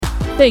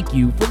Thank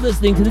you for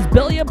listening to this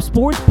Belly Up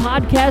Sports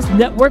Podcast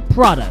Network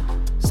product.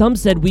 Some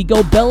said we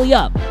go belly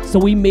up, so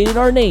we made it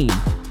our name,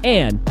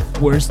 and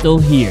we're still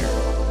here.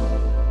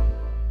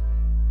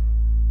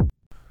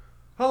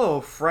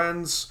 Hello,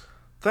 friends.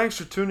 Thanks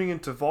for tuning in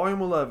to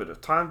Volume 11 of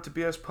Time to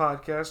BS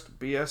Podcast,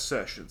 BS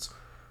Sessions.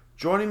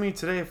 Joining me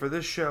today for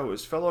this show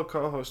is fellow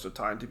co-host of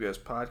Time to BS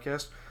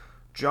Podcast,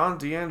 John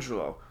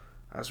D'Angelo,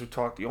 as we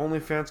talk the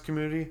OnlyFans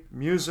community,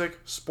 music,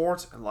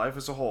 sports, and life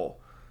as a whole.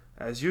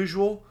 As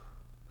usual,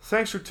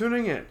 thanks for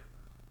tuning in,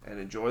 and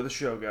enjoy the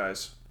show,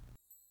 guys.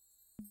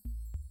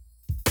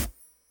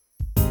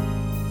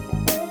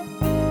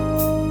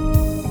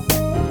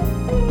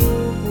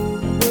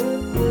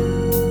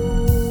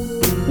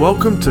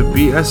 Welcome to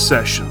BS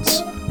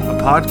Sessions, a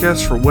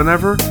podcast for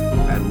whenever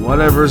and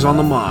whatever's on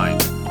the mind.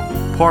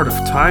 Part of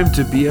Time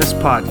to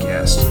BS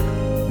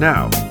Podcast.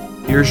 Now,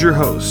 here's your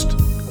host,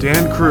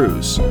 Dan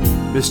Cruz,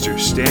 Mr.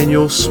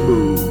 Staniel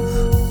Smooth.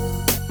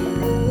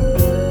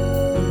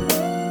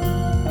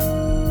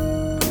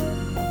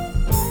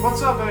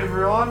 What's up,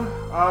 everyone?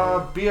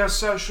 BS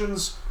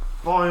Sessions,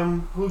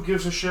 volume, who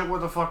gives a shit what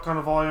the fuck kind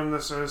of volume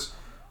this is?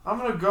 I'm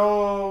gonna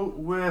go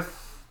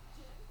with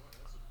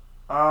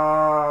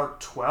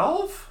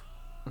 12?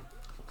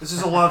 This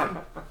is 11.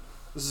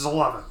 This is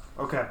 11.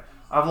 Okay.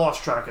 I've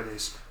lost track of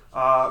these.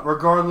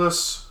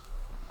 Regardless,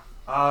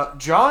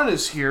 John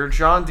is here.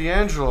 John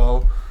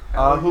D'Angelo,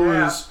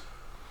 is,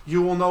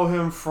 you will know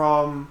him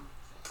from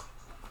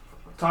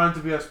Time to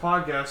BS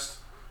Podcast.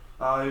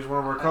 He's one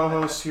of our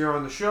co-hosts here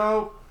on the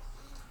show,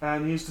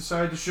 and he's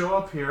decided to show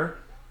up here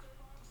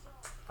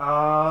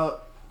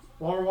while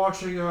we're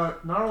watching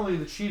not only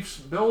the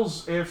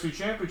Chiefs-Bills AFC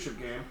Championship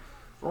game,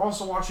 we're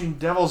also watching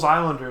Devils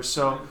Islanders,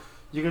 so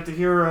you get to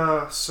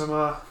hear some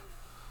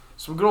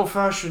good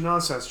old-fashioned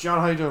nonsense.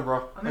 John, how you doing,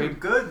 bro? I'm doing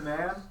good,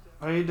 man.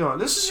 How you doing?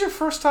 This is your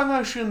first time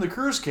actually in the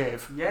Cruise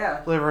Cave. Yeah.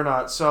 Believe it or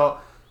not. So,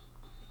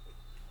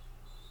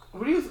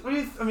 what do you?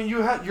 I mean,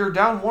 you're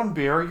down one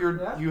beer.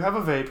 You have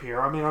a vape here.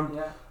 I mean,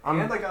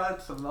 and I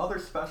got some other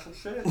special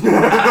shit.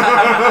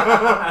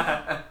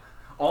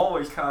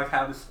 Always kind of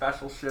have the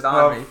special shit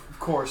on me. Of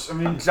course. I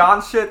mean,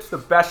 John shit's the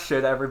best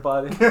shit,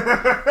 everybody.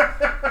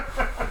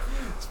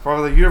 It's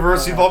probably the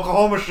University of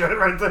Oklahoma shit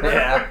right there.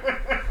 Yeah.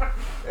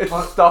 It's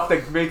the stuff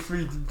that makes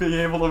me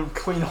be able to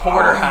clean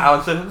hoarder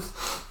houses.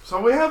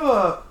 So we have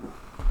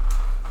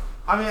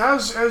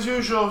as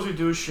usual, as we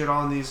do shit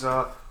on these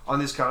kind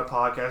of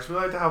podcasts, we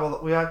like to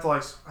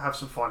have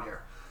some fun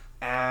here.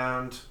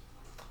 And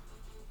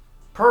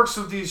perks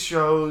of these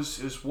shows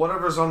is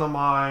whatever's on the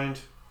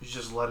mind, you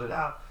just let it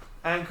out.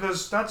 And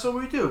because that's what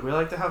we do, we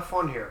like to have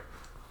fun here.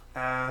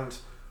 And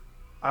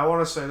I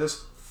want to say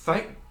this: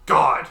 thank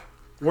God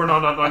we're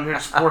not on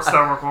Unhinged Sports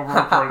Network while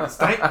we're recording this.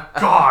 Thank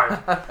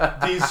God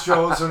these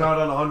shows are not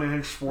on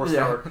Unhinged Sports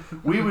Network.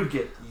 We would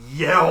get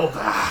yelled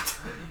at.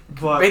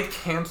 But they'd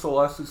cancel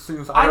us as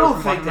soon as I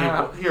don't think they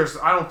would.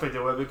 I don't think they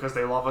would because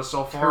they love us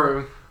so far.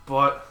 True.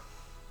 But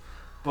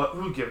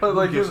who gives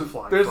a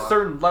flying there's fuck? a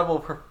certain level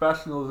of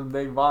professionalism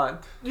they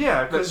want.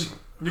 Yeah, because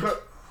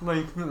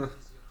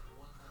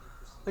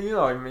you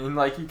know what I mean?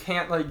 Like, you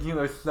can't, say,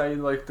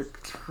 the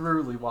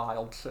truly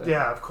wild shit.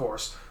 Yeah, of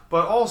course.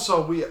 But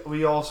also,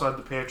 we also had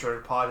the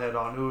Patriotic Podhead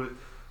on, who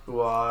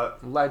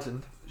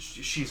legend.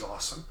 She's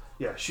awesome.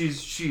 Yeah, she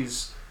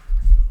is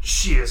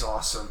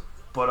awesome.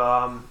 But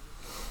I've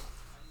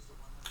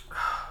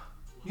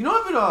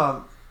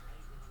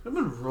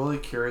been really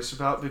curious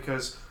about,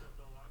 because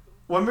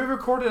when we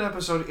recorded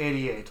episode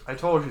 88, I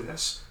told you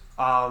this.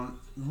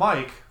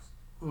 Mike,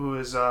 who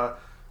is one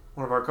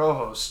of our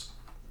co-hosts,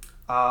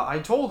 I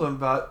told him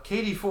about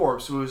Katie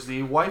Forbes, who is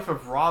the wife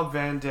of Rob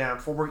Van Dam,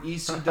 former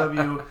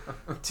ECW,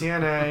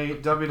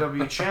 TNA,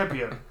 WWE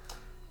champion.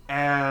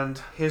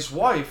 And his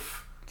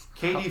wife,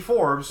 Katie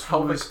Forbes,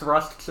 who is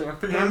thrust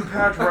champion.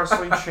 Impact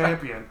Wrestling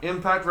champion. She's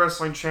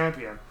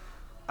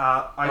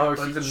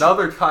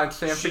another con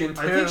champion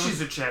too. I think she's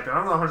a champion.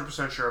 I'm not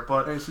 100% sure,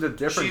 but she's a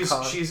different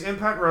con. She's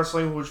Impact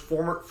Wrestling, which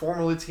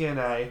formerly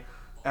TNA.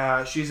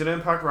 She's an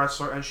Impact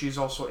wrestler, and she's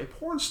also a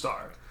porn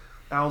star.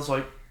 And I was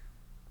like,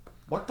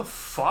 what the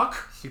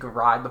fuck? She can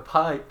ride the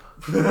pipe.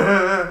 She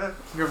can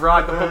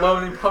ride the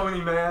baloney pony,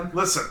 man.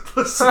 Listen.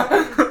 But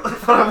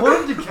I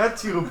wanted to get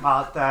to you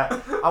about that.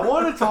 I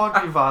want to talk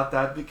to you about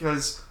that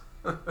because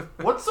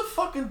what's the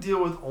fucking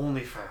deal with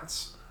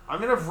OnlyFans? I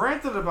mean, I've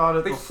ranted about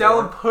it before. They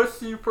sell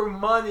pussy for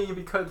money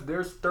because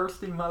there's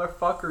thirsty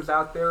motherfuckers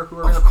out there who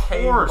are going to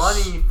pay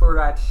money for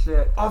that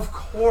shit. Of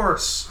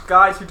course.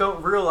 Guys who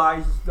don't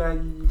realize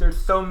that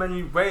there's so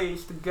many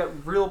ways to get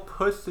real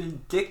pussy,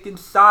 dick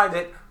inside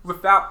it,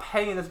 without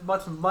paying as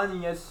much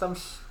money as some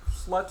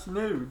slut's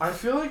nude. I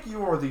feel like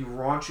you are the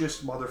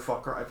raunchiest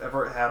motherfucker I've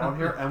ever had on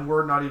here, and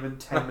we're not even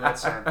 10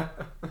 minutes in.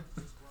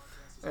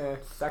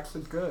 Sex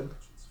is good.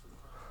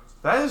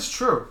 That is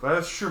true,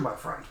 my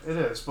friend. It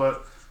is,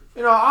 but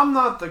I'm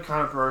not the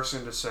kind of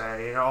person to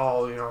say,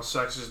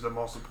 sex is the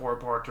most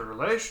important part to a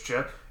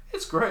relationship.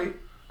 It's great.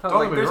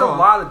 There's a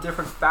lot of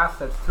different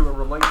facets to a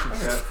relationship.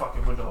 I got a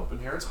fucking window open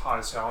here. It's hot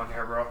as hell in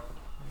here, bro.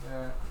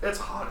 Yeah. It's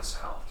hot as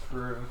hell.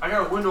 True. I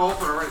got a window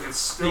open already. It's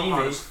still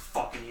hot as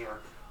fucking here.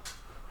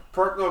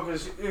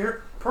 Because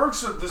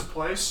perks of this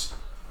place,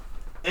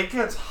 it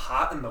gets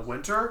hot in the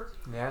winter.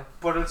 Yeah.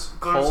 But it's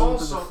cold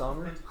also in the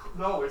summer.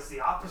 No, it's the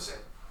opposite.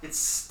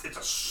 It's a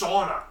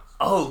sauna.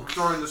 Oh.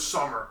 During the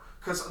summer,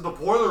 because the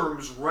boiler room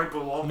is right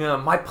below me. Yeah,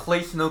 my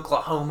place in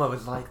Oklahoma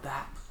was like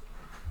that.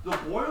 The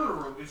boiler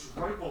room is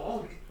right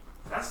below me.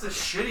 That's the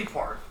shitty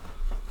part.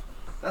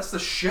 That's the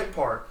shit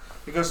part.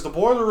 Because the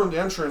boiler room, the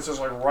entrance is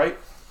like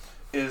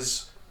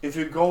if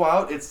you go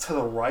out, it's to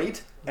the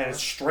right and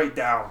it's straight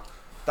down.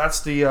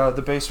 That's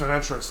the basement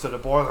entrance to the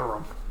boiler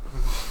room.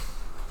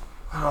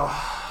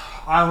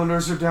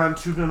 Islanders are down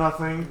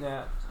 2-0.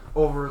 Yeah.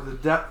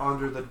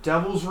 Under the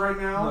Devils right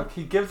now. Look,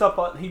 he gives up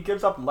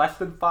less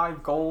than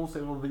 5 goals,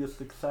 it will be a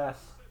success.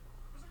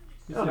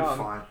 He'll be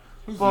fine.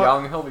 He's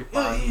young, he'll be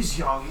Yeah, fine. he's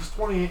young. He's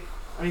 28.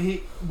 I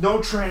mean,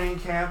 no training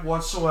camp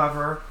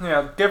whatsoever.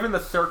 Yeah, given the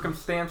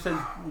circumstances,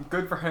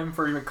 good for him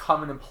for even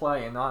coming and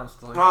playing,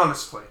 honestly.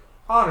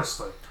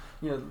 Honestly.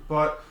 Yeah.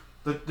 But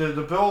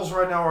the Bills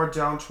right now are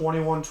down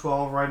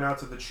 21-12 right now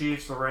to the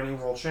Chiefs, the reigning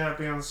world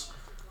champions.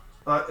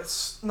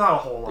 It's not a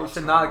whole lot. They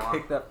should not have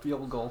kicked that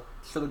field goal.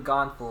 Should have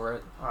gone for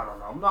it. I don't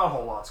know. Not a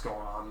whole lot's going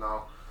on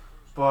though.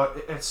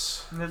 But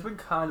it's been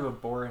kind of a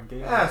boring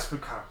game. Yeah, it's been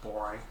kind of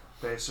boring,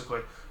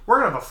 basically. We're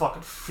going to have a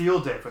fucking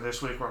field day for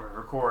this week when we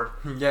record.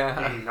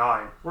 Yeah.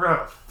 89. We're going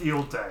to have a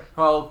field day.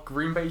 Well,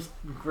 Green Bay,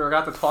 we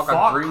got to talk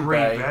about Green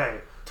Bay.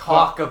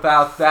 Talk But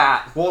about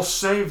that. We'll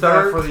save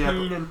that for the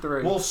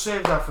 13-3. We'll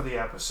save that for the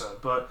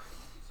episode. But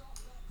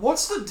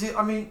what's the deal?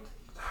 I mean,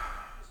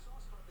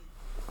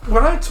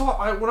 when I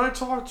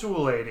talk to a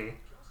lady,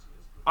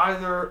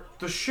 either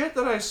the shit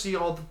that I see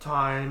all the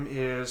time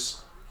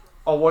is,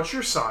 oh, what's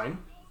your sign?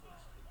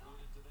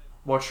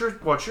 What's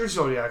your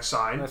zodiac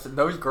sign? Listen,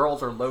 those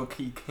girls are low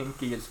key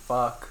kinky as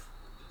fuck.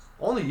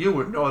 Only you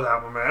would know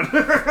that one,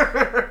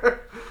 man.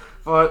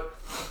 But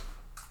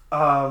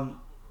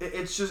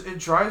it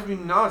drives me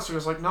nuts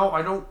because, like, no,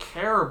 I don't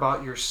care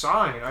about your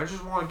sign. I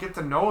just want to get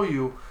to know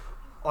you,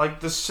 like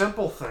the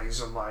simple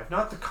things in life,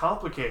 not the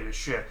complicated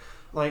shit.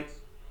 Like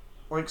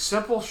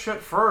simple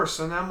shit first,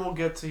 and then we'll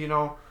get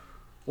to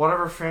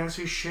whatever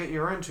fancy shit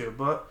you're into.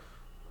 But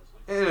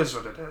it is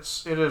what it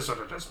is. It is what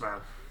it is, man.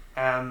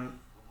 And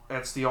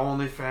it's the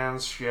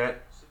OnlyFans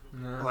shit.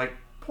 Yeah. Like,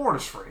 porn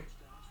is free.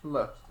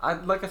 Look,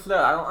 like I said,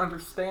 I don't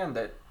understand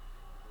it.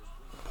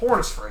 Porn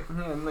is free.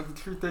 Yeah, and like the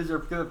truth is, you're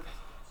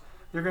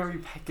gonna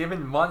be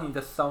giving money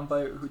to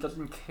somebody who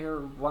doesn't care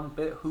one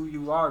bit who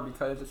you are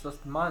because it's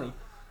just money.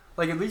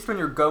 Like, at least when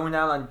you're going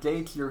out on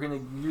dates, you're gonna,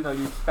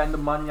 you spend the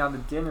money on the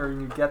dinner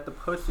and you get the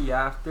pussy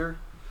after.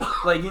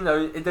 Like,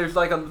 there's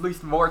like at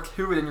least more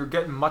to it and you're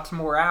getting much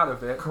more out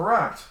of it.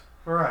 Correct.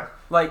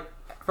 Like,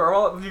 for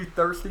all of you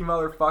thirsty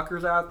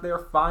motherfuckers out there,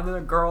 finding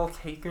a girl,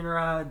 taking her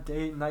on a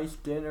date, nice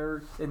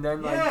dinner, and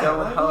then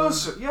going home.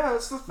 Listen, yeah,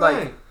 it's the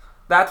thing.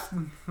 That's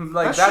a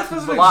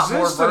lot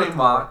more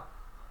anymore.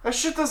 That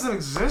shit doesn't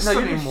exist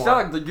anymore.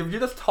 anymore. Like, if you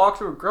just talk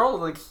to a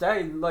girl,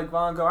 say, want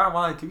to go out,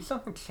 want to do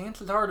something,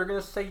 chances are they're going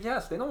to say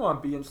yes. They don't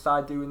want to be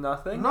inside doing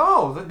nothing.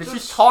 No. If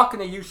she's talking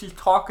to you, she's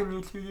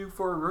talking to you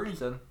for a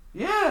reason.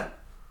 Yeah,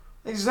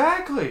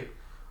 exactly.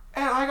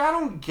 And, I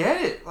don't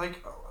get it.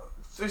 Like,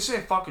 they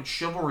say fucking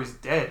chivalry's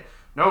dead.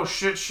 No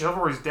shit,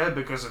 chivalry's dead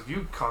because of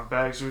you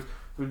cumbags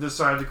who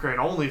decided to create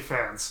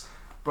OnlyFans.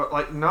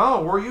 But,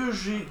 no, we're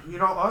usually,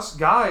 us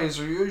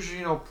guys are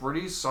usually,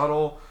 pretty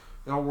subtle.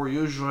 We're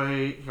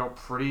usually,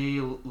 pretty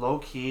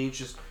low-key,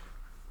 just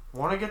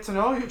want to get to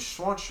know you, just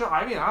want to show.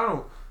 I mean,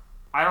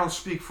 I don't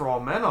speak for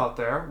all men out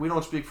there. We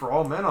don't speak for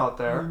all men out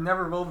there. You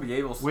never will be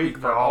able to speak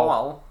for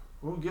all.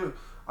 We'll give,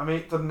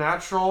 the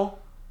natural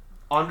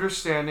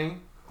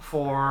understanding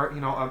for,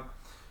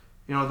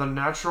 the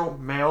natural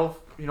male,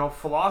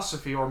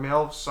 philosophy or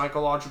male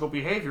psychological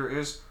behavior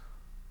is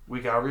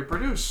we gotta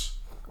reproduce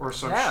or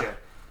some shit.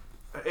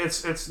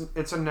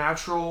 It's a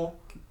natural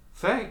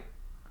thing.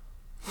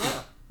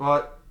 Yeah.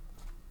 But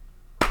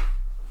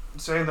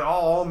saying that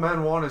all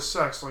men want is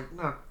sex,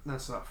 no,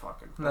 that's not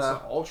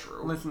not all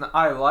true. Listen,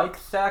 I like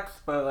sex,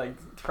 but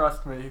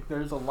trust me,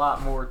 there's a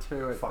lot more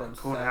to it than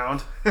sex.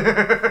 Hound.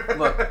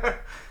 Look,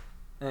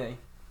 hey.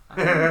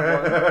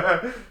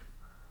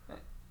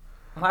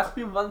 Last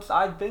few months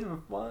I've been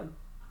with one.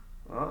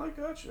 Oh, I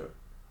got you.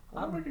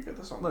 I wonder if I could get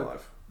this on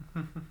live.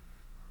 I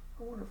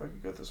wonder if I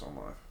could get this on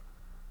live.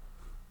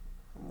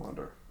 I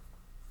wonder.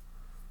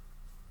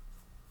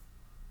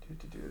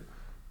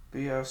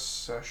 BS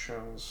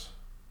Sessions,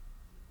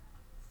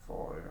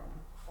 Volume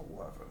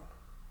 11.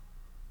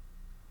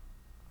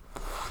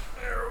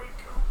 There we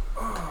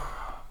go.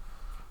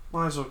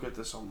 Might as well get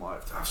this on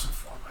live to have some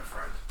fun, my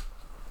friend.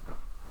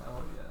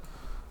 Oh,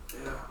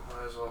 yeah. Yeah,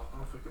 might as well. I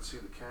don't know if we can see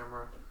the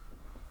camera.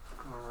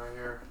 Right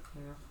here.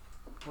 Yeah.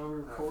 What we're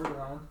recording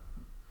on.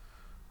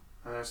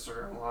 On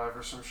Instagram Live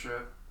or some shit.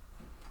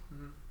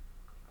 Mm-hmm.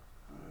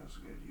 Let's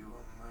get you on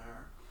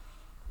there.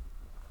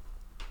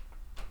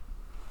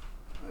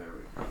 There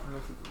we go.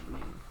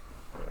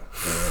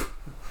 Yeah.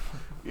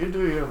 You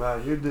do you,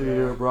 man. You do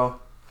you, bro.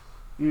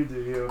 You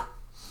do you.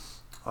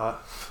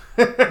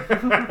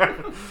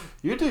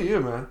 You do you,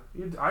 man.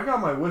 I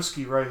got my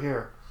whiskey right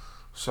here.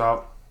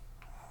 So.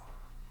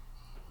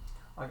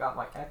 I got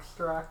my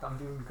extract. I'm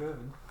doing good.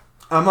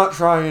 I'm not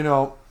trying,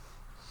 as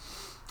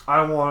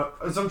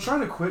I'm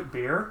trying to quit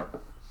beer.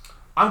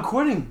 I'm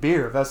quitting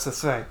beer, that's the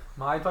thing.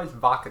 My advice,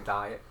 vodka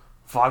diet.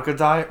 Vodka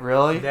diet,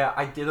 really? Yeah,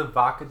 I did a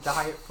vodka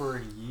diet for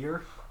a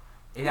year.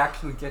 It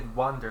actually did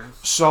wonders.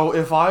 So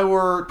if I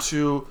were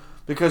to,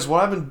 because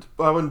what I've been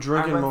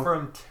drinking. I went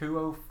from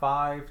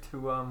 205 to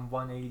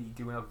 180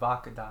 doing a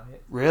vodka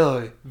diet.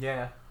 Really?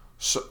 Yeah.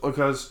 So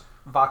because.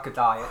 Vodka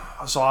diet.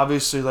 So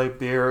obviously, like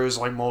beer is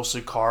like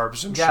mostly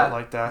carbs and shit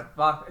like that.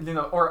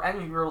 Or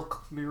any real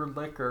clear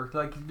liquor.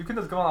 Like you can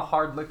just go on a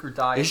hard liquor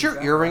diet. Is your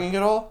ear ringing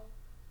at all?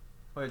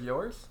 What,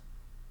 yours?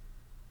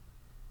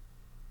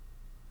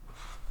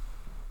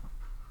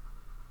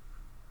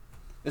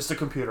 It's the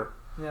computer.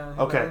 Yeah.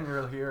 Okay. I didn't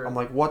really hear it. I'm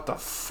like, what the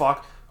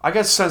fuck? I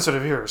get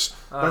sensitive ears.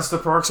 That's the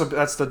perks of.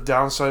 That's the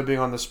downside of being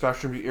on the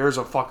spectrum. Your ears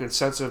are fucking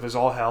sensitive as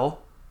all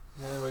hell.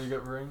 Yeah, when you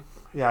get ring.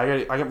 Yeah,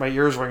 I get my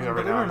ears ringing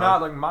every now and then.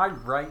 Not, like my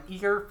right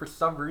ear for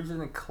some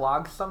reason it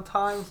clogs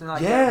sometimes, and I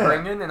get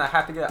ringing, and I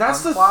have to get.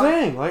 That's unclogged. the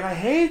thing. Like I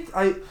hate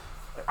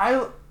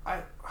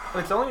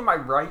It's only my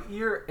right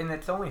ear, and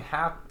it's only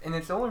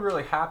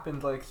really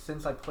happened like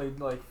since I played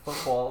like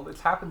football.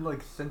 It's happened like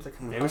since a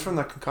Maybe it's from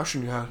that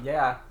concussion you had.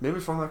 Yeah. Maybe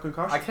it's from that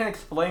concussion. I can't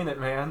explain it,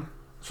 man.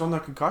 It's from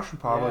that concussion,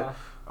 probably.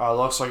 Yeah.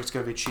 Looks like it's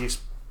gonna be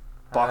Chiefs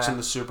Bucks in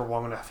the Super Bowl.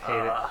 I'm gonna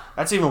hate it.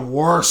 That's even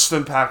worse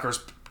than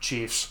Packers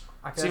Chiefs.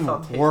 I It's guess even I'll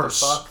take worse.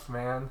 the Bucks,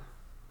 man.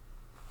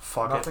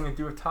 Fuck Nothing it. to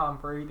do with Tom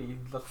Brady.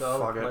 Just the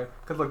Fuck other it. player.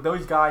 Because look,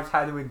 those guys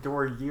had to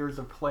endure years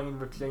of playing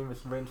with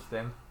Jameis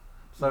Winston.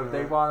 So if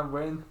they want to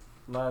win,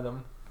 let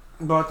them.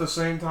 But at the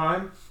same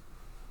time,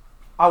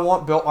 I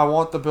want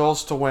the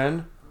Bills to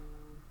win,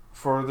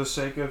 for the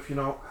sake of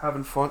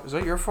having fun. Is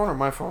that your phone or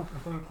my phone? I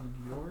think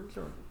yours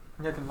or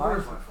yeah, cause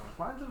Where's mine. my phone?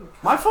 Mine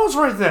doesn't. My phone's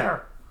right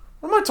there.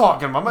 What am I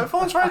talking about? My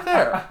phone's right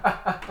there.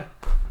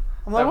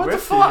 I'm like, That what the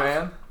whiskey, fuck?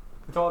 man.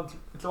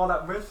 It's all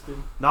that whiskey.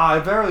 Nah, I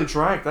barely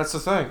drank. That's the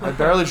thing. I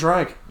barely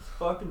drank. It's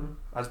fucking.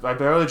 I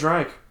barely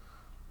drank.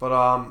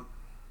 But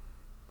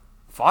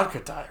vodka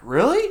diet,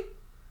 really?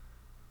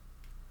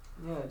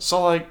 Yeah.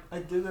 So like, I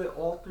did it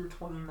all through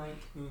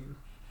 2019.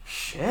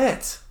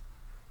 shit.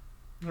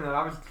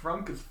 I was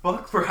drunk as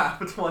fuck for half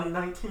of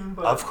 2019,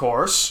 but Of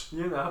course,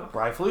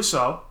 rightfully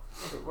so.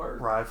 it worked.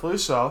 Rightfully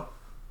so.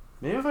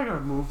 Maybe if I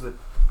can move the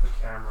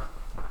camera.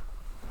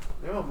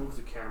 Maybe I'll move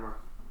the camera.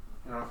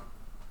 Oh,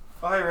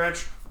 hey,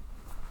 Rich.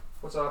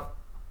 What's up?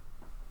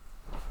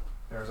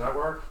 There, does that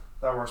work?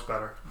 That works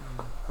better.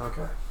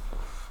 Okay.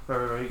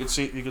 There we go. You can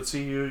see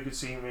you. You can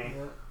see me.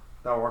 Yeah.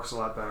 That works a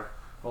lot better.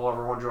 Well,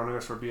 everyone joining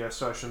us for BS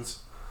sessions.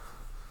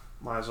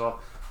 Might as well.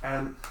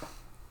 And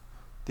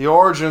the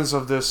origins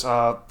of this,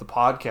 the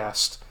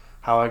podcast,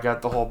 how I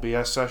got the whole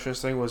BS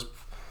sessions thing was,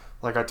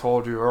 like I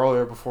told you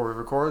earlier before we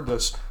recorded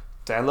this,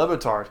 Dan Le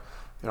Batard.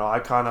 I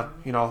kind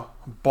of,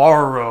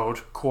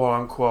 borrowed, quote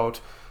unquote,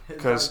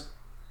 because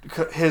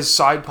his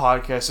side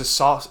podcast is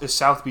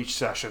South Beach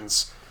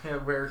Sessions. Yeah,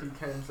 where he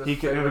can just He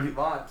can say what he interview-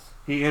 wants.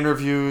 He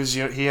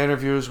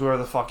interviews whoever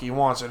the fuck he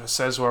wants, and it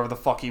says whoever the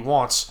fuck he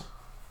wants.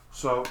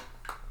 So,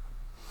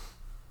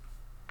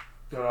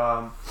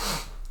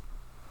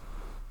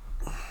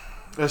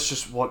 that's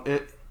just what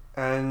it.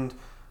 And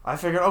I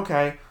figured,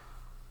 okay,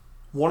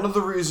 one of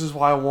the reasons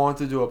why I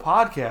wanted to do a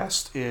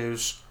podcast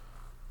is,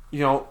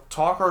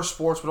 talk our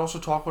sports, but also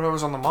talk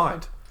whatever's on the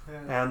mind.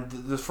 Yeah. And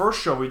the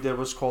first show we did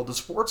was called The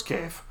Sports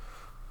Cave.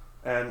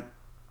 And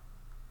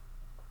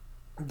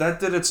that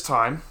did its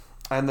time.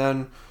 And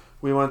then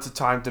we went to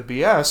Time to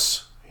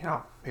BS.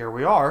 Here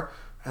we are.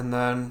 And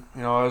then,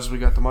 as we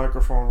got the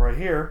microphone right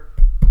here,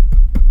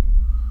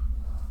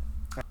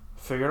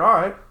 figured, all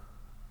right,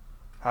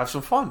 have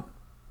some fun.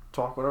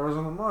 Talk whatever's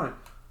on the mind.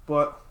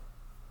 But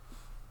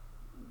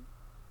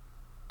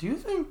do you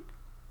think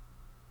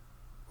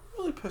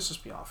what really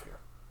pisses me off here?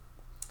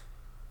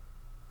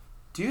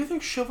 Do you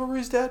think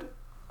chivalry's dead?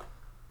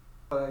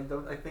 But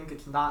I think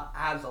it's not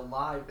as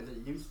alive as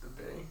it used to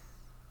be.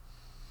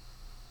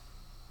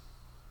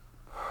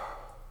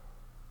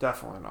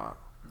 Definitely not.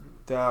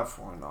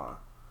 Definitely not.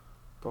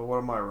 But what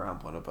am I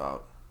rambling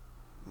about?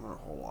 Not a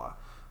whole lot.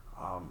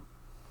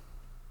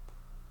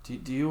 Do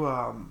you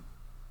oh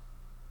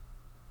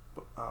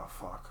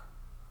fuck.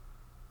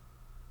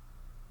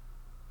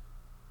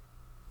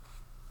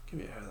 Give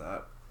me a head of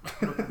that.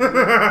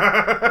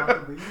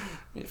 Give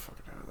me a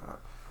fucking head of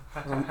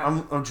that.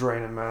 I'm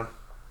draining, man.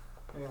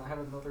 Yeah, I have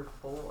another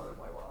full out of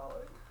my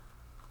wallet.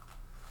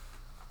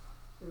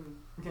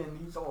 Again,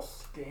 these all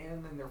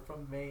scanned and they're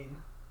from Maine.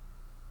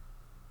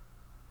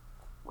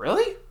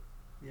 Really?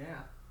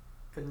 Yeah,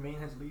 because Maine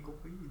has legal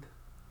weed.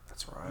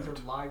 That's right. These are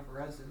live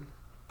resin.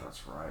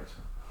 That's right.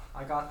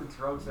 I got the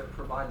drugs that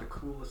provide the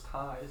coolest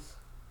highs.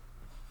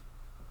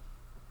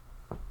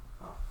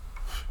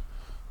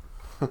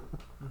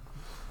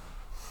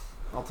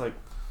 I'll take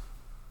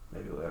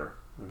maybe later.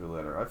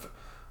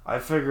 I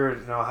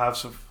figured have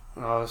some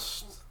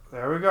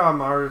There we go.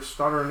 I'm already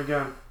stuttering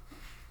again.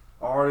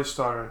 Already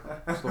stuttering.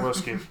 It's the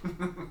whiskey.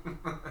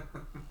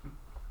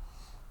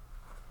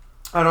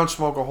 I don't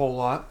smoke a whole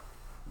lot.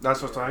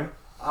 That's the thing.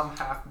 I'm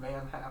half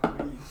man, half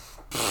weed.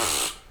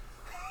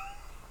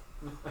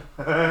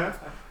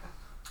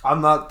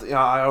 I'm not.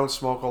 I don't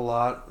smoke a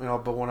lot.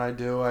 But when I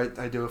do,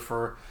 I do it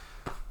for.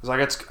 Cause I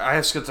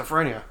have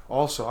schizophrenia.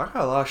 Also, I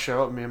got a lot of shit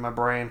up with me in my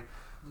brain.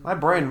 Me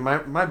and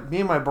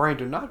my brain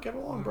do not get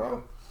along,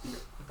 bro.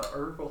 The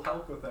herb will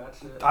help with that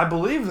shit. I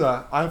believe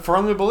that. I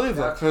firmly believe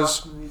that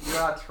because you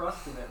gotta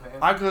trust in it,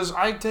 man. Because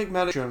I take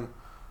medication,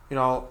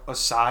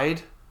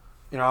 aside,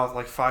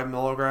 like 5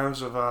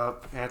 milligrams of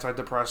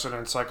antidepressant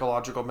and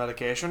psychological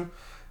medication.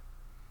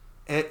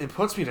 It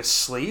puts me to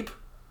sleep,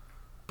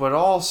 but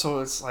also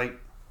it's like,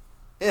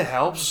 it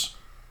helps.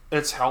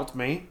 It's helped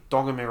me.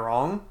 Don't get me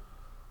wrong,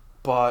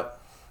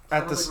 but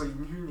at this, like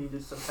what you need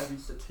is some heavy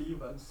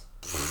sativas.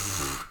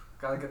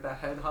 Gotta get that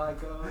head high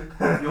going.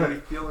 You'll be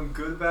feeling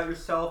good about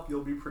yourself.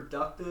 You'll be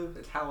productive.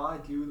 It's how I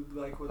do,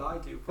 like what I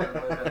do for a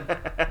living.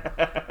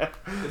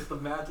 It's the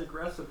magic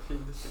recipe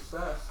to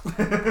success.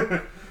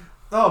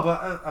 No,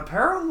 but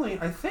apparently,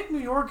 I think New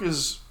York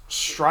is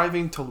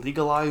striving to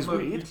legalize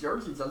weed. New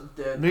Jersey just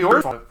did. New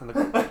York.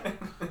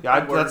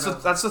 Yeah,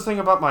 that's the thing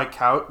about my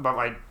couch,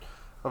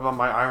 about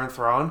my Iron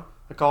Throne.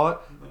 I call it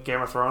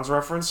Game of Thrones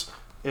reference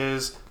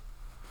is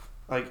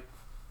like.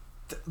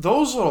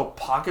 Those little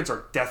pockets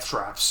are death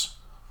traps.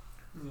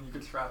 You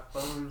could trap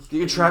phones. You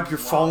can trap your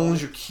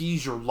phones, your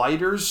keys, your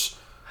lighters.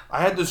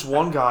 I had this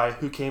one guy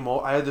who came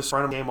over. I had this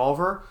friend who came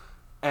over,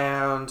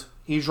 and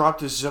he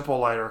dropped his Zippo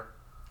lighter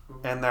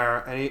in there,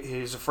 and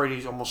he's afraid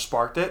he almost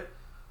sparked it.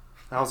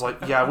 And I was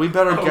like, "Yeah, we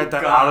better get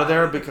that out of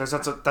there because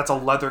that's a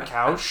leather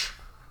couch,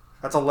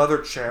 that's a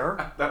leather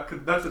chair.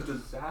 That's a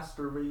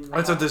disaster.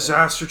 It's a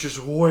disaster just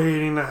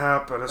waiting to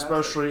happen,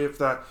 especially if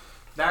the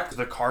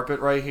carpet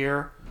right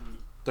here."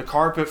 The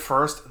carpet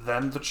first,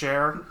 then the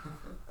chair,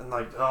 and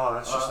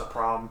that's just a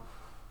problem.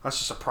 That's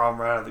just a problem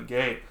right out of the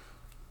gate.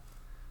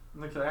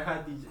 Look, I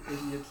had these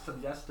idiots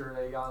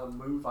yesterday on a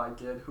move I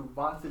did who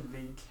wanted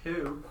me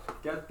to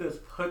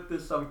put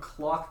this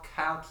cloth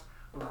couch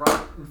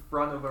right in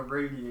front of a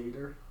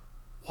radiator.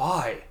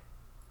 Why?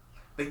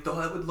 They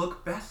thought it would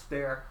look best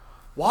there.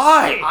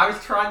 Why? I was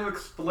trying to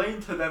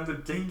explain to them the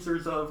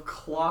dangers of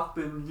cloth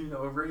and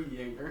a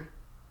radiator.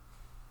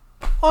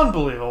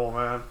 Unbelievable,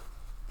 man.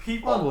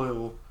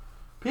 Unbelievable.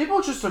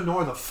 People just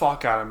annoy the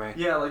fuck out of me.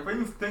 Yeah, like when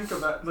you think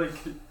about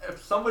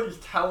if somebody's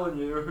telling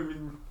you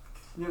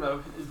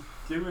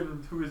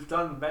who has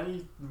done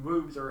many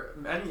moves or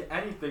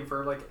anything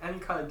for any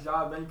kind of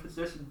job, any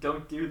position,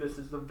 don't do this,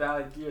 is a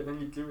bad idea, then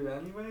you do it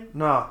anyway.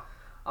 No.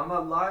 I'm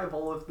not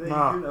liable if they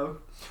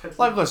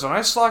listen,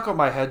 I slack on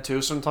my head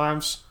too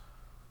sometimes,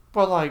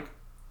 but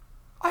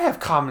I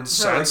have common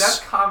sense. That's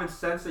common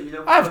sense that you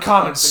don't. I have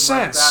common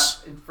sense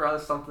like that in front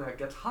of something that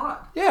gets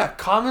hot. Yeah,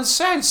 common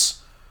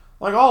sense.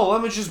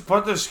 Let me just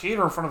put this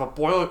heater in front of a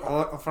boiler,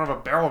 in front of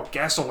a barrel of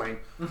gasoline.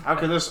 How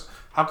can this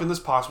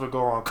possibly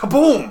go wrong?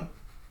 Kaboom!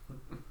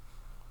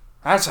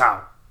 That's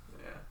how.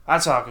 Yeah.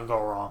 That's how it can go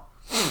wrong.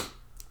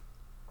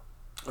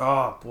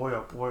 Oh boy!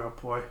 Oh boy! Oh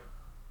boy!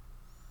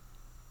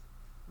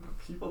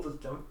 People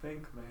just don't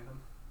think, man.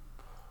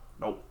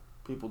 Nope.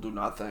 People do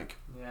not think.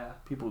 Yeah.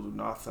 People do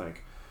not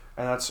think.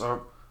 And that's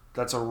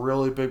a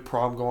really big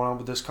problem going on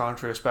with this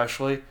country,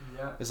 especially.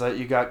 Yeah. Is that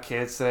you got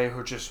kids today who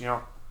are just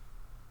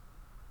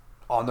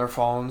on their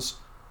phones,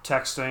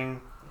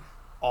 texting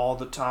all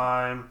the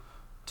time,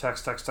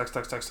 text.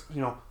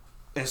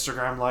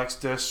 Instagram likes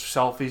this,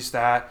 selfies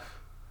that,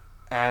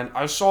 and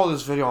I saw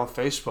this video on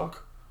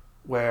Facebook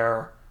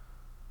where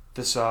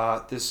this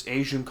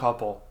Asian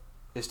couple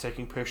is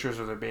taking pictures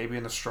of their baby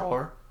in the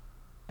stroller,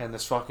 and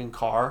this fucking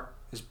car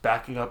is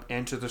backing up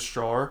into the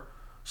stroller.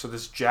 So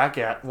this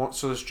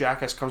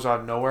jackass comes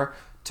out of nowhere,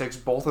 takes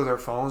both of their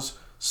phones,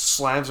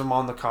 slams them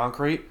on the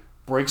concrete,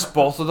 breaks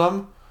both of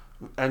them,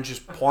 and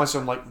just points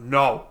them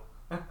no,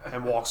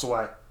 and walks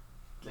away.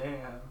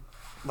 Damn.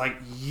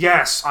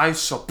 Yes, I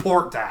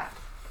support that.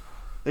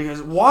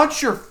 Because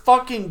watch your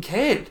fucking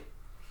kid.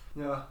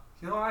 Yeah.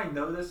 I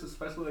know this,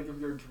 especially if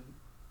you're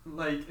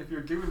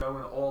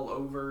going all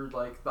over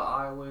the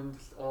island,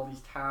 all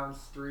these town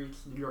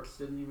streets, New York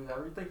City, and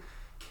everything.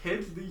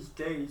 Kids these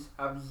days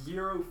have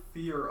zero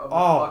fear of the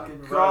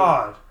fucking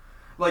road.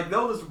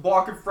 They'll just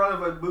walk in front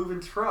of a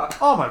moving truck.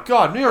 Oh my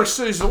god, New York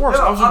City's the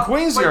worst. I was in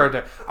Queens the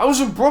other day. I was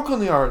in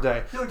Brooklyn the other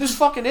day. This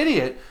fucking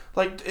idiot,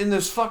 in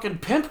this fucking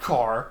pimp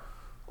car,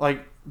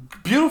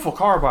 beautiful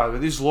car by the way.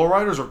 These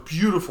lowriders are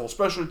beautiful,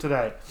 especially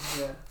today.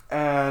 Yeah.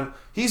 And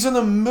he's in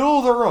the middle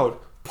of the road,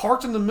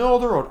 parked in the middle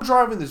of the road. I'm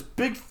driving this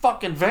big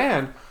fucking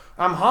van.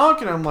 I'm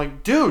honking. I'm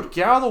like, dude,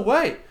 get out of the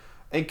way.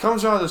 And he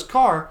comes out of this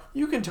car.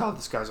 You can tell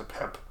this guy's a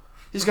pimp.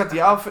 He's got the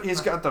outfit.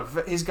 He's got the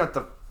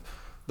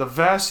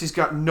vest. He's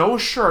got no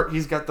shirt.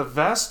 He's got the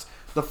vest,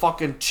 the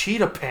fucking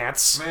cheetah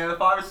pants. Man,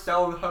 if I was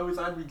selling hoes,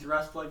 I'd be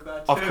dressed like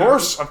that too. Of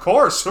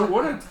course. Who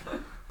wouldn't?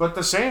 But at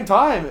the same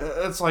time,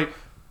 it's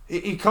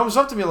he comes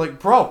up to me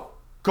bro,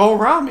 go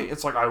around me.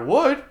 It's I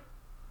would,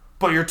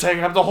 but you're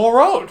taking up the whole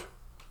road.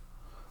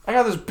 I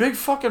got this big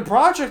fucking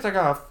project I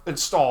gotta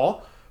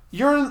install.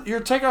 You're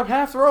taking up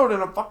half the road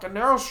in a fucking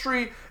narrow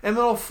street in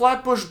the middle of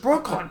Flatbush,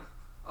 Brooklyn.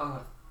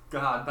 Oh,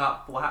 God,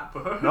 not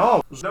Flatbush.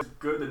 No. No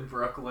good in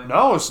Brooklyn.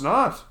 No, it's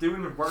not.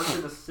 Doing work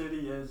in the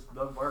city is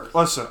the worst.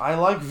 Listen, I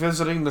like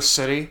visiting the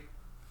city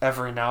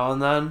every now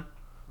and then.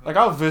 Like,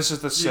 I'll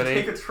visit the city. You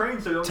take a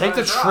train so you don't Take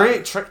the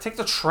drive. take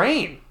the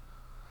train.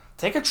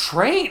 Take a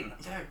train.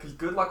 Yeah, because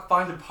good luck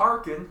finding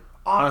parking.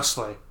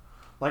 Honestly.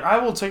 Like, I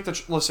will take the...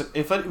 Listen,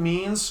 if it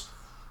means...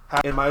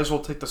 I might as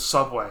well take the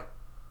subway.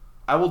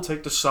 I will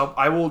take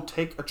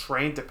a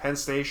train to Penn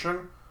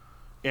Station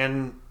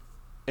in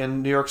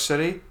New York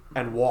City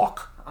and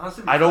walk.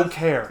 Honestly, I don't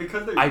care.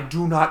 Because I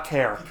do not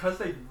care. Because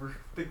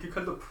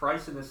the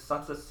pricing is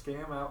such a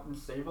scam out in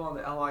Sable on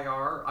the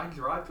LIR, I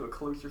drive to a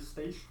closer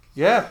station.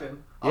 Yeah.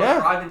 I'll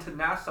drive into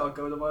Nassau,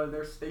 go to one of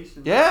their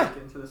stations, Yeah. and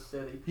take into the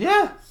city.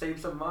 Yeah. Save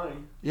some money.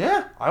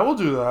 Yeah. I will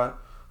do that.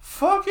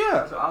 Fuck yeah.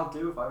 That's what I'll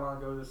do if I want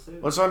to go to the city.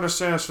 Let's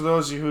understand this for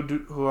those of you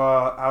who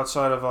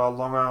outside of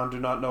Long Island do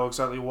not know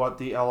exactly what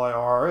the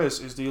LIR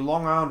is the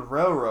Long Island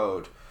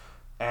Railroad,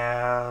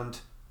 and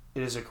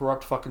it is a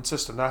corrupt fucking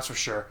system, that's for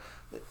sure.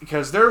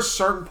 Because there's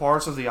certain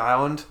parts of the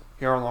island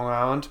here on Long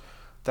Island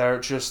that are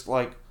just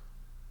like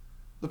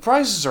the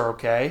prices are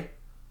okay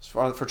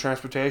for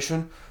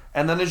transportation,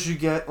 and then as you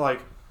get like,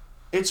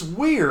 it's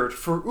weird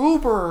for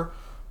Uber.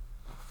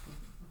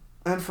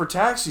 And for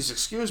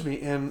taxis,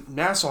 in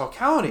Nassau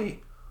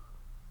County,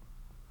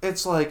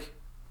 it's like,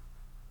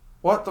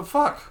 what the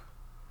fuck?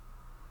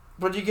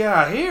 But you get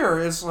out here,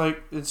 it's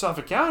like, in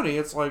Suffolk County,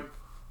 it's like,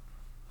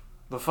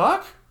 the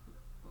fuck?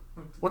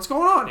 What's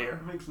going on here?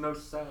 It makes no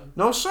sense.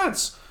 No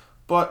sense.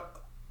 But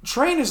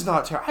train is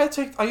not terrible.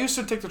 I used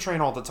to take the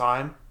train all the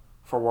time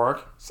for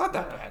work. It's not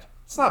that bad.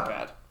 It's not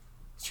bad.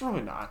 It's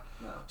really not.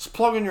 No. Just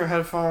plug in your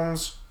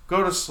headphones.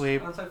 Go to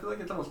sleep. Honestly, I feel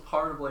like it's almost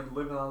part of like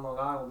living on Long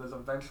Island is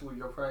eventually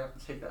you'll probably have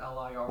to take the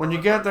LIR. When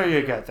you get there,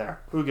 you get there.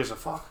 Who gives a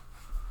fuck?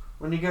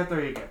 When you get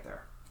there, you get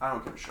there. I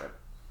don't give a shit.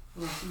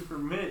 Well, see, for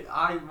me,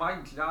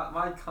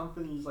 my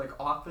company's like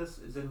office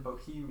is in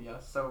Bohemia,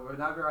 so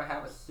whenever I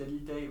have a city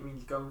day, it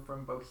means going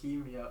from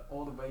Bohemia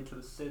all the way to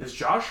the city. Is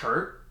Josh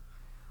hurt?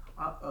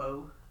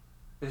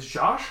 Is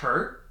Josh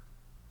hurt?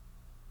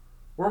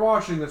 We're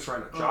watching this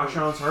right now. Josh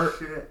Allen's hurt.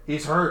 Shit.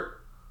 He's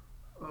hurt.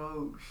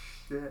 Oh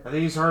shit. I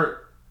think he's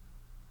hurt.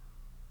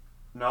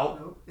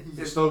 Nope.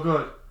 He's still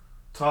good.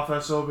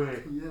 Tough SOB.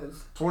 He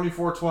is.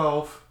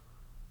 24-12.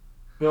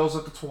 Bills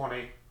at the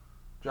 20.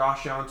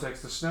 Josh Allen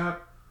takes the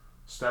snap.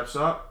 Steps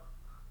up.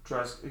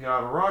 Tries to get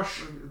out of a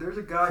rush. If there's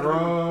a guy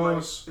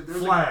throws. who would play,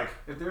 Flag.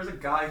 if there's a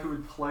guy who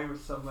would play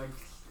with some like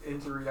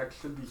injury that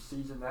should be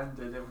season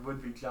ended, it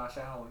would be Josh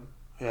Allen.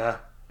 Yeah.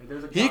 If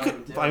there's a guy He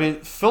could. I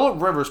mean,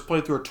 Phillip Rivers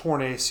played through a torn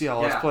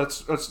ACL. Yeah.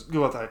 Let's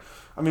go with that.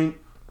 I mean,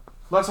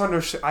 let's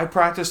understand. I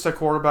practiced at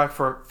quarterback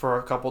for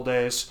a couple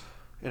days.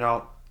 You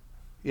know,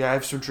 yeah, I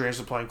have some dreams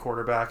of playing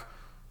quarterback.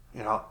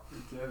 You know,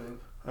 He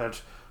didn't.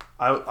 and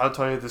I'll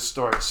tell you this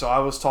story. So I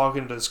was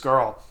talking to this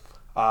girl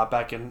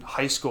back in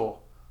high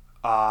school.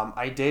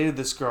 I dated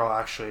this girl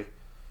actually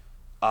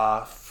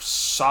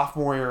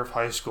sophomore year of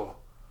high school,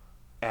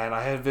 and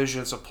I had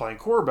visions of playing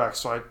quarterback.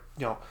 So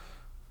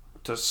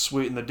to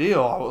sweeten the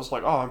deal, I was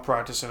like, "Oh, I'm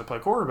practicing to play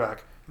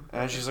quarterback,"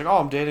 and she's like, "Oh,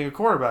 I'm dating a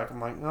quarterback."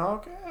 I'm like,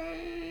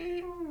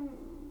 "Okay."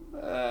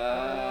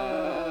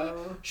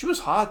 She was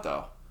hot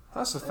though.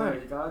 That's the thing. Hey,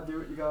 you gotta do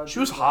what you gotta do. She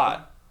was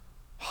hot.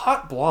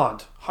 Hot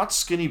blonde. Hot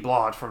skinny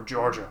blonde from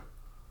Georgia.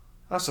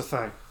 That's the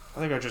thing. I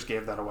think I just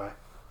gave that away.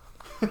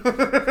 I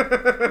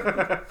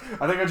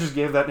think I just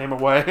gave that name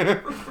away.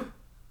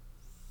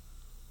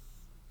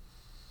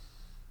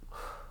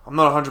 I'm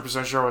not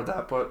 100% sure with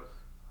that, but...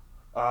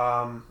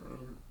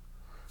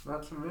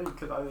 Not to me,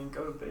 because I didn't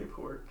go to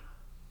Bayport.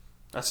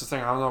 That's the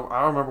thing. I don't know.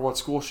 I don't remember what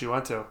school she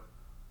went to.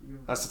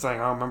 That's the thing.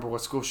 I don't remember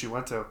what school she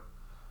went to.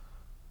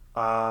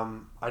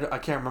 I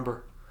can't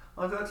remember.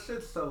 Oh, that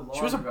shit's so long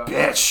She was a ago.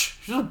 bitch.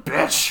 She was a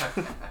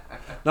bitch.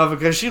 No,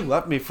 because she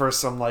left me for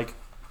some, like,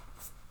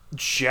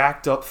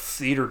 jacked up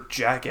theater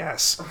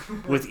jackass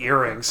with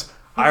earrings.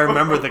 I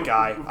remember the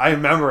guy. I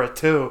remember it,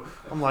 too.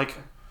 I'm like...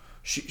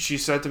 She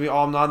said to me,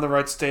 "Oh, I'm not in the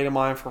right state of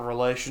mind for a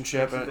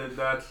relationship." She And did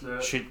that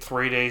shit.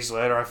 3 days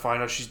later, I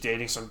find out she's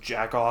dating some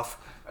jack off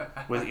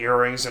with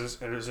earrings and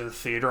is in the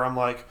theater. I'm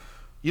like,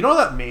 you know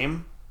that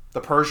meme,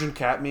 the Persian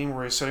cat meme,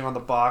 where he's sitting on the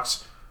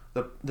box,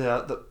 the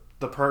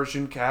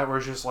Persian cat, where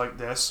he's just like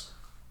this,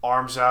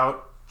 arms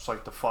out, it's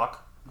like the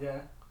fuck.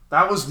 Yeah.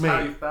 That was That's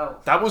how you me.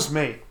 felt. That was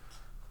me.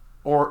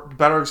 Or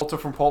better example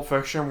from Pulp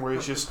Fiction, where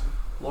he's just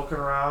looking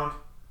around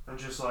and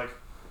just like.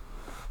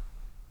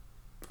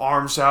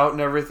 Arms out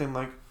and everything,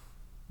 like,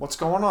 what's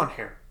going on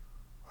here?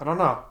 I don't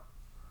know.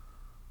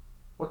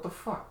 What the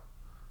fuck?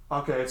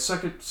 Okay, it's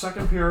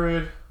second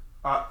period,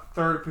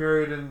 third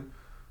period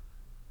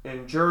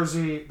in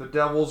Jersey. The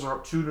Devils are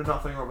up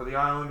 2-0 over the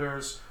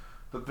Islanders.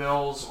 The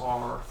Bills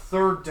are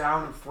 3rd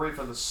down and 3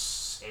 for the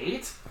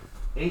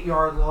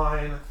 8-yard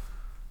line.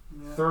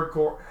 Yeah. Third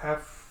quarter,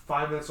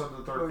 5 minutes into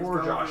the third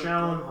quarter. Josh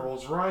Allen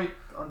rolls right,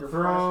 Under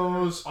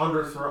throws,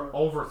 pressure.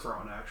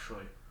 overthrown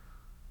actually.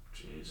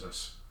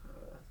 Jesus.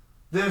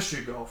 This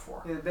you go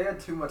for. Yeah, they had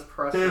too much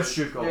pressure. This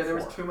you go for. Yeah, there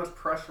was too much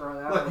pressure on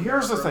that. Look,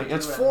 here's the thing.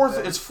 It's fourth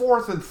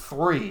and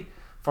 3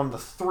 from the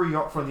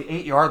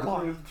 8-yard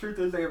line. The truth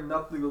is, they have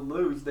nothing to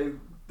lose.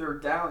 They're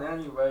down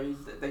anyways.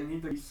 They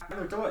need to have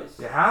their choice.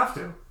 You have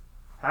to.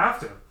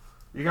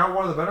 You got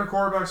one of the better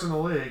quarterbacks in the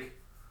league.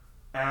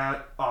 And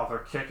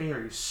they're kicking.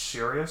 Are you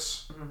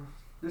serious?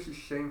 This is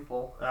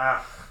shameful.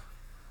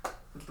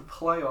 It's the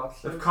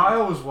playoffs. If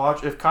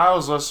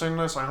Kyle's listening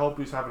to this, I hope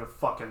he's having a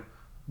fucking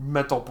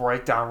mental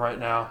breakdown right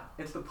now.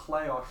 It's the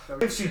playoffs.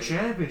 AFC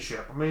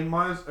Championship. I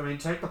mean,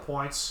 take the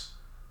points.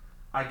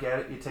 I get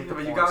it. You take the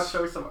points. You gotta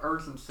show some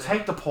urgency.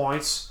 Take the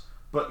points,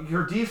 but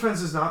your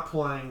defense is not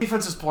playing.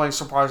 Defense is playing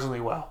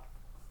surprisingly well.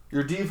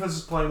 Your defense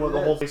is playing well.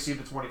 The whole AC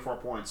to 24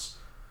 points.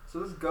 So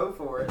let's go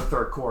for it. In the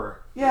third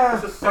quarter. Yeah,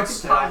 it's the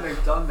second time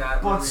they've done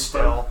that. But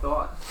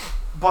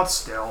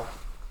still,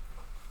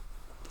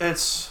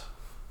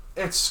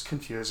 it's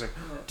confusing.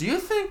 Yeah. Do you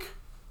think?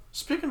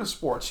 Speaking of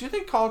sports, do you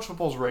think college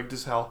football's rigged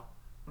as hell?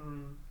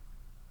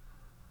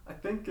 I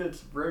think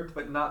it's rigged,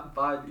 but not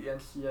by the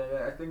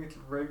NCAA. I think it's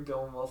rigged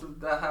almost.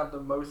 That have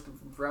the most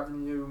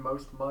revenue,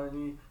 most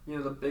money,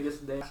 the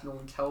biggest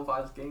nationally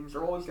televised games.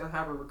 They're always going to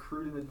have a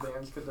recruiting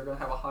advantage because they're going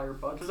to have a higher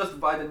budget. Just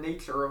by the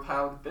nature of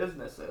how the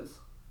business is.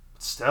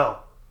 Still.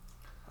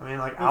 I mean,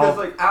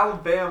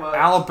 Alabama.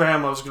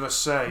 Alabama, I was going to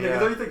say, yeah.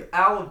 Don't you think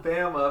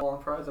Alabama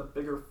probably has a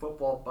bigger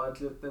football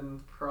budget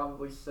than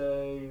probably,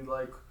 say,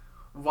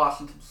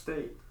 Washington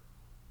State?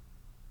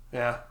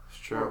 Yeah, it's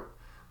true.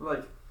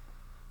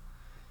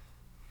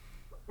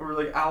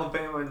 Or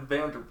Alabama and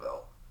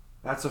Vanderbilt.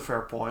 That's a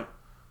fair point.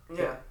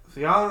 Yeah. If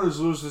the Islanders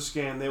lose this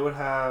game, they would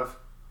have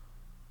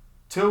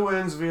 2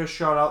 wins via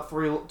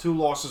shutout, 2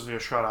 losses via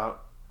shutout.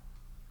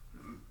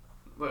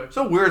 Look, it's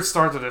a weird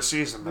start to this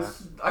season, man.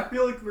 I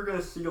feel like we're going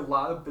to see a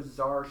lot of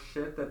bizarre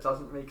shit that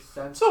doesn't make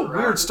sense. It's a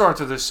weird start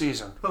to this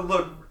season. But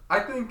look,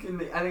 I think in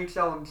the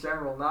NHL in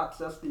general, not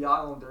just the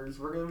Islanders,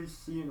 we're going to be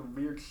seeing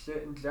weird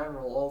shit in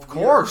general all year. Of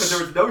course. Because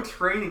there was no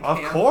training camp.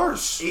 Of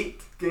course. 8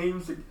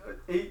 games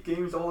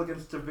all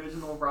against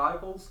divisional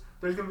rivals.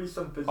 There's going to be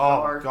some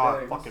bizarre things.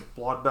 Oh, God. Fucking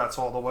blood bets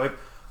all the way.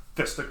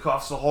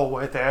 Fisticuffs the whole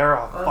way there.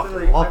 I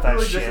fucking love that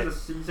shit. I feel like this is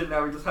a season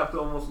now we just have to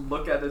almost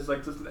look at it as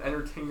just an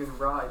entertaining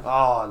ride.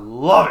 Oh, I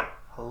love it.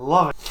 I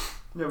love it.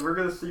 Yeah, we're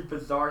going to see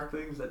bizarre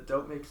things that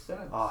don't make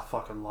sense. Oh, I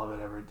fucking love it.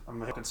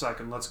 I'm a fucking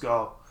second. Let's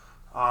go.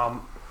 The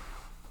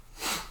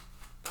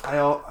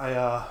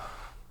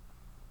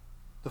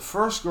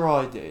first girl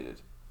I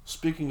dated,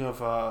 speaking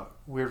of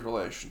weird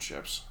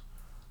relationships,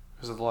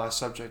 because of the last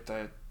subject,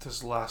 this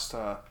is the last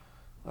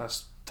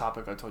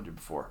topic I told you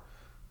before.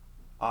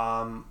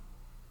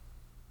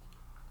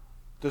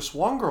 This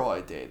one girl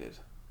I dated,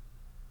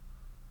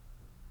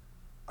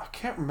 I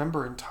can't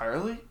remember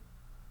entirely,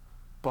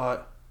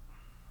 but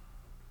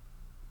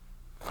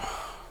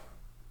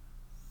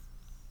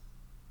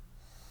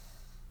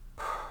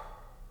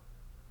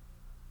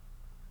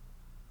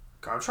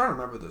God, I'm trying to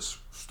remember this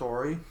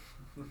story,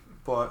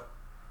 but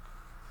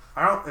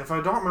if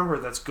I don't remember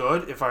it, that's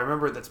good. If I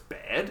remember it, that's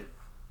bad.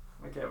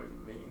 I get what you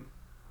mean.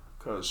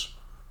 Because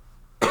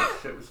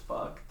shit was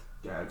fucked.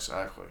 Yeah,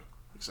 exactly.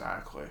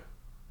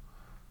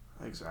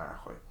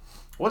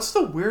 What's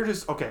the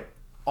weirdest... Okay,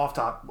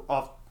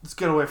 let's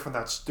get away from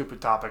that stupid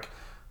topic.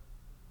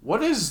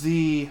 What is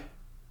the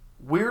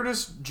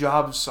weirdest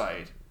job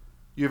site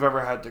you've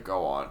ever had to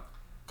go on?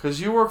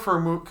 Because you work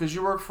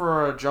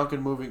for a junk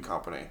and moving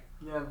company.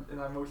 Yeah,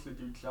 and I mostly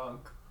do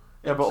junk.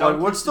 Yeah, but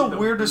what's the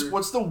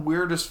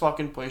weirdest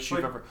fucking place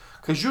you've ever...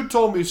 Because you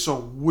told me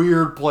some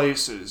weird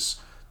places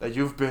that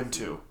you've been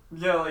to.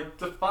 Yeah,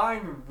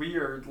 define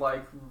weird,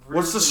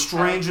 what's the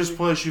strangest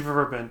place you've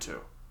ever been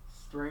to?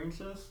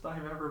 Strangest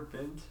I've ever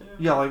been to?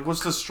 Yeah,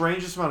 what's the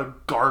strangest amount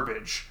of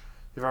garbage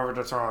you've ever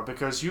done on?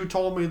 Because you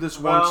told me this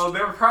once... Well, they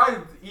were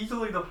probably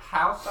easily the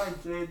house I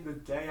did the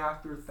day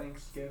after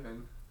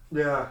Thanksgiving.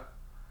 Yeah.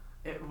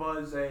 It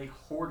was a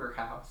hoarder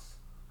house.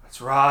 That's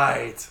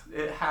right.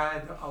 It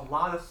had a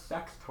lot of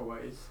sex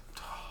toys.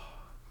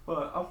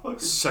 But I'm fucking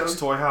sex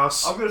toy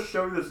house. I'm gonna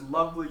show this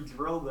lovely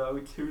drill though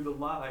to the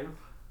live.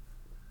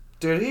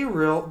 Did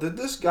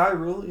this guy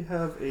really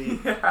have a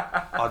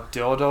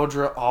dildo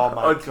drill? Oh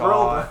my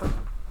God. Drill.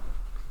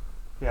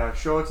 Yeah,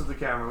 show it to the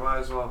camera. Might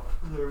as well.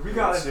 Yeah, we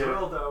got a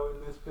drill though in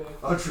this bitch.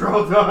 A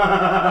drill though.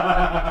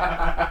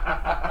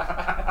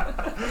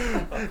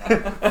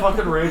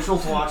 Fucking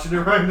Rachel's watching it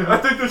right now. I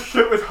think this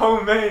shit was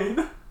homemade.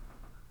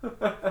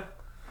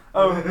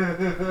 I'm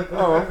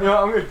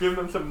gonna give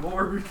them some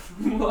more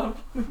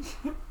love.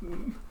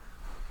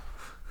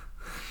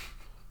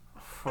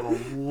 For the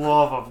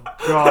love of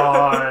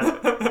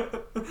God.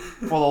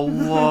 For the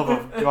love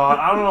of God.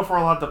 I don't know if we're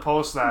allowed to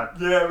post that.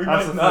 Yeah, we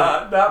might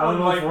not. That one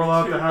might be too much.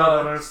 I don't know if we're allowed to have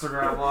it on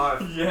Instagram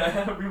Live.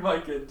 Yeah, we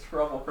might get in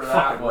trouble for that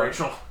fucking one.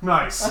 Rachel.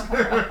 Nice.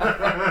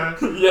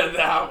 Yeah,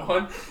 that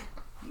one.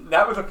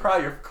 That was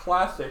probably a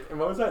classic. And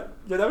what was that?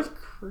 Yeah, that was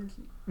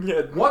crazy.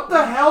 Yeah. What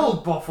the hell,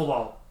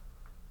 Buffalo?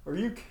 Are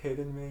you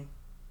kidding me?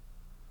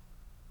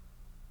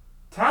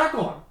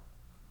 Tackle him.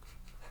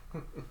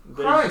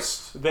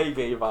 Christ! They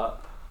gave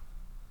up.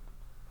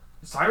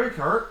 Is Tyreek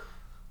hurt?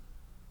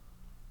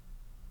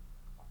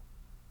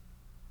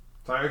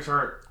 Tyreek's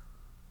hurt.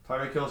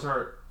 Tyreek Hill's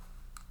hurt.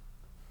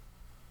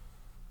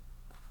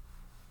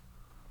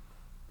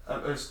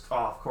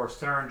 Of course,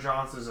 Taron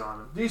Johnson's on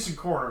him. Decent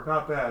corner,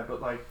 not bad,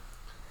 but like...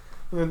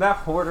 In that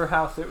hoarder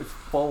house, it was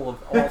full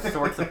of all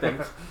sorts of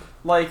things.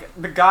 Like,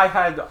 the guy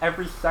had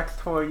every sex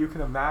toy you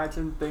can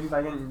imagine, things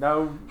I didn't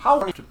know. How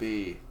to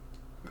be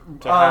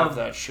to have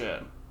that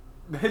shit?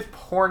 His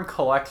porn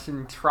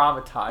collection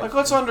traumatized Like,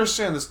 let's me.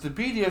 understand this. The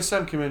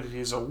BDSM community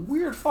is a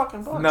weird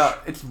fucking bunch. No,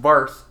 it's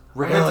worse.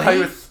 Really? I'm gonna tell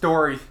you a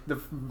story. The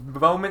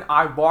moment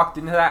I walked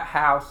into that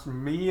house,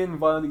 me and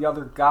one of the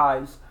other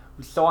guys,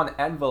 we saw an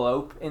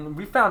envelope, and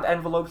we found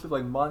envelopes with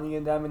like money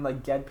in them in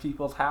like dead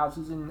people's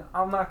houses, and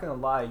I'm not gonna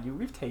lie to you,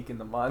 we've taken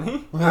the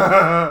money.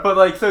 But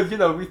like, so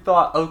we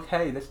thought,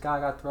 okay, this guy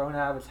got thrown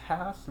out of his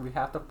house, we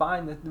have to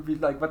find it. And we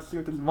like, let's see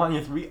what this money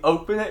is. We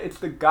open it, it's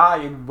the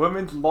guy in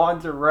women's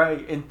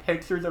lingerie and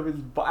pictures of his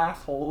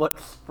asshole like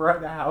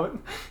spread out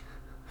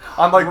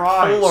on like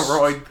Christ.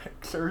 Polaroid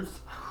pictures.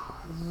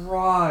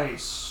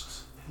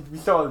 Christ. We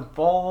saw his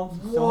balls.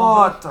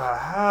 What the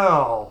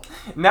hell?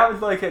 And that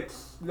was like at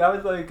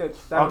 7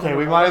 Okay,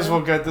 we might as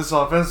well get this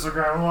off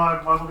Instagram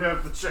Live while we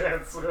have the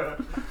chance.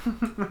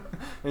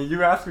 And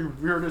you asked me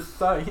weirdest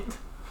site.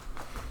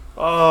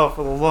 Oh,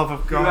 for the love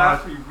of You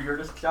asked God. me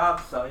weirdest job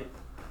site.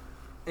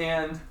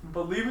 And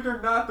believe it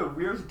or not, the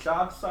weirdest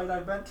job site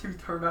I went to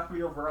turned out to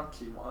be a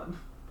raunchy one.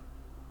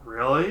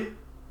 Really?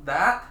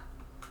 That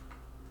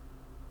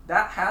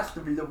has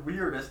to be the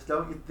weirdest,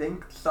 don't you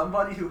think?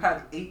 Somebody who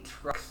had 8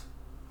 trucks,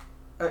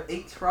 an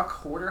 8-truck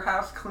hoarder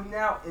house clean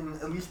out, and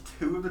at least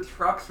 2 of the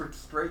trucks were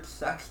straight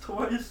sex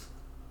toys.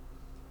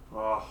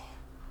 Oh.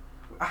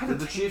 I had Did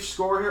to the Chiefs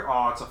score here?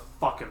 Oh, it's a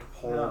fucking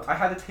hold. No, I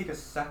had to take a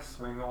sex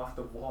swing off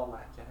the wall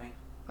that day.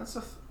 That's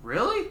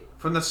really?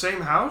 From the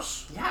same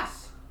house?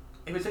 Yes,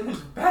 it was in his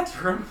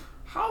bedroom.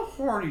 How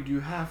horny do you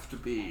have to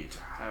be to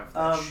have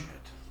that shit?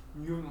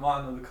 You wouldn't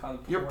want to know the kind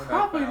of You're porn I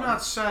probably found.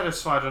 not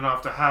satisfied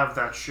enough to have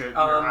that shit in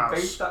your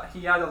house.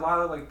 He had a lot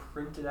of like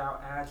printed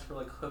out ads for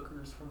like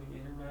hookers from the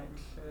internet and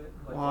shit.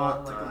 Like, What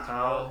all, like, the a hell?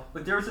 drawer.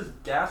 Like there was this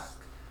desk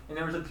and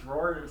there was a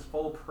drawer that was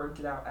full of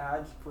printed out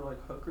ads for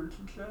like hookers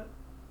and shit.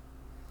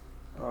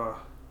 I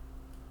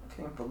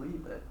can't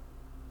believe it.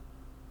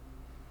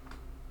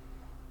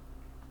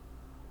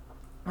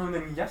 And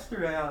then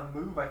yesterday on a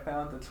move, I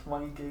found a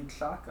 20 gauge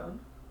shotgun.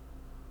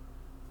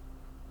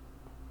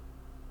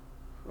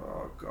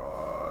 Oh,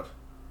 God.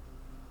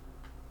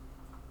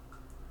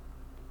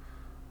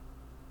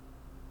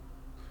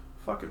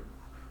 Fucking...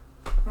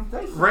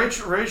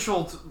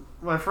 Rachel,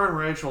 my friend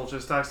Rachel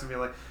just texted me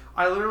like,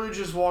 I literally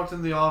just walked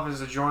in the office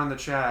to join the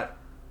chat,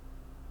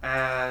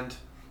 and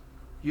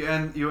you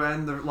end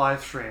the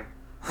live stream,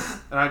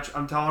 and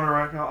I'm telling her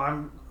right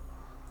now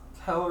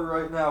Tell her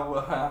right now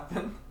what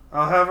happened.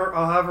 I'll have her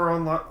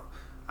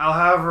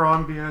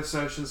on BS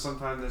session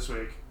sometime this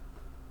week.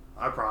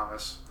 I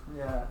promise.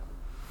 Yeah.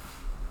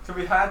 So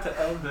we had to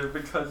end it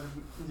because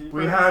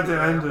We had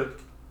to end it.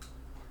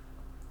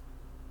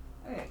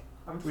 Hey,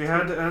 We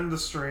had to end the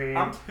stream.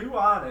 I'm too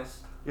honest.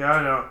 Yeah,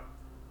 I know.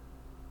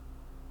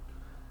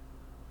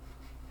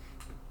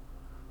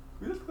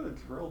 We just put a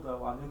drill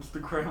though on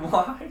Instagram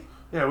Live.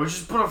 Yeah, we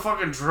just put a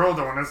fucking drill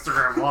down on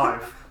Instagram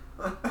Live.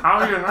 How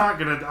are you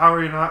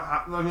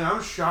not? I mean,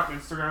 I'm shocked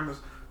Instagram is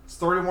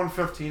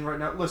 31-15 right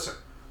now. Listen,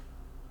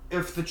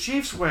 if the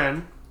Chiefs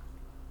win,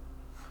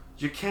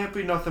 you can't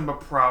be nothing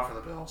but proud for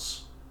the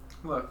Bills.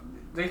 Look,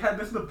 this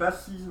is the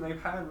best season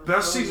they've had. in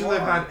Best so season long.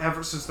 they've had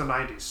ever since the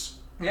 90s.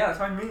 Yeah, that's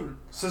what I mean.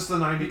 Since the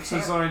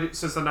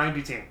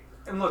 90 team.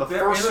 And look, The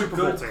they're first in a Super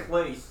Bowl good team.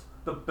 place.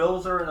 The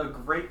Bills are in a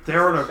great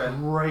position. They're in a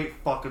great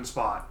fucking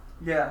spot.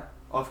 Yeah.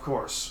 Of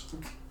course.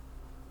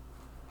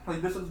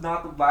 Like, this is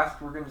not the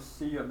last we're going to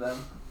see of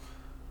them.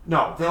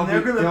 No, they'll be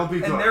good.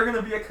 And they're going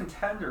to be a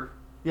contender.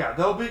 Yeah,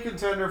 they'll be a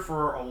contender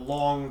for a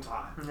long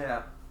time.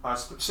 Yeah.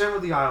 Same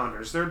with the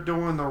Islanders. They're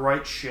doing the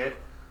right shit.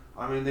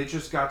 I mean, they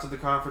just got to the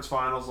conference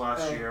finals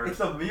last year. It's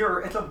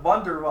a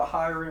wonder what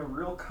hiring a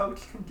real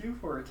coach can do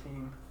for a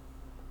team.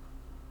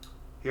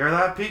 Hear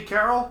that, Pete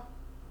Carroll?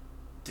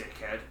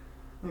 Dickhead.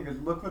 Because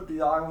look what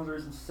the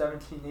Islanders in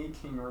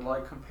 17-18 were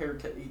like compared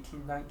to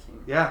 18-19.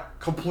 Yeah,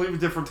 completely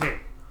different team.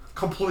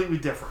 Completely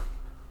different.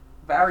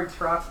 Barry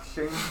Trotz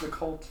changed the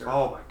culture.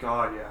 Oh my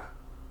god, yeah.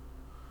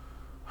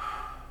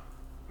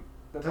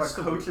 That's That's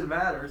why the coaching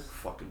matters.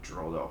 Fucking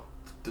drill though.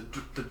 The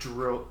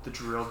drill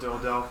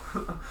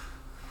dildo.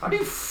 How do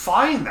you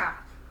find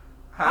that?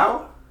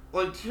 How?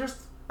 Like,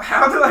 here's...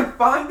 How did I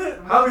find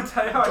it? Let me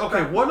tell you how I Okay,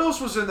 found what else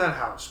was in that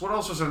house? What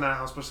else was in that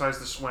house besides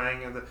the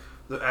swing and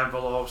the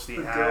envelopes,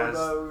 the ads,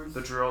 dildos.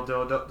 the drill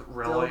dildo?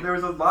 Really? There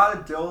was a lot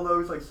of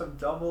dildos, like some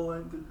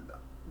double-ended.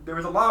 There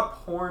was a lot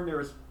of porn. There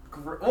was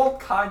all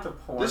kinds of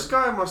porn. This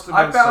guy must have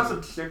I been found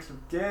some chicks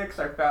with dicks.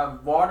 I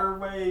found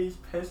waterways,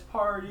 piss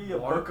party, a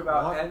book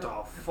about what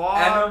the fuck?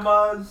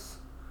 enemas.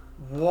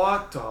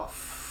 What the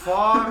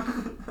fuck?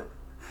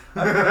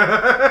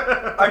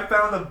 I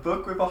found a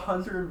book with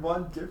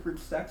 101 different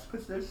sex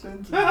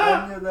positions,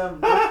 and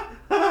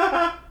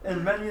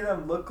many of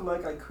them look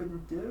like I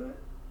couldn't do it.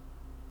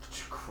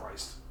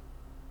 Christ.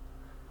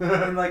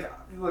 And like,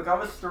 look,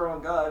 I'm a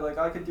strong guy. Like,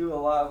 I could do a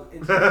lot of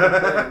interesting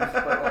things,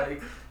 but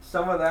like,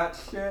 some of that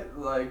shit,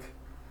 like,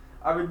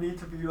 I would need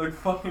to be like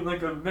fucking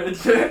like a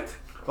midget.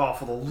 Oh,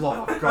 for the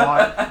love of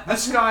God!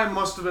 This guy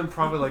must have been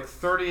probably like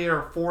 38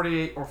 or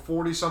 48 or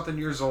 40 something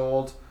years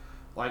old,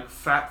 like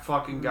fat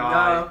fucking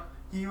guy. No,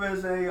 he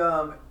was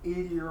a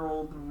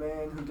 80-year-old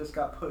man who just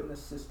got put in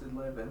assisted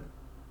living.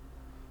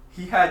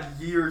 He had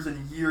years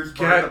and years worth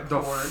Get of the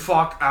porn.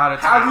 fuck out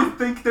of How town. do you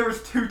think there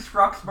was 2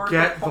 trucks worth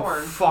Get of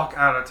porn? the fuck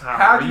out of town.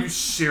 How Are do you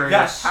serious?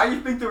 Yes. How do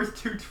you think there was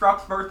 2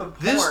 trucks worth of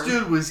porn? This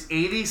dude was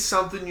 80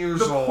 something years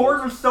The old.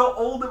 porn was so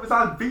old it was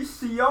on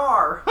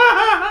VCR.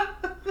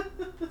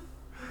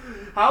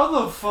 How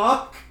the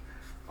fuck?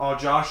 Oh,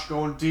 Josh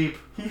going deep.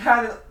 He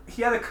had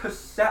a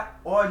cassette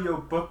audio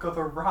book of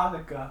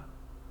erotica.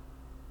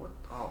 What?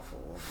 Oh, for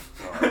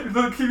the love of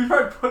God. Look, he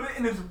tried to put it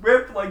in his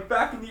whip like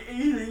back in the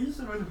 80s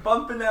and was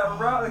bumping that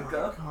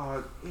erotica. Oh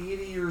my God,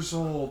 80 years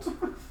old.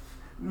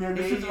 Yeah,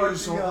 this 80 is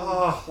years what the,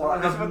 old. I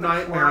this is have what the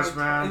nightmares, client-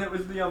 man. And it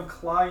was the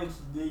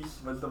client's niece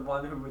was the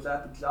one who was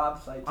at the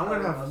job site. I'm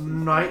gonna telling have us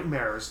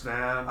nightmares,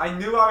 man. I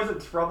knew I was in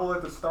trouble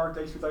at the start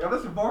date. She was like, I'm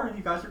just warning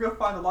you guys, you're gonna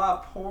find a lot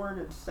of porn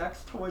and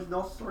sex toys and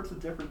all sorts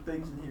of different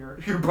things in here.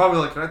 You're probably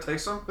like, can I take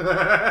some? Can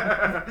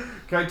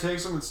I take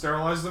some and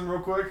sterilize them real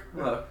quick?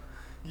 Look,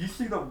 you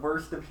see the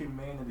worst of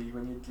humanity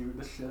when you do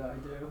the shit I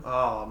do.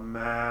 Oh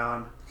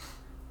man,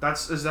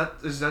 is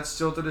that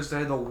still to this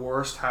day the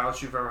worst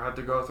house you've ever had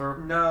to go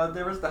through? No,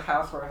 there was the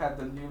house where I had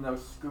to,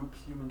 scoop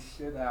human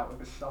shit out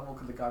with a shovel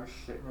because the guy was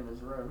shitting in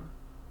his room.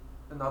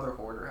 Another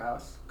hoarder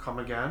house. Come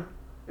again?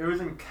 It was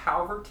in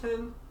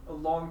Calverton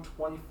along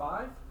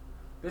 25.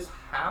 This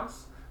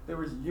house, there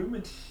was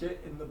human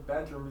shit in the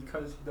bedroom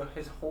because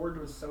his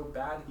hoard was so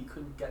bad he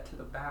couldn't get to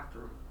the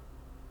bathroom.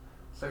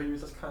 So he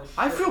was just kind of.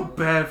 I feel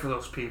bad for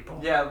those people.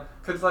 Yeah,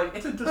 because like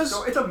it's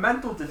a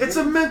mental disease. It's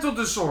a mental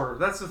disorder.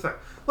 That's the thing.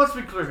 Let's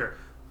be clear here.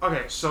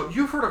 Okay, so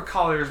you've heard of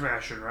Collier's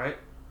Mansion, right?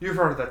 You've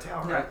heard of that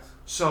tale, right? Yes.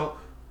 So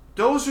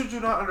those who do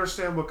not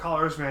understand what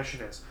Collier's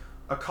Mansion is,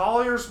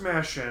 Collier's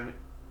Mansion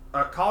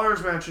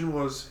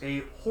was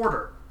a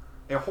hoarder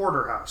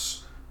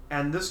house,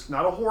 and this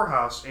not a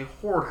whorehouse, a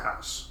hoard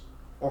house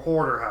or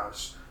hoarder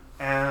house,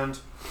 and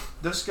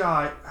this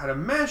guy had a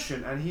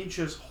mansion and he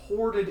just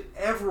hoarded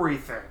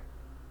everything,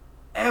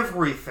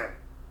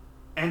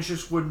 and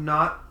just would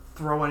not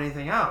throw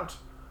anything out,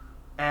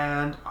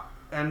 and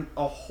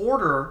a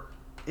hoarder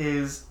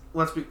is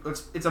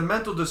it's a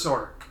mental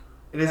disorder.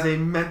 It is a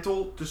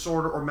mental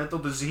disorder or mental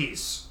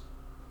disease,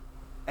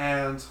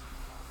 and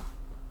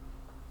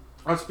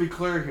let's be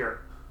clear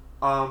here.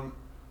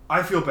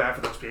 I feel bad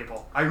for those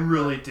people. I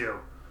really do,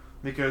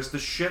 because the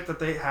shit that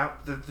they have,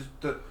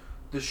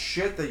 the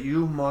shit that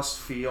you must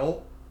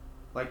feel,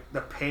 like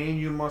the pain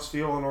you must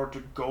feel in order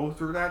to go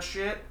through that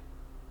shit,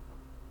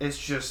 it's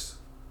just.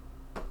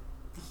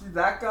 See,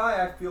 that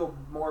guy I feel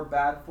more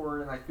bad for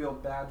than I feel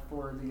bad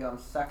for the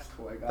sex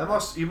toy guy.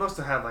 You must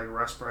have had like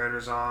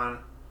respirators on.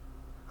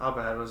 How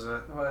bad was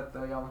it? What, the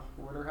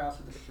hoarder house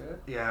with the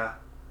shit? Yeah.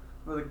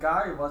 Well, the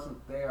guy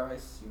wasn't there. I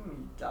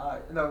assume he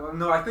died.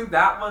 No, I think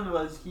that one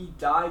was he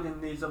died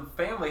and his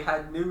family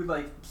knew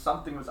like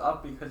something was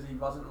up because he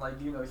wasn't like,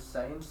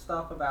 saying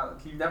stuff about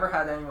it. He never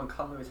had anyone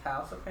come to his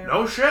house apparently.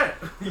 No shit.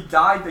 He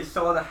died, they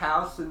saw the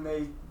house and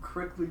they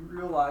quickly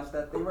realized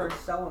that they weren't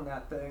selling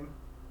that thing.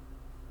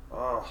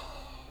 Oh.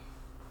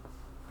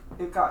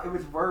 It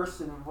was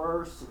worse and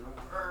worse and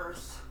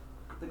worse.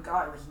 The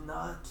guy was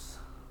nuts.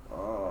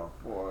 Oh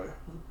boy.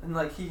 And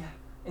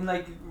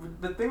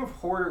the thing with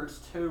hoarders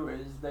too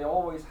is they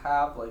always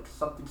have like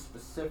something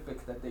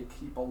specific that they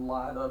keep a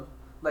lot of.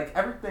 Like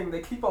everything,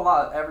 they keep a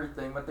lot of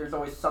everything, but there's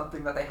always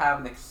something that they have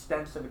an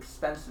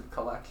extensive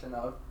collection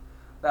of.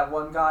 That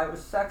one guy, it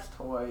was sex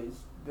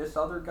toys. This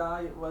other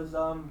guy, it was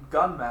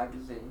gun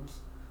magazines.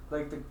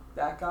 Like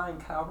that guy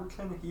in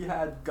Calverton, he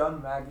had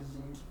gun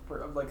magazines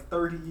for like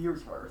 30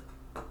 years worth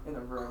in a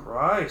room.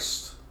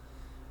 Christ.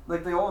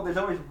 Like there's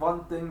always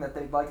one thing that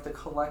they'd like to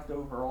collect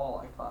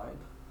overall, I find.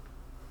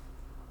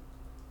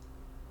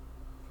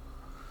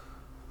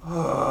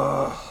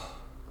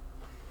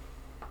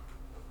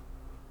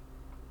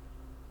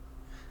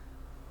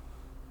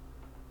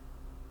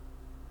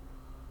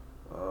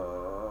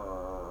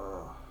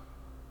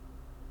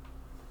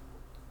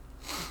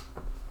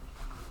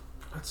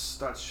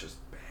 That's just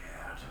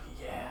bad.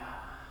 Yeah.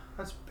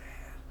 That's bad.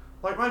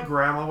 Like my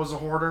grandma was a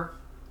hoarder.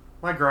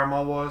 My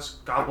grandma was.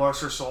 God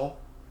bless her soul.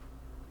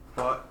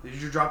 But did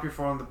you drop your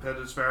phone in the pit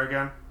of despair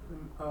again?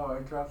 Oh, I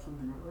dropped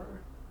something more.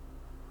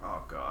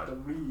 Oh God. The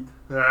weed.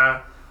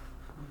 Yeah.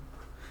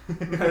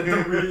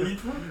 The weed.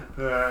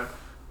 Yeah.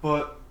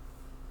 But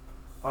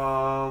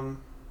now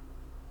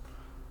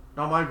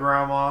my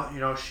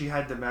grandma, she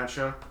had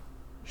dementia.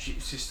 She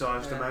still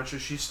has dementia.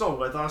 She's still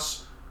with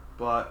us,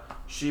 but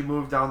she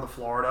moved down to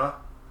Florida,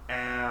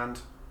 and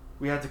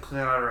we had to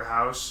clean out her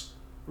house.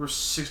 There was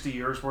 60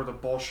 years worth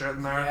of bullshit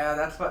in there. Yeah,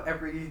 that's what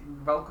every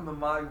welcome to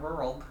my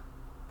world.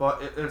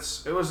 But it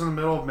was in the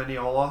middle of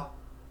Mineola,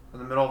 in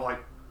the middle of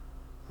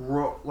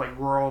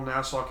rural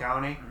Nassau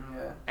County,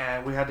 Yeah.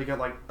 and we had to get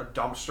like a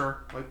dumpster,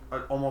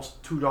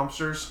 almost 2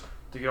 dumpsters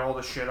to get all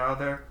the shit out of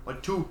there.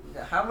 Like 2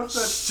 Yeah, how much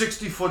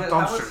 60-foot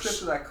How much dumpsters.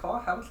 did that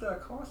cost? How much did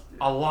that cost you?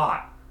 A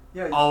lot.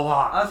 Yeah, A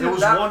lot. honestly, It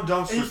was that- one and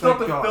dumpster, you still thank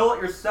have to God. fill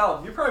it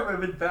yourself. You probably would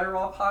have been better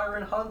off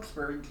hiring Hunks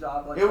for a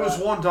job like that. It was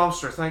one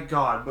dumpster, thank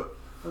God. But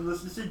And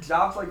listen, you see,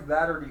 jobs like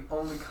that are the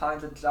only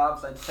kinds of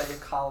jobs I'd say a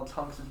college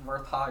Hunks is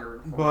worth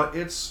hiring for. But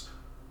it's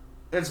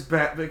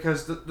bad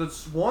because the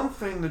one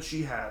thing that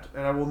she had,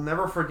 and I will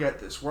never forget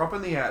this. We're up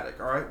in the attic,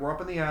 all right? We're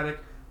up in the attic,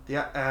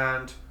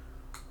 and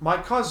my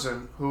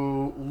cousin,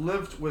 who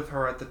lived with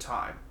her at the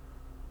time,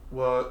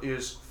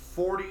 is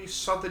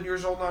 40-something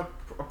years old now,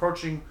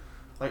 approaching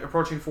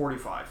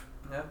 45.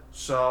 Yeah.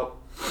 So,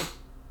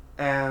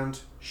 and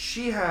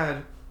she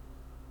had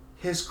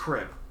his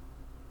crib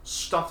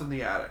stuffed in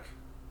the attic.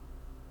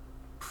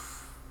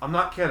 I'm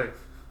not kidding.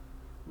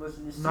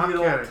 Listen, you see Not it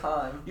all the kidding.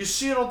 time. You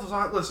see it all the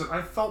time. Listen,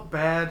 I felt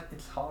bad.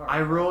 It's hard. I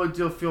really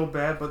do feel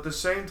bad, but at the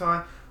same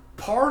time,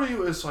 part of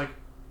you is like,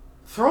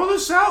 throw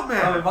this out,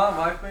 man.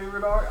 My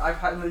favorite art, I've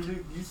had,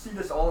 you see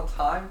this all the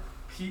time.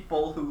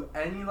 People who,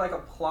 any like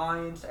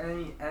appliance,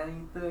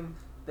 anything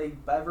they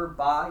ever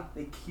buy,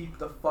 they keep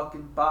the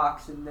fucking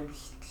box and they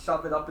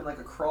shove it up in like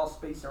a crawl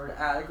space or an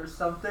attic or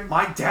something.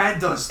 My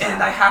dad does that.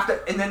 And I have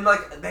to, and then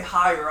like they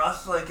hire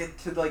us like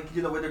to like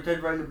when they're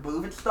getting ready to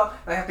move and stuff.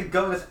 And I have to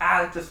go in this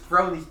attic just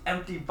throwing these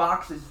empty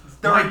boxes.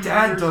 My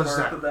dad years does worth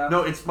that. of them.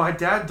 No, it's my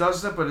dad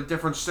does that, but a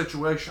different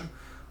situation.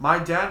 My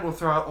dad will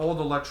throw out old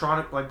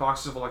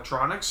boxes of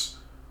electronics.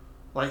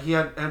 Like he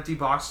had empty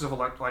boxes of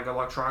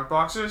electronic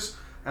boxes,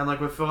 and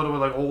like would fill it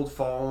with like old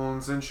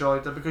phones and shit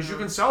like that because you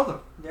can sell them.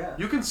 Yeah.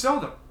 You can sell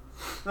them.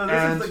 No, this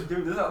And- is like,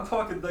 dude. I'm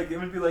talking like it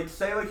would be like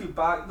say you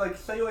buy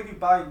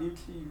a new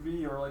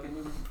TV or like a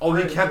new. Oh,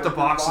 he fridge kept or the a new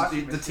box,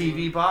 washing the machine.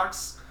 TV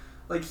box.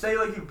 Like say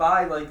you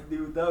buy like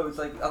new those.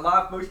 Like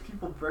most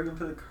people bring them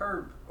to the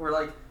curb or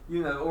like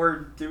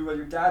or do what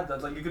your dad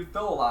does. Like you could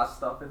fill a lot of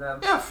stuff in them.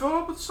 Yeah, fill it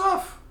up with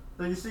stuff.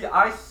 Then you see,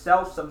 I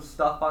sell some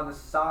stuff on the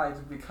sides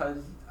because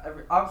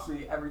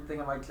obviously everything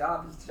in my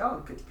job is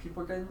junk. It's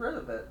people getting rid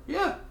of it.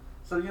 Yeah.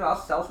 So, I'll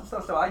sell some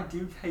stuff. So I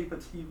do tape a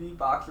TV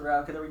box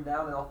around because every now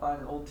and then I'll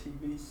find an old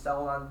TV,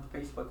 sell it on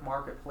Facebook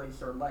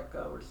Marketplace or Let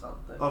Go or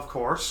something. Of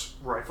course,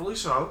 rightfully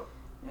so.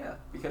 Yeah,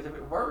 because if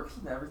it works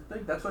and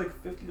everything, that's like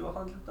 $50 to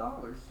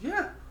 $100.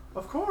 Yeah,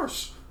 of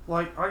course.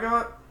 Like I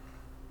got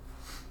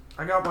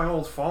my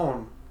old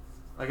phone.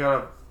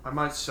 I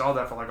might sell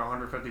that for like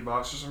 $150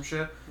 or some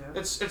shit. Yeah.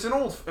 It's an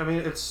old. I mean,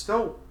 it's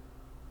still.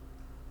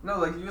 No,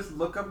 like you just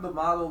look up the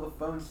model of the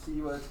phone,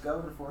 see what it's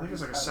going for. I think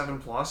it's like a 7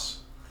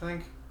 Plus. I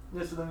think.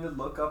 Yeah, so then you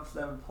look up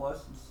 7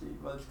 Plus and see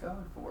what it's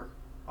going for.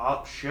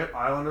 Oh shit!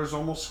 Islanders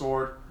almost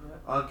scored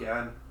Yeah.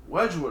 again.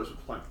 Wedgwood has been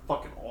playing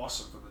fucking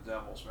awesome for the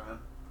Devils, man.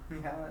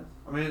 He has.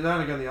 I mean,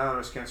 then again, the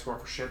Islanders can't score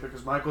for shit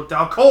because Michael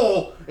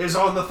Dalcole is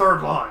on the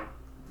third line.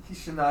 He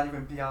should not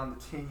even be on the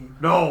team.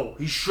 No,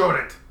 he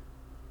shouldn't.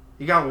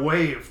 He got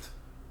waived,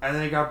 and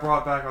then he got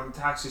brought back on the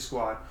taxi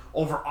squad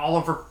over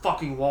Oliver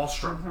fucking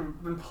Wallstrom.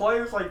 When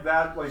players like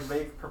that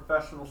make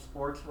professional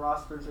sports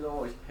rosters, it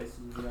always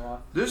pisses me off.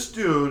 This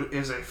dude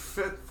is a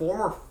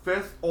former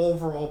 5th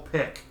overall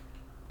pick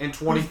in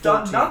 2014. He's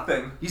done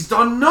nothing. He's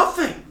done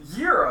nothing.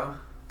 0.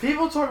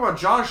 People talk about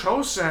Josh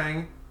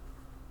Hosang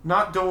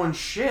not doing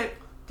shit.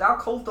 Dow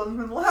Cole doesn't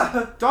even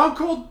left. Don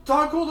Cole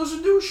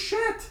doesn't do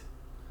shit.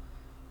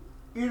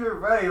 Either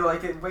way,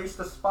 it wastes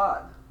a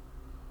spot.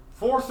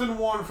 4th and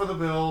 1 for the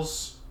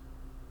Bills.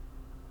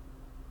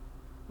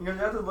 Because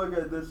you have to look at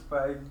it this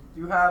way.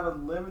 You have a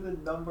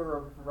limited number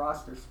of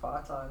roster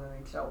spots on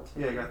an NHL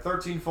team. Yeah, you got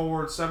 13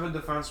 forwards, 7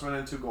 defensemen,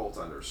 and 2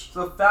 goaltenders.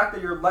 So the fact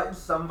that you're letting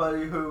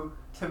somebody who,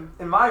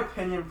 in my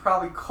opinion,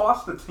 probably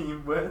cost the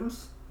team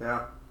wins.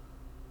 Yeah.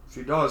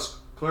 She does,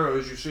 clearly,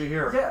 as you see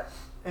here. Yeah.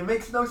 It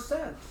makes no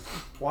sense.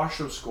 Watch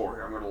them score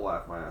here. I'm going to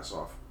laugh my ass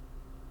off.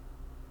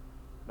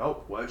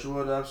 Nope,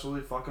 Wedgwood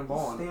absolutely fucking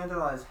balling. Standing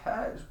on his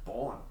head. He's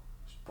balling.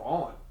 He's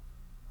balling.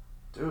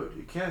 Dude,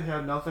 you can't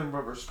have nothing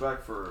but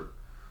respect for...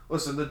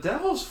 Listen, the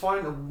Devils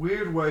find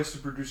weird ways to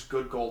produce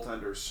good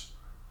goaltenders.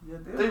 Yeah,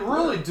 They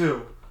really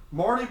do.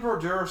 Marty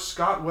Brodeur,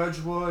 Scott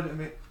Wedgwood.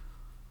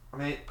 I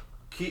mean,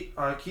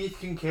 Keith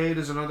Kincaid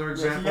is another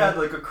example. Yeah, he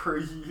had a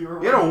crazy year.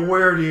 He had a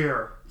weird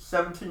year.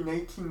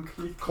 17-18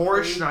 Keith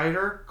Corey Kincaid.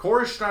 Schneider.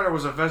 Corey Schneider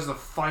was a Vezina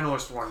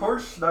finalist one. Corey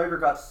Schneider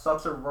got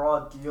such a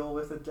raw deal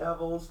with the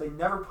Devils. They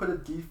never put a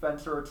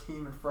defense or a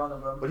team in front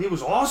of him. But he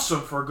was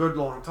awesome for a good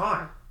long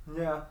time.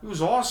 Yeah. He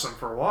was awesome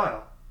for a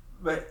while.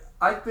 But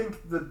I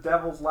think the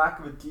Devils' lack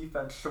of a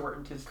defense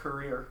shortened his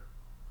career.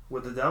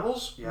 With the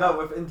Devils? Yeah.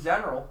 No, in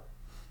general.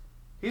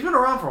 He's been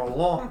around for a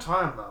long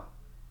time, though.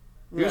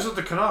 He Yeah. was at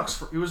the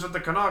Canucks. He was at the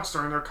Canucks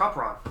during their cup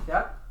run.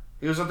 Yeah.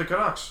 He was at the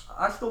Canucks.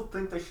 I still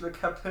think they should have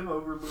kept him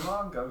over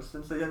Luongo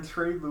since they didn't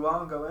trade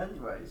Luongo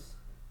anyways.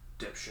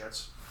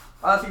 dipshits.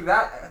 Honestly,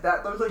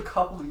 those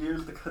couple of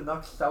years the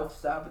Canucks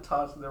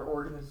self-sabotaged their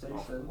organization. Oh,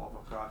 for the love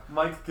of God.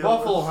 Mike Gillis.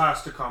 Buffalo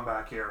has to come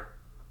back here.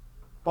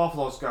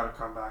 Buffalo's got to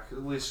come back.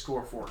 At least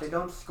score 14. If they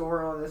don't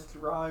score on this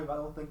drive, I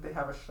don't think they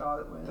have a shot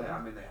at winning. They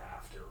have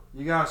to.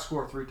 You got to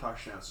score 3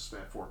 touchdowns to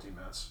span 14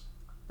 minutes.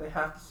 They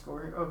have to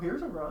score here. Oh,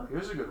 here's a run.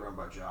 Here's a good run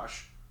by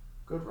Josh.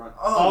 Good run.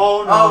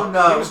 Oh, no. Oh,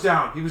 no. He was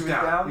down. He was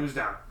down. He was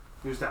down?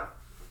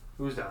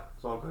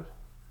 It's all good.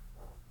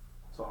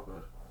 It's all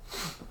good.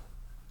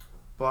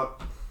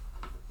 But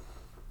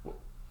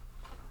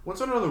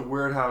what's another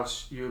weird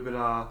house you've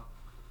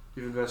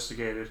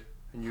investigated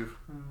and you've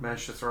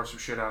managed to throw some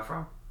shit out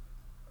from?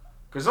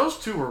 Because those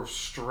two were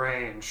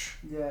strange.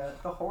 Yeah,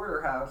 the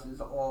hoarder house is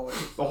always...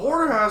 The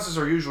hoarder houses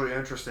are usually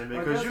interesting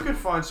because you can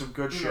find some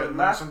good shit in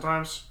there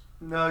sometimes.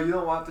 No, you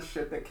don't want the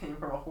shit that came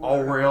from a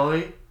hoarder. Oh,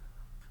 really?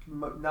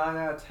 9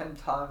 out of 10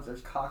 times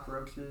there's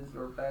cockroaches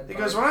or bad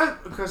Because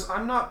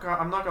I'm not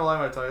gonna lie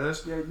when I tell you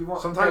this. Yeah, you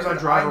want. Sometimes I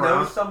drive around.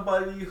 I know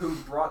somebody who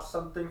brought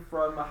something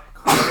from a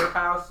hoarder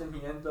house and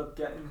he ended up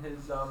getting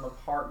his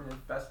apartment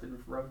infested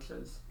with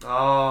roaches.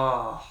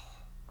 Oh.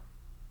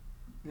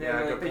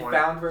 Yeah, they point.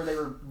 found where they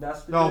were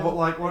nested. No, but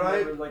like what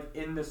they were like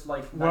in this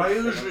like. What I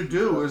usually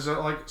do is that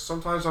like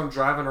sometimes I'm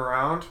driving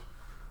around,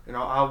 you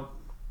know,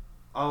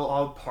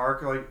 I'll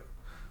park like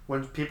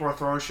when people are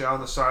throwing shit on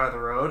the side of the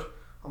road.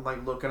 I'm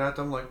like looking at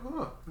them like,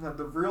 oh. No,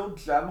 the real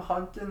gem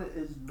hunting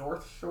is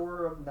North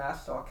Shore of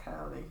Nassau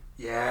County.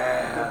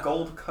 Yeah. The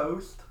Gold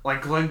Coast.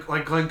 Like Glen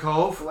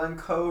Cove. Glen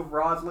Cove,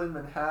 Roslyn,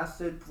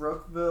 Manhasset,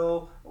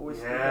 Brookville,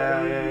 Oyster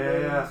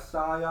Bay,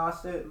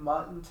 Syosset,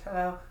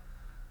 Muttontown.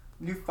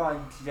 You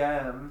find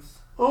gems.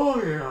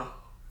 Oh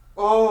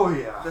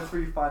yeah. That's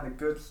where you find the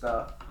good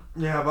stuff.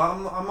 Yeah, but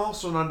I'm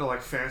also not into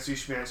like fancy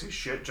schmancy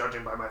shit,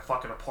 judging by my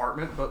fucking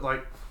apartment. But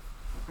like,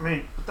 I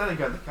mean, but then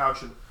again, the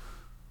couch and.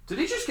 Did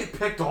he just get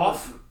picked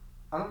off?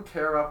 I don't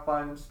care about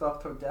finding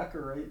stuff to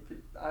decorate.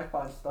 I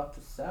find stuff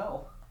to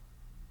sell.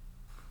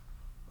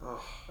 Ugh.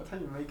 That's how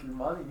you make your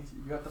money.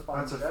 You have to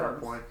find That's gems. a fair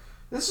point.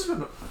 This has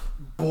been a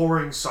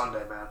boring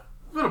Sunday, man.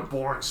 It's been a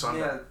boring Sunday.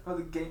 Yeah, but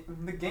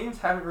the games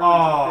haven't really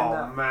Oh,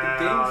 been that.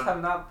 man. The games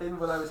have not been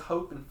what I was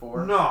hoping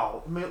for.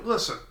 No, I mean,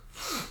 listen.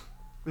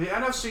 The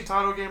NFC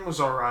title game was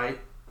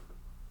alright,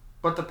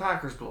 but the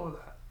Packers blew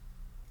that.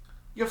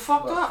 You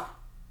fucked up.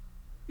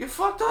 You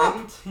fucked up.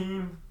 Any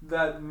team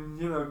that,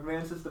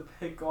 manages to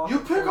pick off... You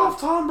pick off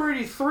Tom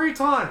Brady 3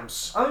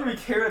 times. I don't even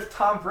care if it's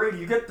Tom Brady.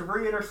 You get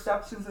 3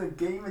 interceptions in a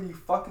game and you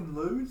fucking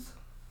lose?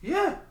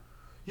 Yeah.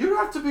 You'd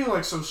have to be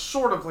like some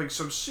sort of, like,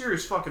 some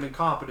serious fucking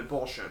incompetent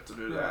bullshit to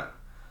do that.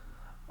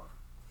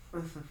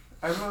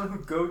 Everyone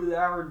who go to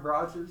Aaron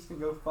Rodgers can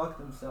go fuck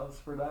themselves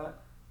for that.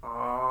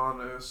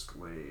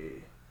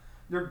 Honestly.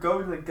 You're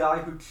going to the guy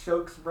who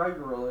chokes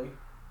regularly.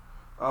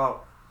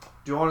 Oh.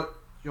 Do you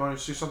want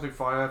to see something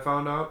funny I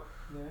found out?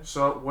 Yeah.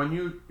 So when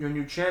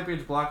you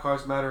championed Black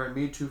Lives Matter and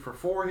Me Too for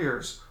 4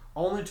 years,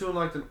 only to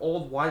elect an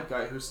old white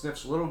guy who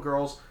sniffs little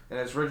girls and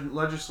has written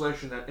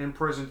legislation that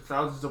imprisoned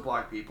thousands of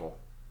black people.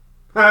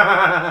 They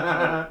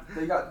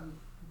got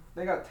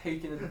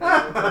taken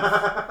advantage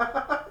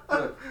of.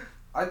 Look,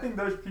 I think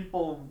those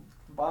people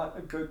bought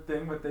a good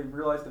thing, but they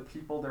realize the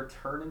people they're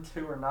turning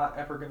to are not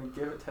ever going to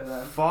give it to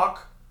them.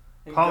 Fuck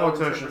and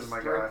politicians,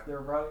 my guy. Their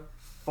right.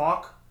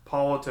 Fuck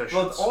politicians.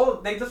 Well, it's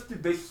all they just do.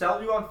 They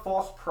sell you on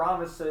false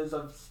promises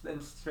and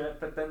shit,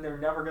 but then they're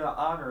never going to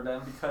honor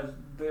them because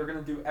they're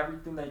going to do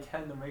everything they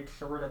can to make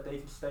sure that they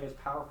can stay as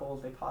powerful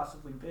as they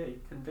possibly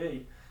can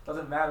be.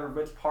 Doesn't matter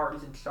which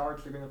party's in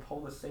charge, they're going to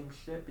pull the same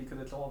shit because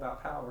it's all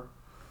about power.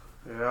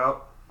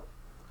 Yep.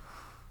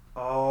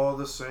 All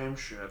the same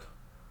shit.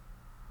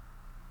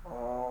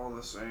 All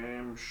the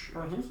same shit.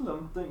 Now, here's the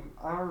thing.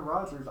 Aaron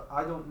Rodgers,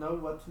 I don't know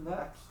what's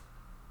next.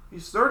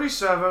 He's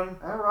 37.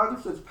 Aaron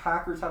Rodgers says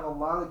Packers have a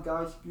lot of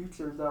guys'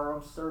 futures that are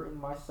uncertain,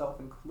 myself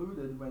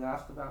included, when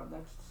asked about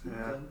next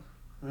season.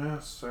 Yeah,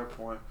 that's a fair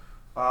point.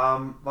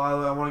 By the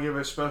way, I want to give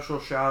a special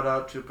shout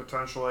out to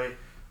potentially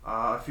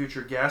a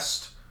future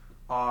guest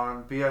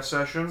on BS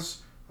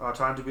Sessions,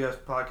 Time to BS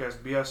podcast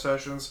BS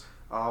Sessions.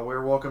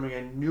 We're welcoming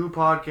a new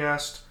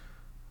podcast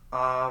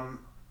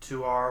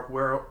to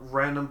our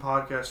random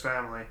podcast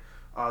family,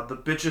 the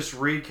Bitches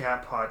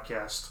Recap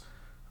podcast.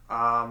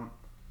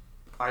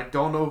 I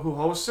don't know who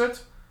hosts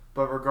it,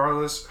 but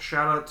regardless,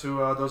 shout out to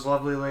those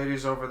lovely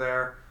ladies over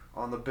there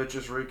on the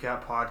Bitches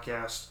Recap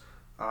podcast,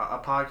 a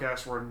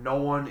podcast where no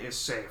one is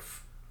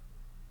safe.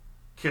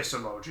 Kiss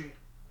emoji.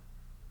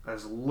 That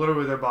is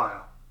literally their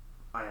bio.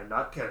 I am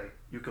not kidding.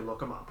 You can look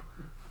them up.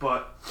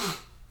 But,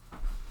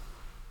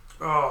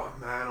 oh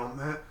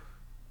man.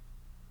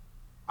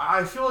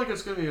 I feel like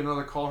it's going to be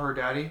another Call Her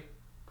Daddy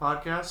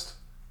podcast.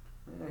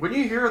 When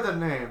you hear the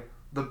name,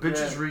 the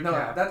Bitches Recap.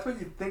 No, that's what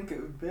you think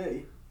it would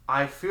be.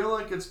 I feel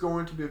like it's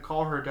going to be a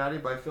Call Her Daddy,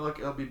 but I feel like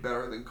it'll be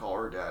better than Call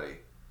Her Daddy.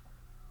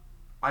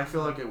 I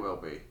feel like it will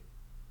be.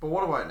 But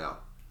what do I know?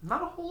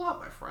 Not a whole lot,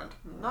 my friend.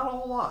 Not a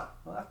whole lot.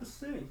 We'll have to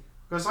see.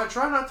 Because I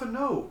try not to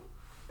know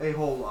a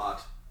whole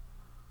lot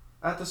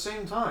at the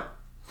same time.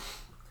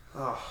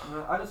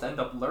 I just end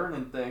up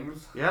learning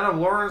things. You end up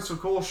learning some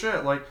cool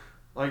shit, like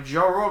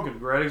Joe Rogan,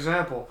 great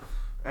example,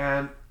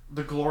 and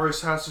the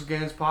Glorious House of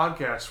Gains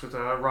podcast with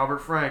Robert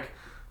Frank.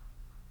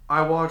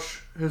 I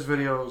watch his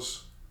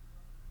videos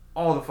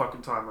all the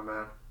fucking time, my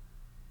man,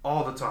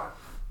 all the time.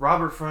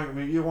 Robert Frank, I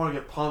mean, you want to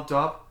get pumped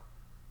up?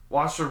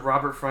 Watch the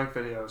Robert Frank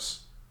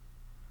videos.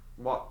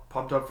 What,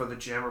 pumped up for the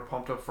gym or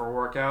pumped up for a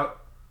workout?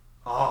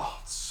 Oh,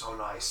 it's so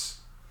nice.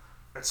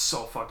 It's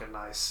so fucking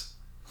nice.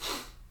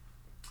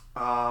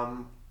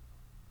 I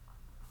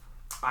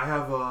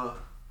have a...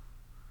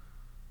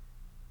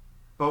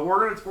 But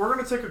we're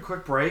gonna take a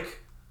quick break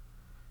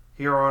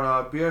here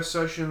on BS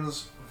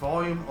Sessions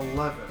Volume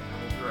 11.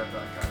 We'll be right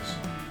back, guys.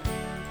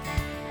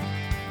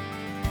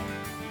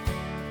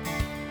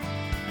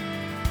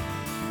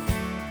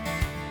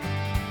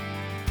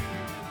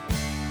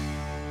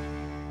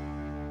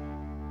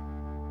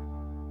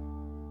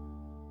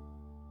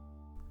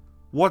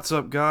 What's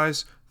up,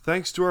 guys?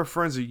 Thanks to our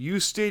friends at U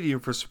Stadium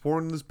for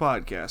supporting this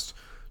podcast.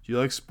 Do you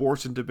like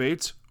sports and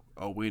debates?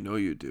 Oh, we know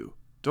you do.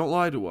 Don't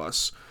lie to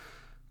us.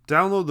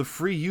 Download the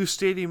free U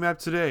Stadium app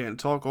today and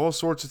talk all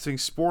sorts of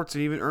things sports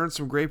and even earn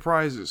some great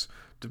prizes.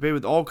 Debate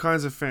with all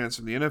kinds of fans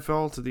from the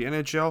NFL to the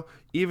NHL,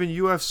 even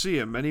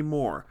UFC and many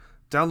more.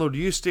 Download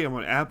U Stadium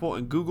on Apple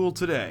and Google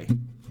today.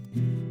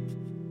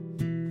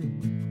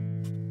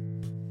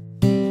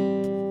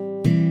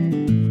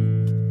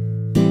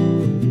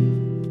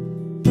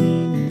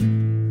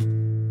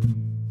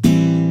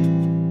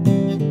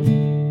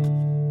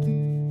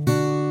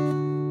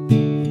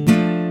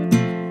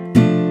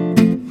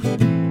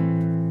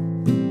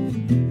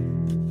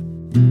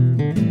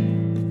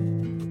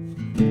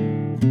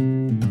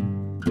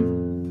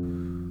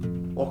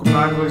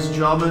 Ladies and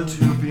gentlemen, to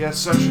BS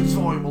Sessions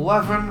Volume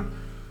 11.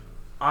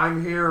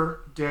 I'm here,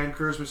 Dan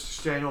Cruz,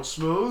 Mr. Daniel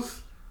Smooth,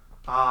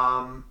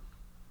 John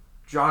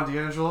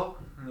D'Angelo.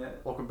 Yeah.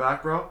 Welcome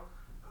back, bro.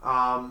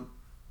 I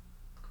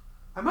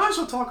might as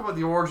well talk about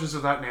the origins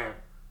of that name,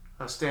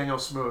 Daniel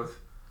Smooth,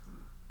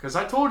 because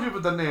I told you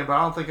about the name, but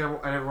I don't think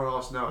everyone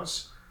else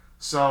knows.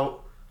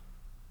 So,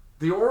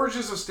 the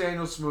origins of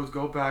Daniel Smooth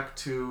go back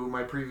to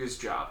my previous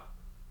job.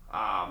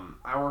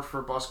 I worked for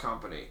a bus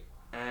company,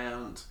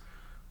 and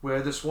we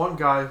had this one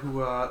guy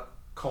who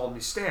called me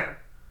Stan.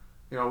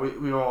 You know,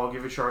 we all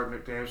give each other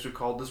nicknames. We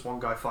called this one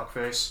guy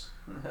Fuckface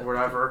or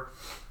whatever.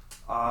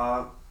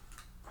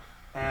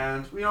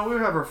 And, you know, we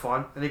would have our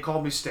fun. And he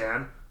called me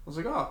Stan. I was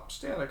like, oh,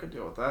 Stan, I could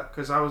deal with that.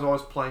 Because I was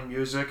always playing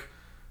music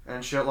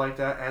and shit like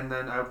that. And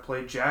then I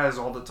played jazz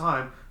all the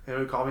time. And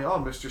he would call me, oh,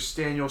 Mr.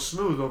 Staniel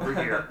Smooth over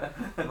here.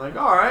 I'm like,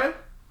 all right,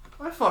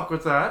 I fuck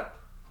with that.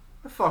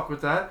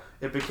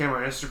 It became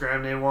my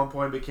Instagram name at one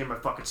point. It became my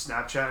fucking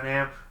Snapchat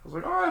name. I was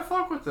like, alright,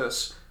 fuck with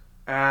this.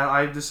 And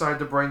I decided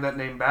to bring that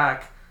name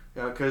back.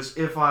 Because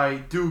if I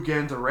do get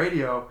into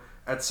radio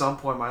at some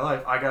point in my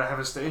life, I gotta have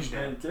a stage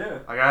name. Me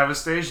too. I gotta have a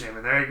stage name.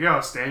 And there you go.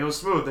 Staniel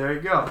Smooth. There you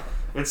go.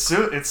 It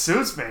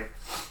suits me.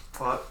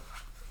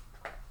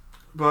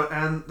 But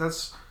and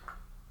that's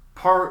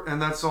part,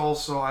 and that's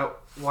also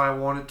why I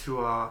wanted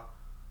to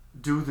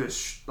do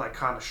this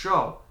kind of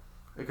show.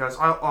 Because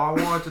I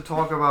wanted to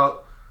talk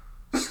about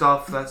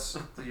stuff that's...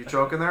 You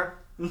joking there?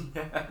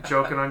 Yeah.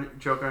 Joking on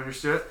your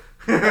shit?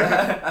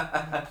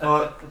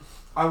 But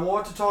I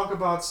want to talk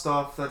about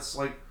stuff that's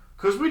like...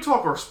 Because we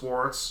talk our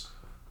sports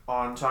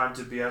on Time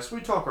to BS.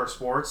 We talk our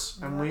sports.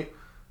 And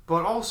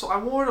but also, I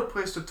wanted a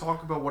place to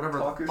talk about whatever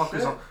the fuck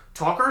is on.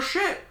 Talk our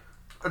shit.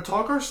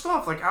 Talk our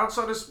stuff. Like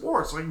outside of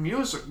sports. Like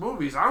music,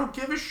 movies. I don't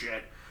give a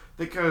shit.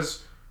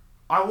 Because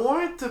I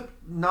want it to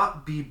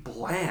not be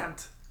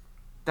bland.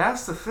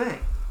 That's the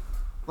thing.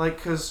 Like,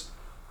 because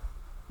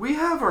we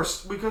have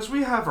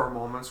our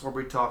moments where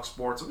we talk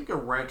sports and we can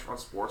rant on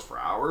sports for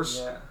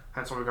hours. Yeah.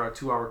 Hence why we got a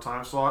 2-hour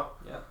time slot.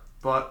 Yeah.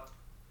 But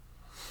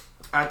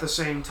at the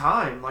same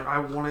time, like, I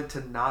want it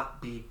to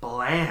not be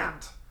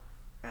bland.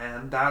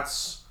 And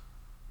that's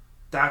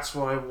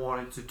what I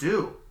wanted to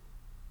do.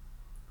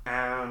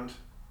 And,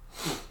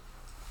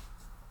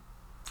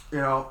 you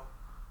know,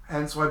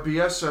 hence why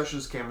BS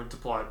Sessions came into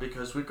play.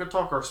 Because we could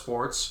talk our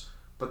sports,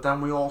 but then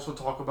we also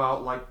talk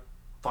about, like,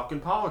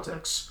 fucking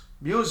politics,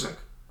 music,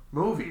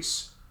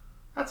 movies.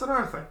 That's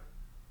another thing.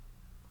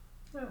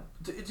 Yeah.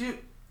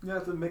 You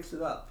have to mix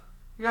it up.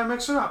 You gotta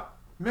mix it up.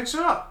 Mix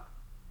it up.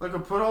 Like,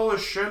 put all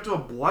this shit into a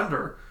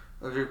blender.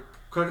 You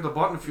click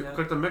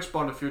the mix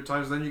button a few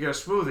times, then you get a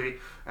smoothie,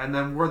 and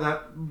then we're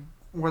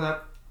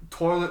that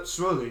toilet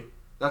smoothie.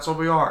 That's what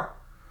we are.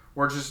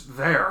 We're just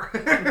there.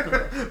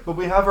 But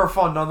we have our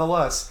fun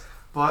nonetheless.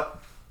 But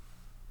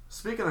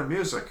speaking of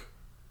music,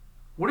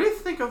 what do you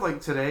think of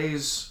like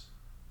today's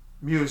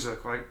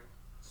music? Like,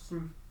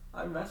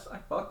 I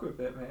fuck with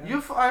it,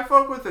 man. I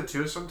fuck with it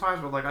too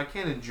sometimes, but like I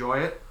can't enjoy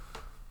it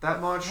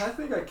that much. I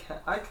think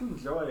I can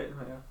enjoy it,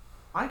 man.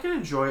 I can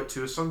enjoy it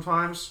too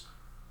sometimes,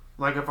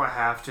 like if I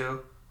have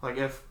to,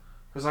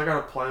 because I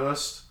got a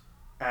playlist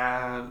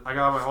and I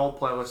got my whole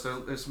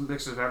playlist. It's a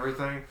mix of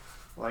everything.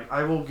 Like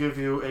I will give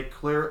you a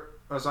clear,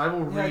 as I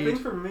will read. Yeah, I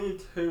think for me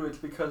too, it's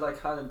because I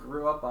kind of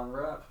grew up on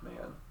rap,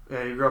 man.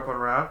 Yeah, you grew up on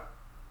rap.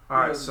 All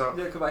right, so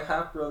yeah, because my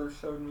half brother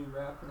showed me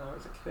rap when I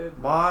was a kid.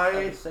 my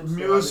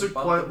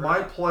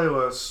my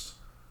playlist,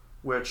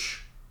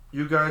 which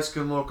you guys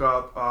can look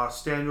up,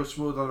 Stand Real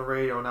Smooth on the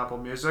radio on Apple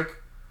Music,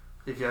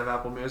 if you have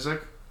Apple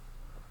Music.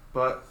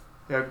 But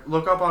yeah,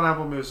 look up on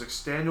Apple Music,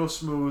 Stand Real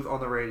Smooth on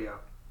the radio.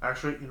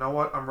 Actually, you know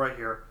what? I'm right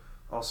here.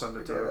 I'll send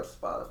it to you. That's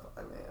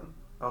Spotify, man.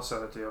 I'll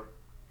send it to you.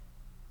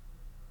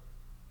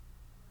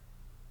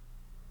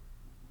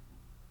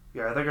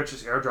 Yeah, I think I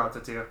just airdropped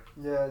it to you.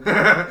 Yeah.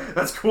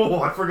 That's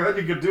cool. I forgot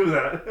you could do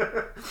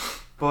that.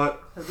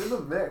 But it's in the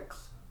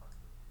mix.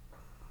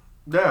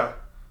 Yeah,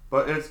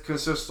 but it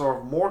consists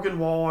of Morgan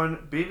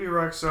Wallen, BB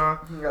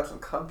Rexa. You got some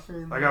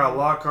country in there. I got a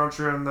lot of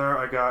country in there.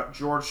 I got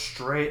George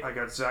Strait. I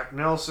got Zach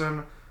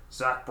Nelson,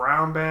 Zach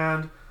Brown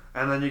Band.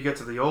 And then you get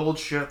to the old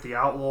shit, the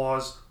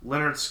Outlaws,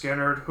 Leonard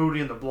Skinner,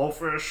 Hootie and the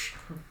Blowfish,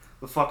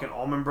 the fucking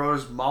Allman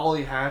Brothers,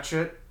 Molly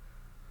Hatchet.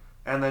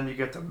 And then you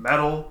get to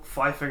metal,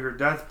 Five Finger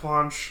Death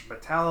Punch,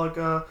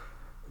 Metallica,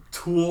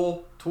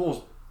 Tool.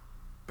 Tool's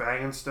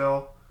banging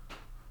still.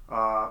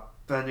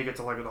 Then you get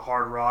to like the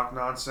hard rock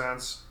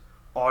nonsense,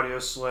 Audio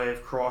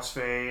Slave,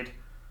 Crossfade,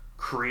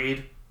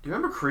 Creed. Do you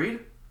remember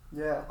Creed?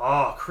 Yeah.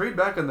 Oh, Creed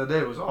back in the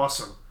day was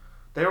awesome.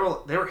 They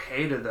were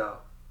hated though.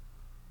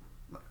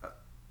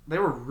 They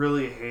were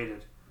really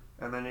hated.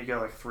 And then you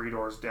get like Three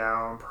Doors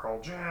Down, Pearl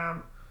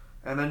Jam,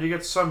 and then you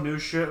get some new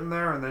shit in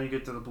there, and then you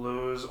get to the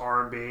blues,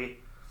 R&B.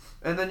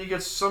 And then you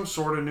get some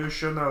sort of new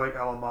shit in there, like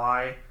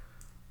LMI.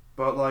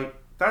 But, like,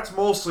 that's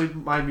mostly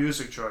my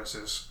music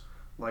choices.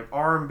 Like,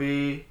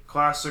 R&B,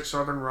 classic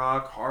southern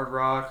rock, hard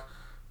rock,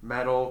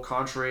 metal,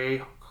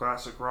 country,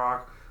 classic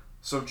rock.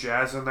 Some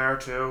jazz in there,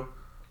 too.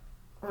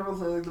 I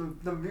was like,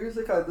 the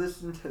music I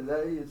listen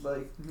today is,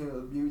 like,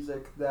 the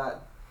music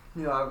that...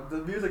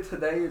 the music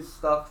today is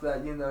stuff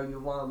that, you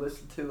want to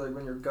listen to, like,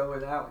 when you're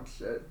going out and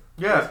shit.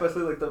 Yeah.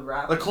 Especially, like, the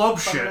rap. The club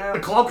shit. Out. The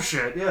club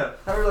shit, yeah.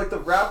 However, like, the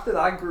rap that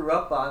I grew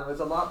up on was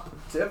a lot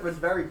different. It's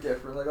very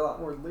different, like, a lot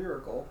more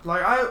lyrical.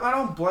 Like, I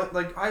don't...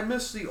 Like, I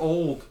miss the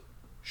old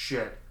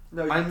shit.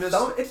 No,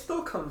 it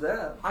still comes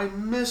out. I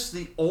miss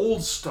the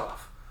old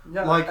stuff.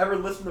 Yeah, like... Ever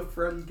listen to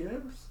Freddie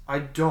Gibbs? I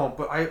don't,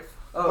 but I...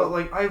 Oh. But,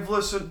 like, I've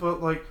listened,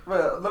 but, like...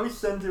 Wait, let me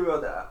send you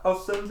I'll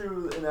send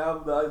you an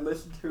album that I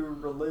listen to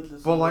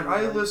religiously. But, like,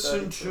 I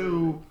listen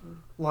to,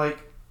 like...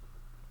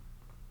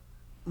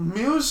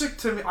 Music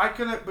to me, I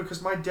connect...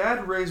 Because my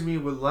dad raised me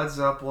with Led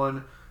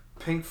Zeppelin,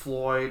 Pink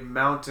Floyd,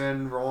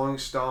 Mountain, Rolling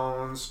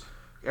Stones,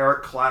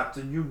 Eric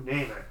Clapton, you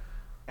name it.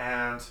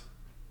 And...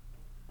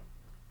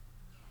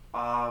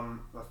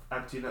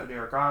 Empty Net New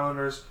York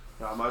Islanders.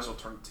 I might as well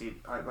turn the TV...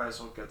 I might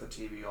as well get the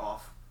TV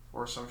off.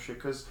 Or some shit,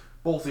 because...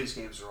 Both these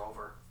games are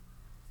over.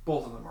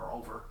 Both of them are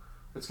over.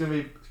 It's going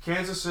to be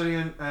Kansas City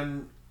and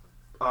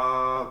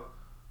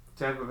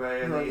Tampa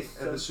Bay in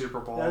the Super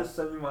Bowl. That's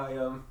send me my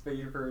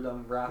favorite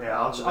rap. Yeah,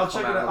 I'll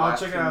check it out. I'll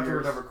check it out after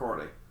we're done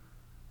recording.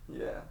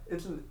 Yeah,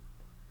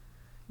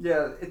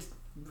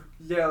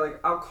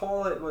 like I'll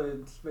call it what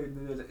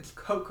it's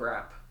coke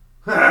rap.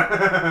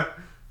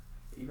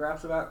 He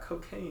raps about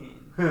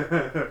cocaine.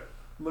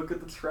 Look at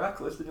the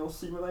track list and you'll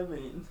see what I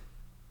mean.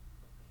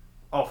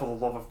 Oh, for the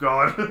love of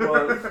God.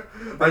 Well,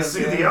 I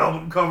see the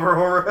album cover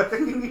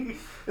already.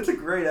 It's a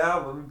great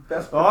album.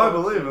 Best I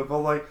believe it. But,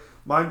 like,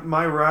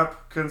 my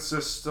rap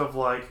consists of,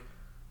 like,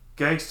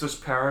 Gangsta's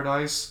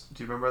Paradise.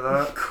 Do you remember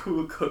that?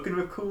 Cool Cooking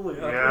with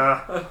Coolio.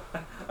 Yeah.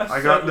 I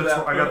got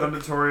the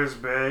Notorious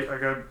Big. I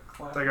got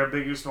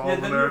Biggie Smalls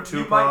in there, Tupac.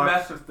 You might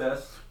mess with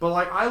this. But,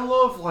 like, I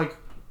love, like,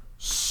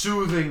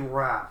 soothing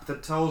rap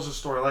that tells a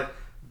story. Like,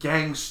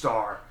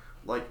 Gangstar.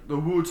 Like, the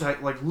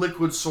Wu-Tang, like,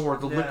 Liquid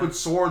Sword. The Liquid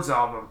Swords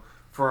album.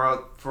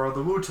 For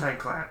the Wu-Tang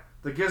Clan,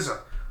 the GZA.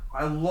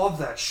 I love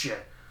that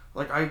shit.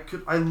 Like, I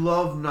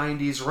love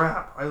 90s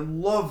rap. I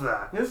love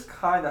that. This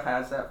kind of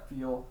has that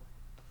feel.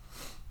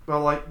 But,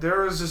 like,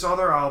 there is this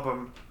other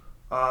album,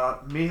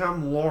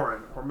 Mayhem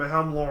Lauren.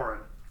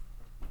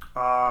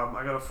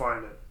 I gotta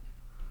find it.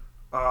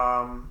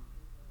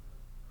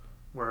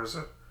 Where is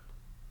it?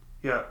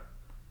 Yeah.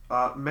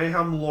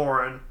 Mayhem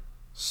Lauren,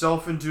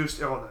 Self-Induced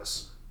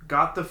Illness,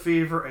 Got the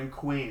Fever, and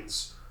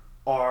Queens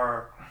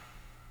are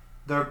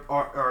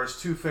his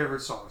two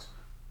favorite songs.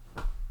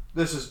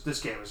 This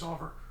game is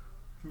over.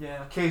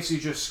 Yeah. Casey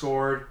just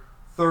scored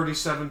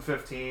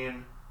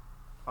 37-15.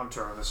 I'm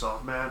turning this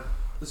off, man.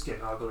 This is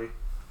getting ugly.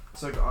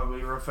 It's like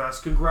ugly real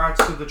fast.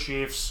 Congrats to the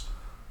Chiefs.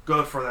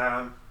 Good for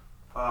them.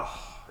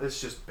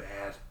 It's just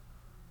bad.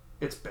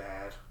 It's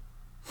bad.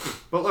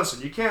 But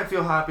listen, you can't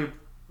feel happy.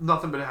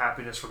 Nothing but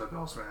happiness for the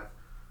Bills, man.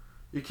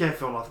 You can't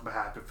feel nothing but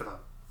happy for them.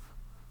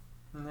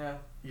 Yeah.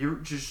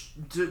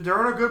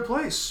 They're in a good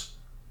place.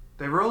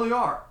 They really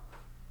are.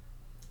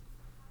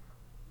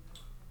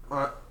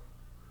 But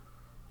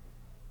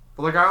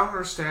like, I don't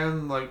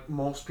understand, like,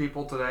 most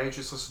people today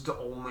just listen to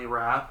only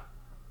rap.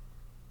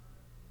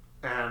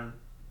 And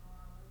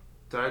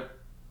did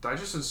I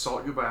just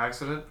insult you by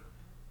accident?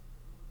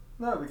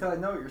 No, because I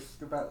know what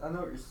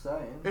you're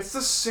saying. It's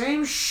the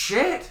same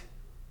shit.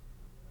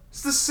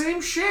 It's the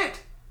same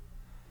shit.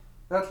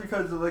 That's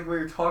because like what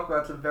you're talking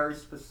about, it's a very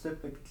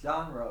specific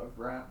genre of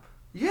rap.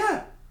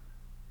 Yeah.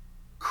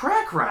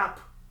 Crack rap.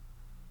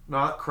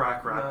 Not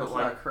crack rap, No, but it's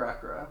like not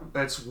crack rap.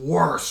 it's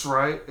worse,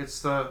 right? It's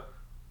the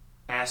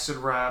acid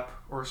rap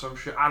or some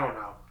shit. I don't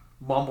know.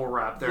 Mumble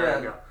rap. There Yeah.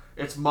 you go.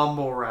 It's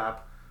mumble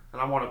rap, and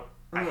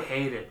I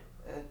hate it.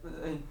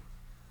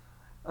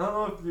 I don't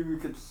know if you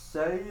could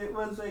say it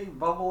was a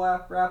bubble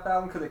rap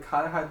album because it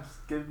kind of had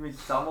given me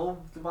some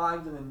old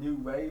vibes in a new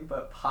way.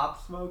 But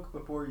Pop Smoke,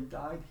 before he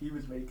died, he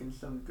was making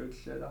some good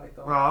shit, I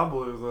thought. No, I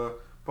believe that.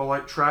 But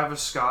like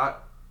Travis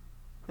Scott,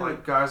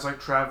 like guys like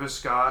Travis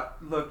Scott.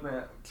 Look,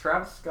 man,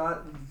 Travis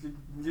Scott,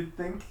 you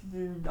think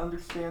you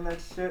understand that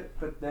shit,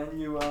 but then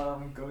you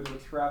go to a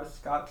Travis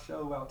Scott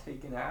show while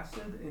taking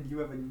acid, and you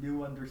have a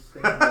new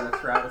understanding of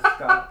Travis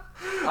Scott.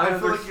 I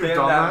feel like understand you've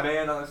done that.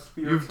 man on a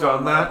spiritual You've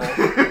done level.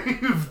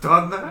 that. You've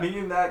done that. Me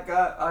and that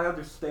guy, I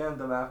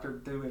understand him after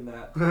doing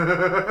that.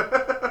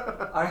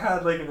 I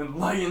had like an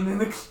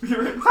enlightening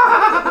experience.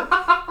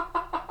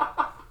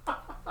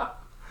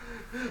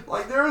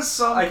 Like there is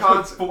some I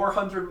took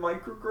 400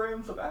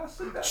 micrograms of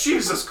acid.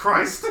 Jesus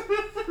Christ.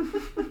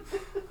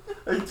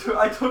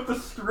 I took the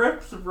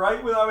strips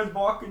right when I was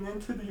walking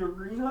into the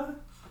arena.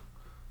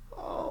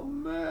 Oh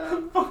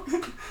man.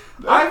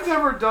 I've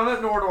never done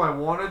it, nor do I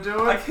want to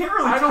do it. I can't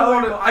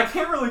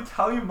really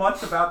tell you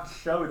much about the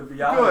show, to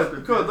be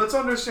honest. Good. Let's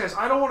understand.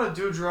 I don't want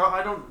to do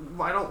I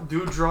don't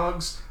do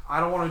drugs. I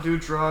don't want to do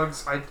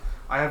drugs. I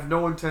have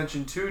no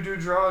intention to do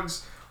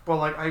drugs. But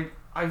like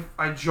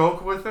I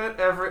joke with it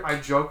I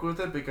joke with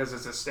it because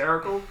it's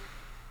hysterical.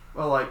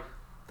 But like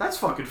that's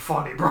fucking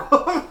funny, bro.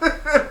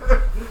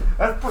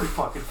 That's pretty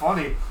fucking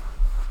funny.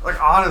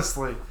 Like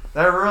honestly,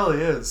 that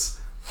really is.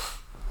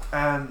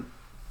 And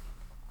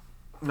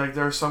like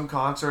there are some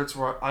concerts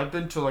where I've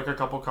been to like a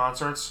couple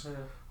concerts. Yeah.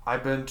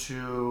 I've been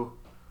to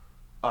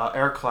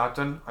Eric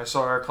Clapton. I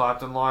saw Eric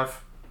Clapton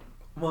live.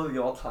 One of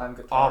the all-time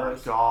guitarists. Oh my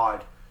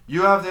god!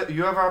 You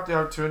ever have the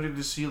opportunity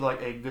to see like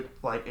a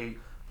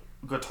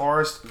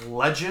guitarist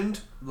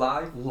legend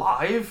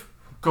live?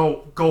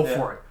 Go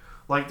for it.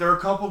 Like there are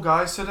a couple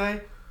guys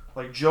today,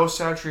 like Joe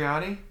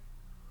Satriani,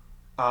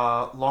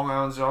 Long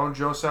Island's own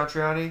Joe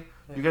Satriani.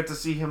 Yeah. You get to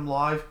see him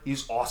live.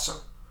 He's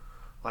awesome.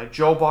 Like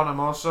Joe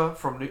Bonamassa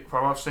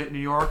from upstate New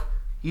York,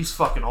 he's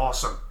fucking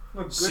awesome.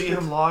 See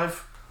him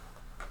live.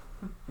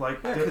 Like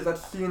yeah, because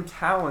that's seeing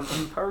talent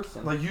in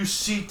person. Like you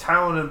see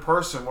talent in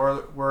person,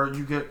 where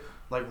you get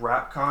like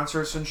rap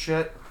concerts and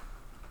shit.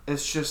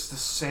 It's just the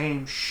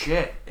same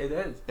shit. It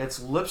is.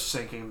 It's lip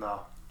syncing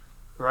though,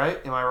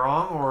 right? Am I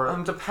wrong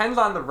or? Depends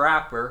on the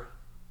rapper.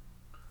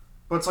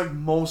 But it's like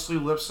mostly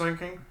lip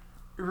syncing.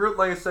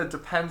 Like I said,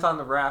 depends on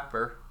the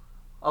rapper.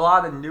 A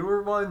lot of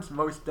newer ones,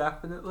 most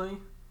definitely.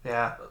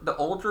 Yeah. The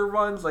older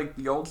ones, like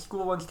the old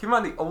school ones, keep in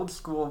mind the old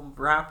school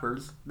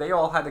rappers, they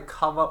all had to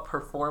come up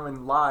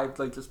performing live,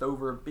 like just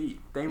over a beat.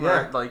 They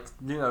weren't like,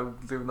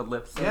 doing the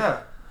lip sync.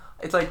 Yeah.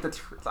 It's like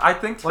I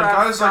think like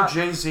guys Scott, like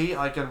Jay-Z,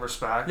 I can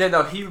respect. Yeah,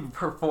 no, he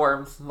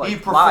performs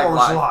live.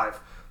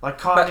 Like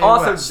Kanye But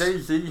also West.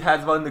 Jay-Z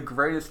has one of the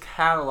greatest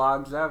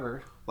catalogs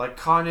ever. Like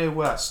Kanye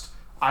West,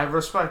 I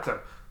respect him.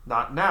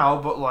 Not now,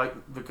 but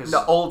like because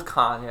the old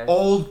Kanye.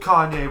 Old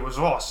Kanye was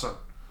awesome.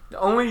 The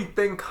only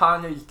thing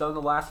Kanye's done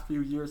the last few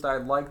years that I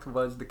liked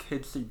was the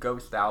Kids See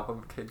Ghost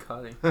album, Kid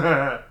Cudi.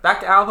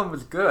 That album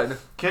was good.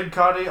 Kid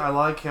Cudi, I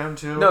like him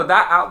too. No,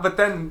 but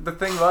then the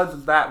thing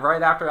was that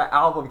right after that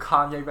album,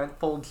 Kanye went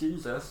full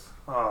Jesus.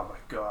 Oh my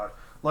god!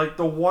 Like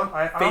the one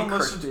I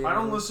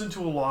don't listen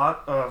to a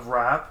lot of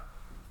rap,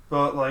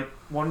 but like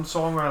one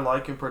song I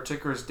like in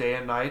particular is "Day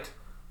and Night"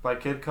 by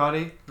Kid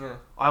Cudi. Yeah.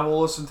 I will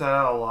listen to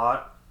that a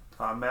lot.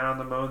 "Man on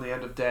the Moon," "The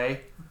End of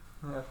Day."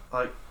 Yeah.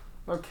 Like.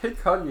 Well, Kid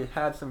Cudi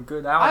had some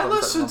good albums. I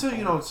listen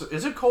to,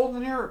 is it cold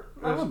in here?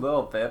 A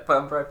little bit, but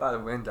I'm right by the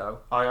window.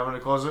 Oh, I'm going to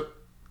close it?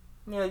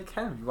 Yeah, you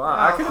can if you want.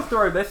 I can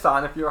throw this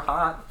on if you're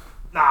hot.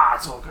 Nah,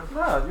 it's all good.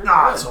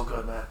 It's all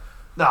good, man.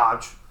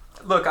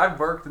 Look, I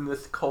worked in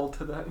this cold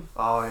today.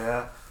 Oh,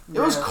 yeah? It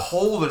was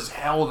cold as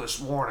hell this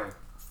morning.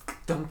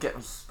 Don't get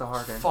me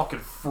started. Fucking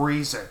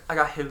freezing. I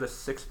got hit with a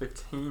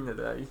 615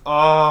 today.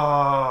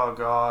 Oh,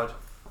 God.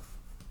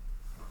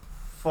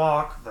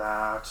 Fuck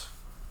that.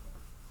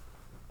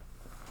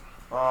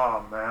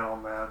 Oh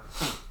man.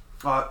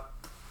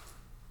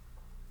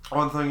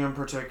 One thing in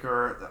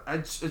particular,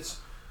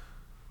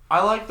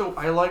 I like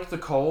the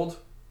cold.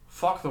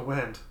 Fuck the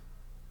wind.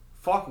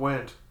 Fuck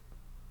wind.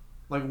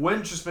 Like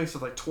wind just makes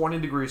it like 20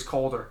 degrees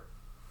colder.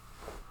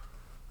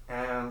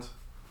 And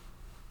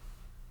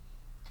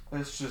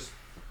it's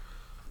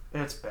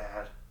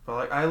bad. But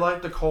like I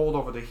like the cold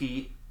over the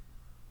heat.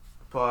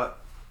 But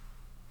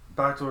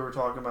back to what we were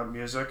talking about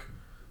music.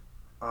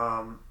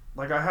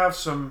 Like I have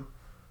some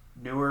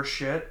newer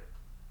shit.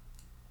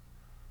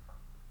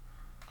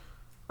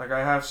 Like I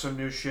have some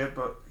new shit,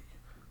 but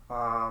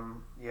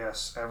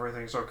yes,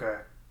 everything's okay.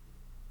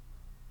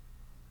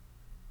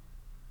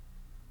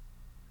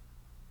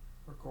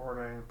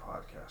 Recording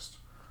podcast.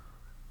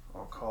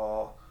 I'll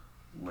call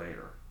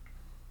later.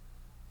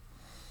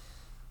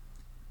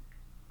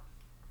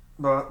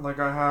 But like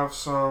I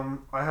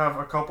have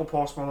a couple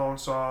Post Malone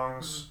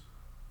songs.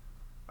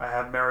 I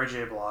have Mary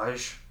J.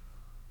 Blige.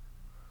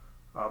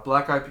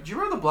 Black Eyed Peas. Do you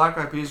remember the Black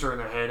Eyed Peas during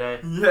their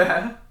heyday?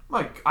 Yeah.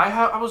 Like I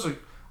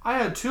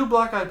had 2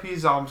 Black Eyed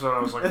Peas albums when I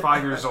was like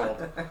 5 years old.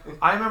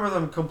 I remember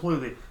them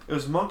completely. It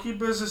was Monkey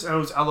Business and it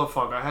was Ella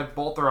Funk. I had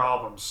both their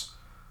albums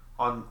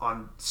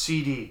on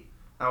CD.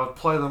 I would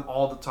play them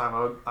all the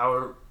time. I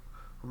would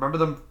remember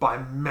them by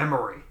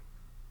memory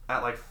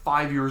at like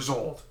 5 years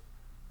old.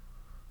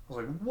 I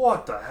was like,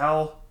 what the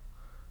hell?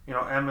 You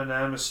know,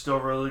 Eminem is still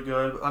really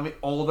good. I mean,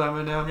 old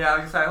Eminem.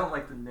 Yeah, I don't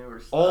like the newer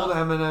stuff. Old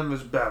Eminem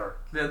is better.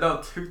 Yeah,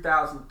 no,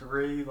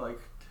 2003, like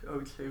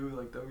 02,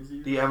 like those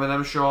years. The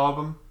Eminem Show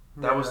album.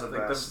 That was the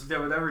like best.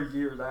 Whatever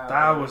year that.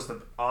 That was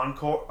the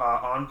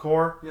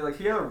encore. Yeah, like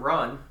he had a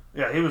run.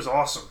 Yeah, he was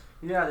awesome.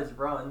 He had his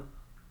run.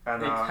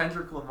 And like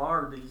Kendrick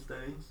Lamar these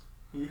days,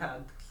 he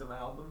had some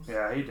albums.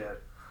 Yeah, he did.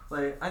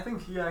 Like I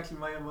think he actually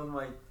might have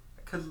won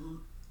because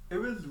it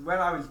was when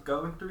I was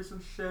going through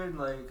some shit. And,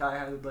 like I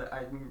had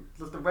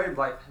just the way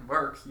life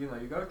works. You know,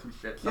 you go through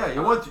shit. Sometimes.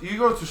 Yeah, you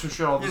go through some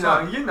shit all the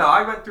time. You know,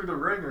 I went through the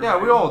ringer. Yeah,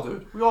 man. we all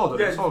did.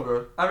 Yeah, it's all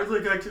good. I was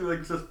like actually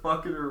like just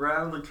fucking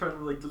around, like trying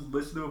to like just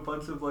listen to a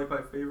bunch of like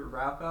my favorite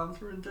rap albums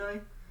for a day.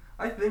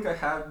 I think I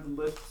have the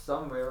list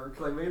somewhere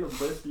because I made a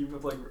list even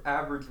with like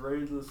average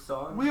ratings of the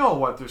songs. We all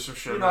went through some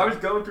shit. You know, I was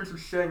going through some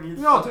shit and needed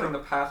something to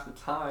pass the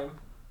time.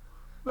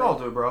 We all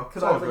do, bro.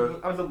 Because I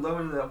was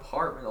alone in an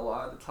apartment a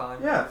lot of the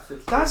time. Yeah,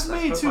 that's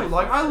me too.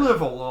 Like I live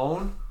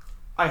alone.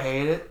 I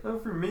hate it. Well,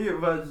 for me, it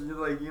was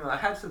like I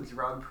had some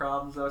drug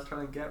problems I was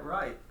trying to get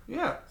right.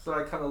 Yeah. So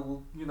I kind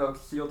of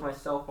sealed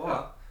myself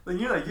off. But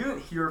you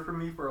didn't hear from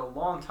me for a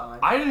long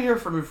time. I didn't hear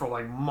from you for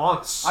like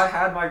months. I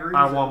had my reasons.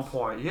 At one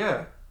point,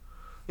 yeah.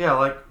 Yeah,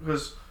 like,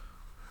 because,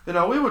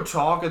 we would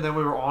talk and then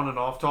we were on and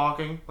off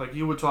talking. Like,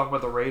 you would talk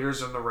about the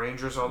Raiders and the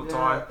Rangers all the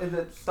time. And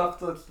that stuff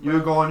that's... You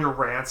would go on your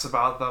rants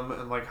about them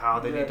and, like, how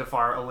they need to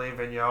fire Alain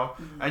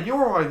Vigneault. And you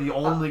were like the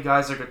only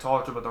guys that could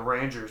talk to about the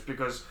Rangers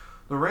because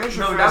the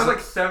Ranger fans... No, that was like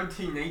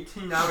 17,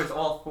 18. I was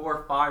all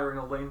for firing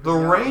Alain Vigneault. The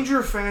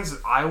Ranger fans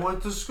that I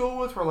went to school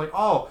with were like,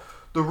 oh,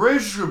 the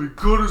Rangers are going to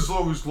be good as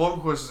long as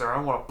Lundqvist is there. I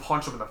want to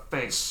punch him in the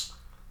face.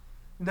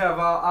 No,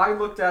 well, I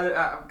looked at it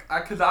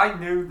because I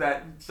knew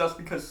that just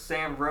because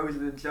Sam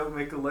Rosen and Joe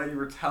Micheletti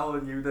were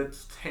telling you that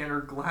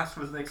Tanner Glass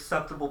was an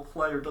acceptable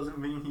player doesn't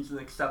mean he's an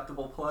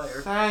acceptable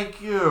player.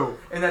 Thank you.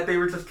 And that they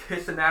were just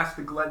kissing ass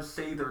to Glenn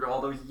Sather all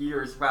those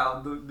years.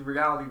 Wow, the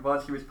reality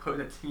was he was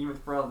putting a team in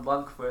front of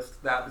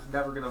Lundqvist that was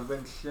never going to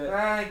win shit.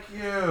 Thank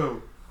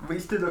you.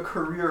 Wasted a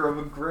career of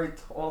a great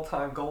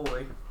all-time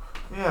goalie.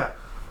 Yeah.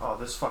 Oh,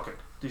 these fucking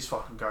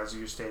guys at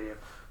U Stadium.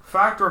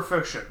 Fact or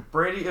fiction?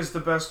 Brady is the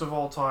best of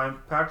all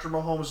time. Patrick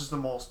Mahomes is the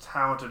most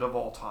talented of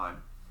all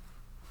time.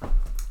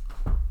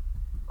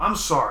 I'm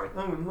sorry.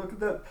 Oh, and look at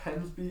that.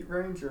 Pens beat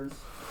Rangers.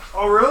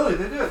 Oh, really?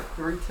 They did?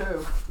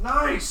 3-2.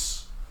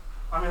 Nice.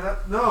 I mean,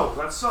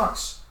 that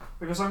sucks.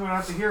 Because I'm going to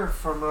have to hear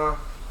from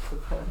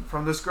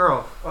this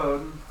girl.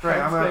 Great,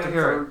 I'm going to have to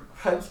hear it.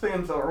 Pens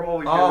fans are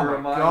always Oh,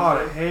 my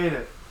God, I hate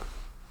it.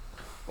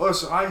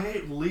 Listen, I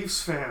hate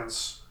Leafs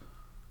fans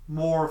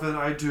more than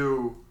I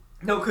do...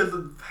 No, because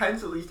the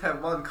Pens at least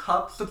have won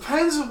cups. The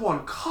Pens have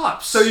won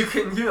cups. So you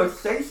can,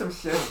 say some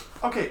shit.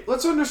 Okay,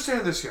 let's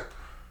understand this here.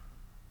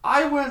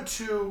 I went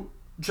to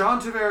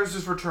John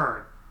Tavares'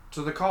 return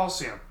to the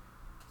Coliseum,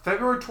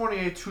 February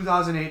 28,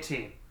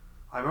 2018.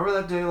 I remember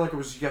that day like it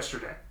was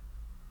yesterday.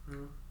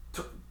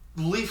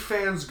 Leaf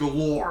fans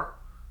galore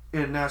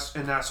in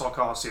Nassau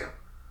Coliseum.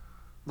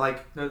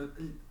 Like,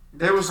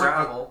 there was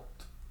travel.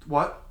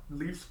 What?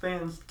 Leafs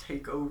fans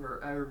take over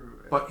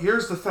everywhere. But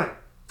here's the thing.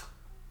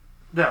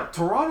 Now,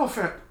 Toronto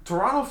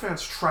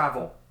fans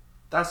travel.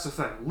 That's the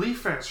thing.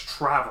 Leaf fans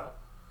travel.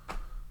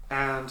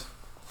 And,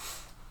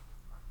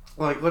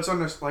 like, let's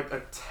understand, like,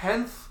 a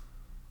tenth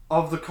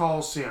of the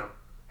Coliseum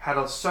had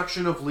a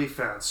section of Leaf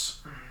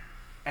fans.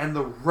 And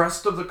the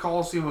rest of the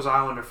Coliseum was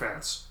Islander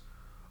fans.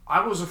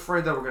 I was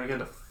afraid that we're going to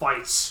get into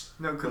fights.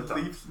 No, because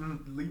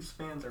Leafs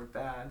fans are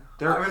bad.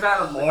 They're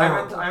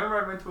horrible. I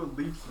remember I went to a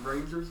Leafs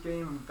Rangers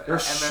game. They're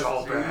MSG,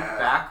 so bad.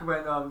 Back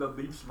when the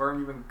Leafs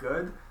weren't even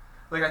good.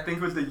 Like, I think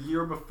it was the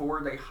year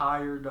before they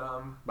hired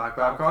Mike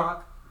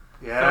Babcock?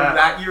 Yeah. So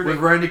that year with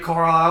Randy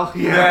Carlisle?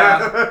 Yeah.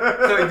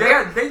 So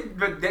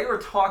they were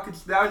talking.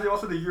 That was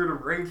also the year the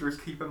Rangers,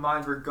 keep in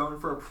mind, were going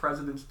for a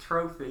President's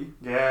Trophy.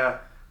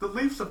 Yeah. The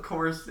Leafs, of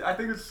course, I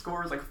think the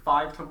score was like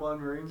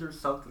 5-1 Rangers,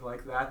 something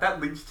like that.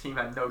 That Leafs team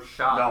had no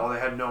shot. No, they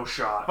had no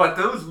shot. But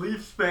those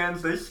Leafs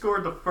fans, they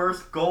scored the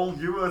first goal.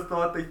 You would have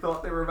thought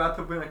they were about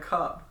to win a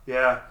cup.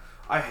 Yeah.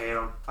 I hate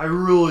them. I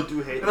really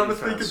do hate them. And I was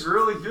thinking,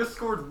 really, you just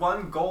scored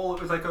one goal.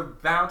 It was like a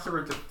bounce or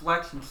a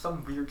deflection,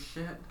 some weird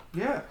shit.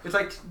 Yeah. It's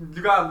like,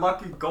 you got a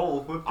lucky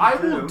goal. I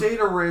will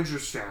date a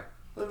Rangers fan.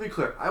 Let me be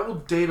clear. I will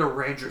date a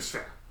Rangers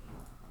fan.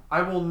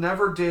 I will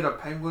never date a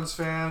Penguins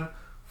fan,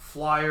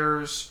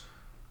 Flyers.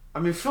 I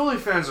mean, Philly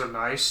fans are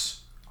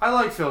nice. I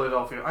like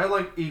Philadelphia. I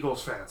like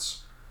Eagles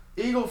fans.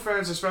 Eagle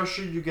fans,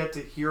 especially you get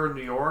to here in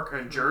New York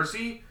and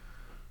Jersey,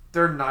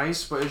 they're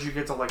nice, but as you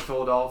get to like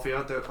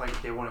Philadelphia,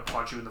 they want to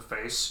punch you in the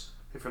face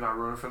if you're not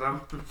rooting for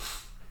them.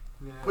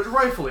 Yeah. But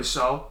rightfully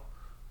so.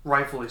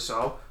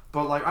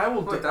 But like I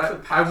will, Look, that's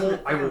a I will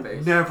passionate fan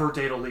base. never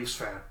date a Leafs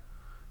fan.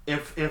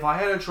 If I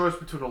had a choice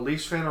between a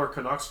Leafs fan or a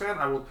Canucks fan,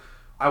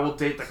 I will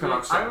date the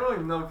Canucks I fan. don't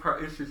really know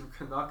issues with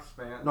Canucks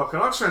fans. No,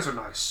 Canucks fans are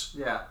nice.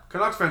 Yeah.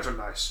 Canucks fans are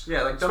nice.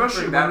 Yeah, like don't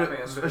Especially bring that women,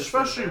 fans.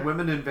 especially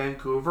women in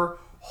Vancouver.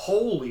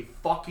 Holy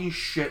fucking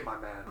shit, my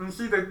man. And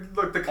see, the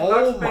Canucks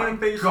Oh my fan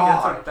base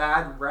God. gets a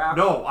bad rap.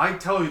 No, when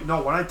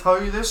I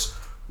tell you this,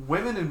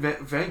 women in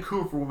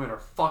Vancouver women are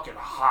fucking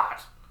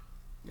hot.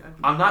 Yeah,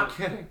 I'm not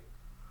kidding.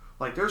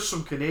 Like, there's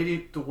some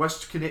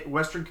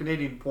Western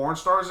Canadian porn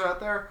stars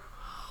out there.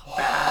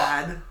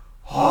 Bad.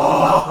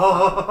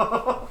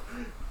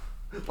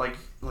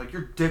 like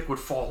your dick would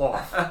fall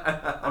off.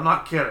 I'm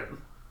not kidding.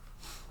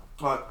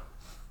 But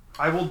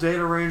I will date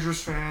a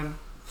Rangers fan.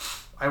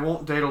 I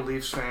won't date a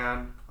Leafs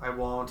fan. I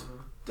won't.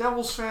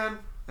 Devils fan?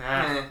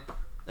 Nah.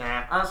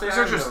 Honestly,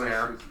 They're just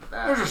there.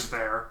 They're just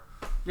there.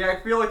 Yeah,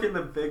 I feel like in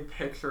the big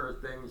picture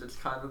of things,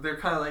 they're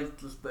kind of like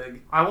just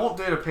big. I won't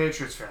date a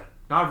Patriots fan.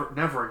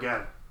 Never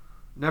again.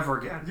 Never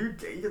again. You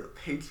dated the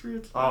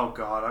Patriots? Oh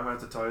God, I'm going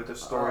to have to tell you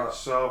this story.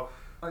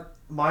 I-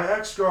 My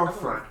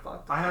ex-girlfriend, I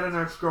I had an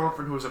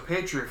ex-girlfriend who was a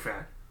Patriot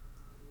fan.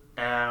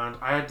 And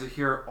I had to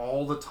hear it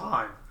all the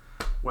time.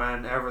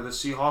 Whenever the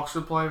Seahawks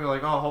would play, be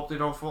like, oh, I hope they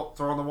don't throw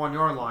on the 1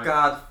 yard line.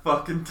 God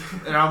fucking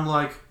damn. And I'm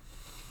like,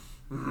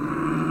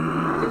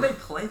 Did they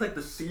play like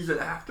the season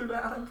after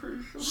that? I'm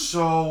pretty sure.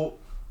 So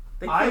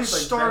They I played,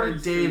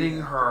 started very dating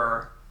soon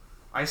her.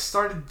 I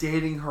started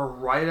dating her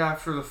right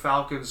after the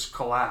Falcons'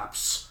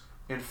 collapse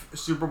in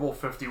Super Bowl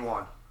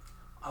 51.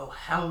 Oh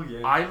hell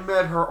yeah! I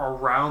met her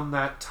around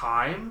that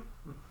time,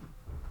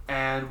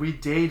 and we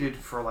dated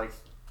for like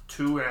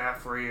 2.5,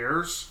 3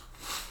 years,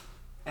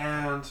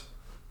 and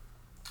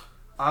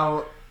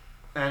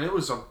it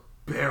was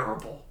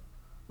unbearable.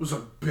 It was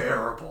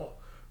unbearable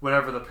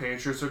whenever the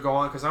Patriots are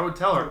going, because I would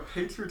tell her.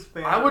 Patriots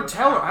fan. I would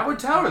tell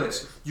her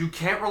this. You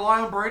can't rely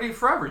on Brady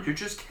forever. You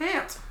just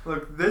can't.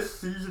 Look, this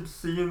season,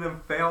 seeing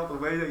them fail the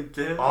way they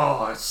did.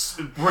 Oh,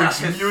 it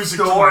brings music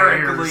to my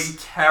historically ears.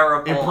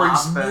 terrible. It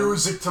brings offense.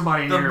 music to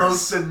my ears. The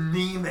most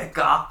anemic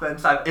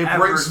offense I've It ever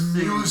brings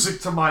seen.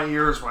 music to my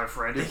ears, my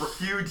friend. The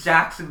Hugh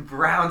Jackson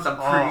Browns, I'm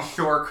pretty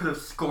sure, could have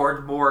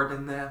scored more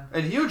than them.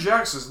 And Hugh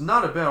Jackson's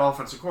not a bad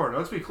offensive coordinator.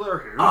 Let's be clear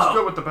here. He was Oh.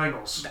 good with the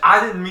Bengals. I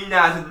didn't mean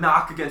that as a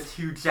knock against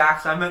Hugh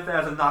Jackson. I meant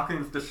that as a knock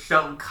against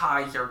Deshaun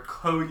Kaiser,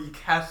 Cody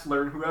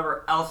Kessler, and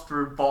whoever else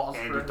threw balls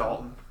for Andy him.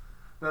 Dalton.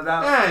 No,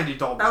 that Andy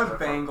Dalton. was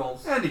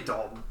Bengals. Andy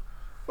Dalton.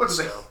 But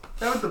still.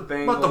 That was the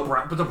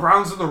Bengals. But the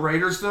Browns and the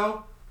Raiders,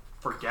 though,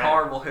 forget it.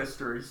 Horrible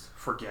histories.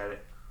 Forget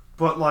it.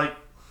 But like,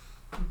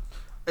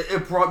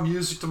 it brought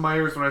music to my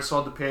ears when I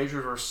saw the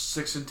Patriots were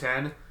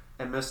 6-10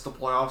 and missed the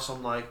playoffs.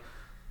 I'm like,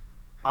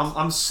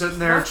 I'm sitting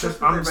there Not just,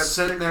 that I'm they went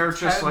sitting there 6-10,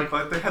 just like,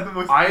 but they had the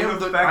most I am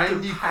the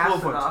ineffective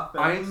passing offense.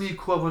 I am the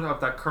equivalent of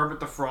that Kermit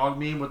the Frog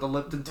meme with the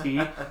Lipton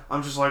tea.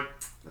 I'm just like,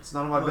 it's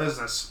none of my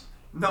business.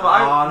 No, None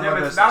but of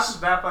my it's not business.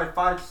 just that, but I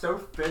find it so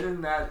fitting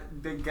that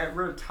they get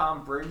rid of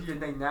Tom Brady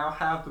and they now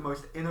have the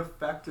most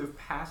ineffective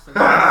passing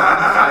offense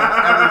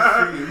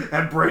I've ever seen.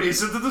 And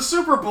Brady's into the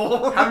Super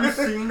Bowl. Have you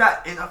seen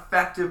that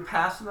ineffective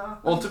passing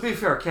offense? Well, to be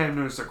fair, Cam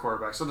Newton's their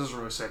quarterback, so it doesn't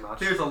really say much.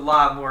 There's a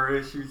lot more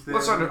issues there.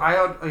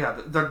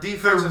 The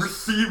defense The is...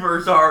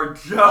 receivers are a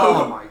joke.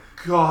 Oh my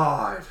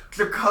God.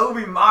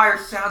 Jacoby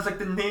Myers sounds like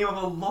the name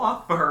of a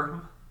law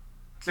firm.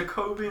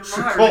 Jacoby Myers.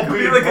 Jacoby It could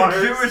be like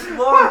Myers. a Jewish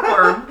law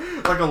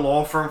firm. Like a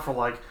law firm for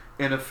like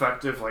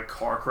ineffective like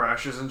car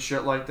crashes and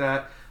shit like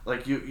that.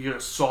 Like you get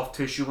a soft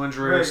tissue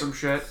injury or Right. some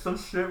shit. Some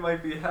shit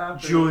might be happening.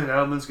 Julian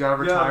Edelman's got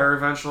to retire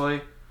eventually.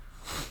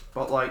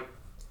 But like,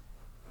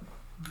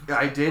 yeah,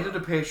 I dated a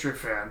Patriot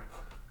fan.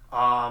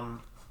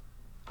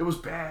 It was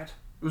bad.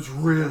 It was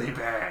really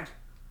bad.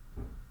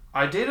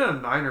 I dated a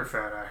Niner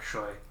fan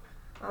actually.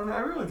 I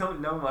really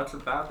don't know much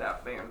about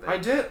that band. I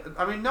did.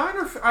 I mean,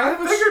 Niner. I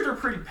figured they're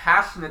pretty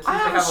passionate since I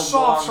they have have a a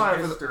soft long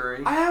side for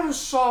history. I have a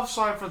soft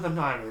side for the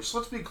Niners.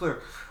 Let's be clear.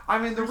 I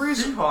mean, the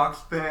reason Seahawks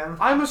fan.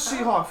 I'm a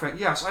Seahawk fan.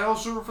 Yes, I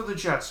also root for the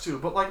Jets too.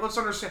 But like, let's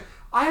understand.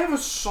 I have a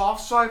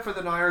soft side for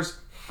the Niners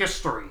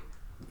history,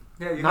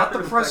 Yeah, you not have to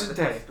the respect present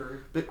the day. history.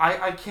 But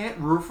I can't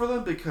root for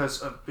them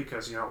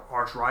because you know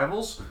arch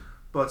rivals.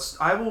 But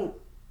I will.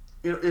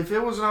 If it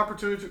was an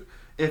opportunity,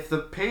 if the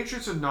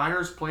Patriots and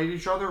Niners played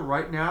each other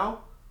right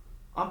now,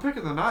 I'm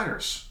picking the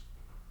Niners.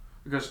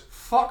 Because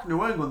fuck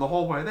New England the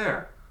whole way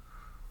there.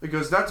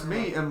 Because that's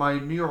me and my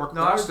New York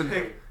No, I Boston would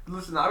hate. pick.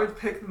 Listen, I would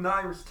pick the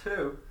Niners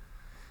too.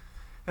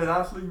 And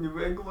honestly, New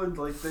England,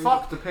 like they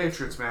Fuck the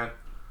Patriots, man.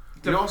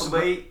 You know,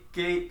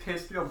 Deflategate,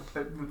 pissed me off,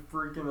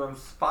 freaking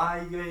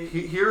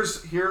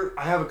Spygate.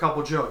 I have a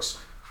couple jokes.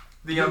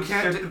 The You shit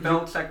can't the you-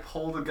 Belichick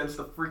pulled against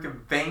the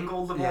freaking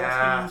Bengals of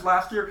Yeah. all teams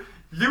last year.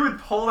 You would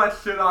pull that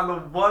shit on the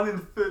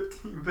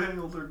 1-15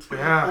 Bengals or 2-14,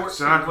 Yeah,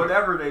 exactly.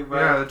 whatever they were.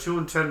 Yeah, the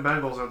 2-10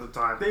 Bengals at the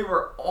time. They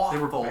were awful.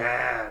 They were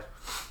bad.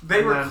 They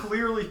And were then-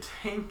 clearly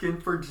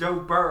tanking for Joe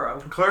Burrow.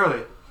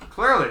 Clearly.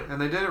 Clearly, and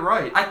they did it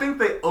right. I think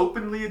they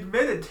openly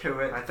admitted to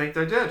it. I think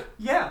they did.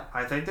 Yeah.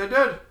 I think they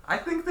did. I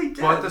think they did.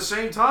 But at the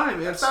same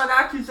time, it's not an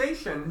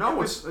accusation.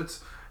 No,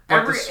 it's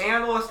every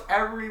analyst,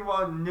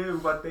 everyone knew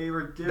what they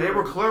were doing. They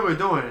were clearly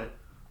doing it.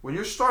 When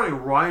you're starting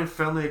Ryan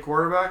Finley at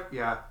quarterback,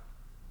 yeah.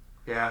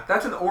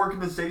 That's an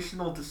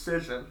organizational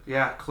decision.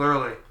 Yeah,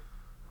 clearly.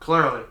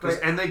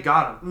 And they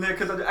got him.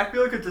 Because I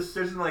feel like a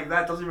decision like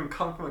that doesn't even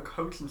come from a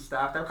coaching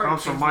staff. That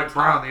comes from Mike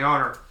Brown, the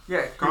owner.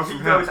 Yeah,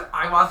 he goes,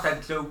 I want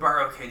that Joe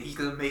Burrow kid. He's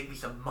going to make me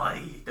some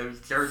money.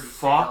 Those jersey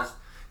sales.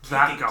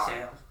 That guy.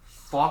 Sales.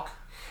 Fuck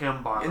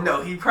him, by the way.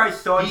 No, he probably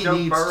saw Joe Burrow.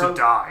 He needs to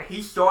die.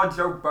 He saw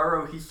Joe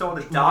Burrow. He saw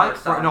the dollar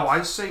signs. No,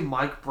 I say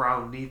Mike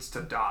Brown needs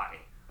to die.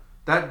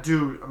 That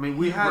dude, I mean,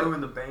 we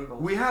ruined the Bengals.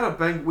 We had a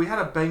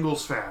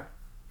Bengals fan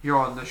here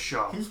on this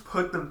show. He's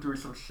put them through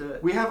some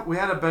shit. We had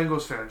a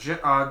Bengals fan,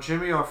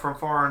 Jimmy from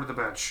far end of the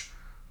bench.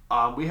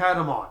 We had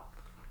him on,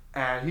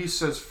 and he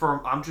says,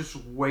 I'm just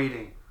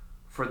waiting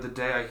for the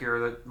day I hear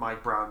that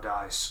Mike Brown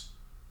dies.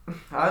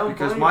 I don't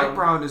because blame Mike him.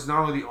 Brown is not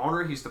only the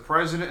owner, he's the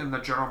president and the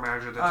general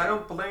manager of the team. I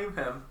don't blame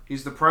him.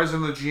 He's the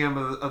president and the GM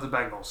of the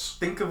Bengals.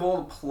 Think of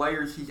all the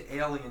players he's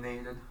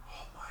alienated.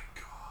 Oh my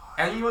god.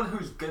 Anyone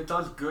who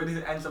does good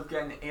ends up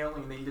getting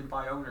alienated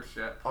by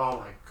ownership. Oh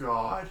my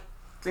god.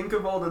 Think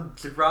of all the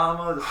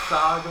drama, the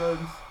saga,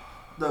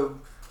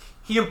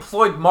 He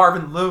employed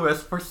Marvin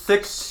Lewis for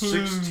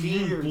 16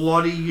 years.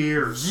 bloody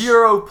years.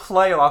 0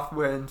 playoff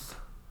wins.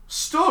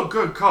 Still a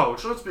good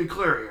coach, let's be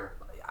clear here.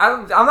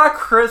 I'm not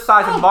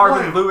criticizing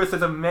Marvin Lewis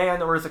as a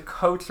man or as a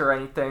coach or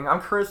anything. I'm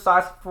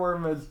criticizing for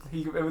him as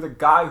it was a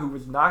guy who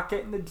was not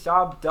getting the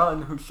job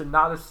done, who should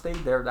not have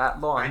stayed there that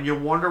long. And you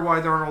wonder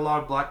why there aren't a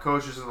lot of black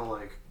coaches in the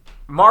league.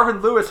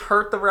 Marvin Lewis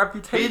hurt the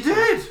reputation.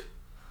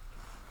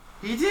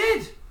 He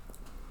did.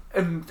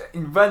 And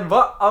then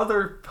what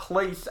other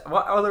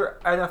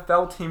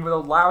NFL team would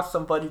allow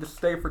somebody to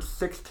stay for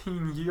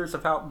 16 years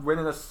without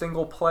winning a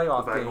single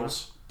playoff The game?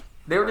 Bengals.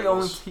 They're the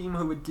only team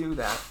who would do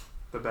that.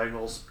 The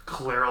Bengals,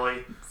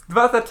 clearly.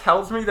 But that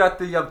tells me that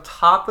the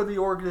top of the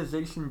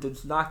organization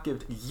does not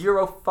give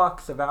 0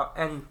 fucks about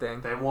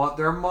anything. They want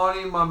their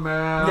money, my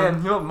man. Yeah,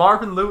 and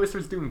Marvin Lewis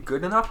was doing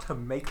good enough to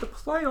make the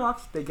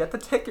playoffs. They get the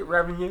ticket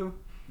revenue.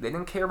 They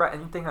didn't care about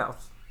anything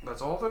else.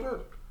 That's all they did.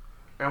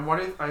 And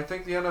I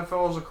think the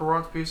NFL is a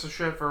corrupt piece of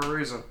shit for a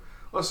reason.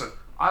 Listen,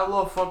 I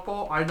love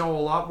football. I know a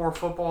lot more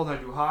football than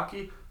I do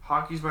hockey.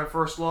 Hockey's my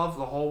first love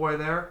the whole way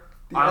there.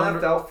 The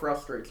NFL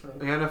frustrates me.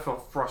 The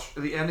NFL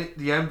frustrates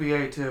the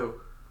NBA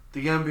too.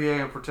 The NBA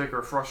in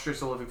particular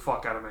frustrates the living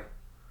fuck out of me.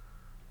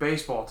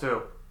 Baseball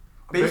too.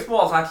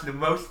 Baseball is actually the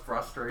most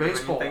frustrating.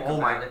 Baseball, when you think oh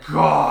about my it.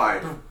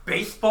 god.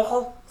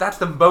 Baseball? That's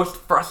the most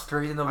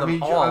frustrating of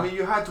them all. I mean,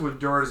 you had to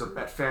endure it as a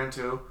Met fan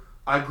too.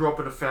 I grew up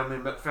in a family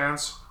of Met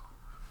fans.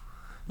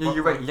 Yeah,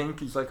 you write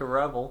Yankees like a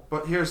rebel.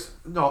 But here's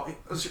the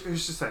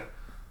thing.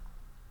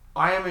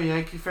 I am a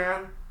Yankee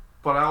fan,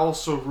 but I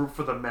also root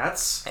for the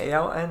Mets.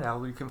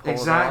 ALNL, you can pull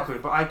Exactly, it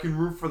off. but I can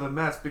root for the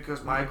Mets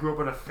because I grew up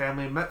in a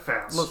family of Met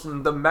fans.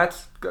 Listen, the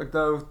Mets,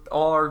 though,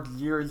 all our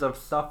years of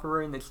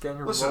suffering, it's getting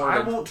rewarded. Listen, I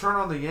won't turn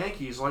on the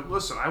Yankees.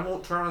 I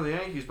won't turn on the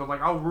Yankees, but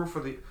I'll root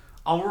for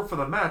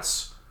the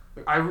Mets.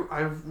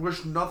 I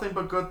wish nothing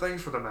but good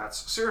things for the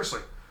Mets.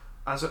 Seriously,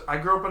 I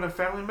grew up in a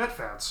family of Met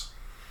fans.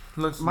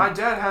 Listen, My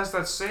dad has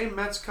that same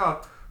Mets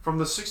cup from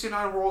the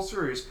 '69 World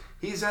Series.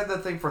 He's had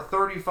that thing for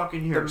 30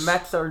 fucking years. the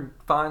Mets are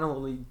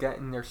finally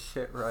getting their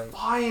shit right.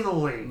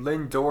 Finally.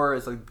 Lindor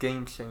is a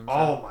game changer.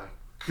 Oh my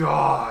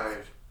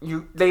god.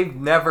 They've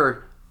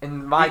never,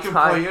 in my He can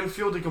time... play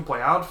infield, he can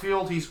play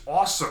outfield, he's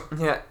awesome.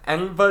 Yeah,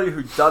 anybody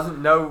who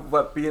doesn't know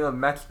what being a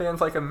Mets fan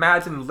is like,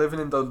 imagine living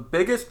in the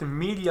biggest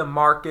media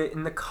market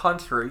in the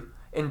country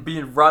and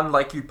being run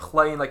like you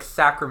play in like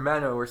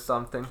Sacramento or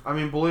something. I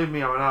mean, believe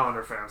me, I'm an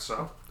Islander fan,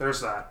 so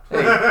there's that.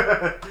 Hey,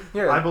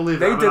 yeah, I believe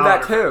they I'm did an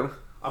that Islander too. fan.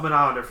 I'm an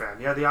Islander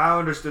fan. Yeah, the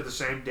Islanders did the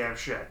same damn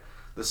shit.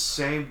 The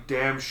same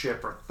damn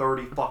shit for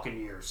 30 fucking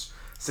years.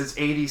 Since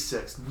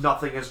 86,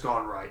 nothing has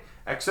gone right.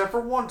 Except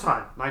for one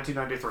time,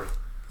 1993.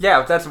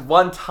 Yeah, that's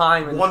one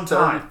time in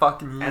 30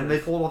 fucking years. And they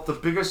pulled off the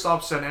biggest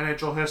upset in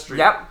NHL history.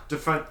 Yep.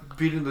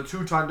 Beating the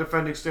 2-time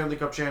defending Stanley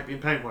Cup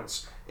champion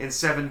Penguins in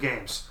 7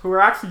 games. Who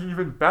were actually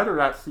even better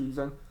that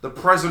season. The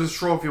President's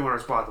Trophy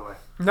winners, by the way.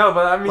 No,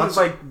 but I mean,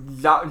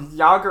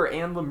 Yager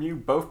and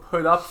Lemieux both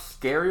put up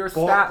scarier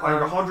stats.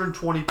 Like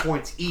 120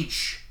 points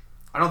each.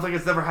 I don't think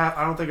it's never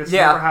happened. I don't think it's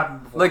never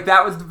happened before. Like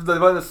that was one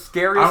of the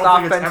scariest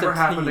I don't think offensive it's ever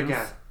happened teams.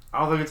 again. I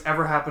don't think it's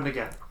ever happened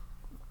again.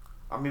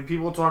 I mean,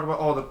 people talk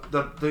about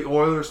the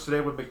Oilers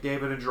today with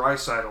McDavid and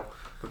Draisaitl,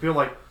 but people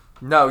are like,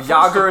 no,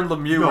 Yager and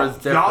Lemieux was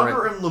different.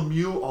 Yager and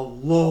Lemieux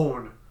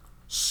alone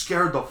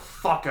scared the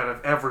fuck out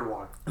of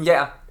everyone.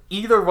 Yeah,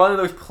 either one of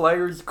those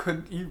players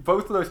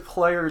both of those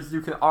players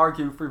you can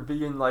argue for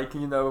being like,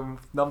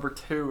 number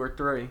 2 or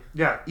 3.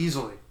 Yeah,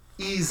 easily.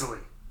 To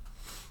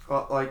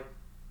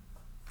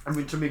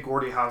me,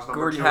 Gordie Howe's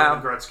number 2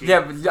 and Gretzky.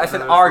 Yeah, but I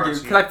said argue,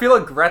 because I feel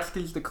like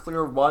Gretzky's the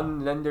clear one,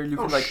 and then there you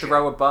can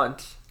throw a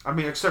bunch. I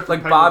mean, except for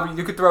Like Bobby,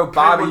 you could throw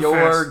Bobby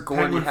or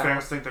Gordie Penguin Howe.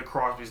 fans think that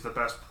Crosby's the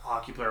best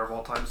hockey player of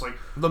all time. It's like,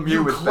 Lemieux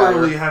you was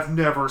clearly better. have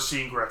never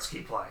seen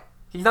Gretzky play.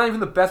 He's not even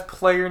the best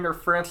player in their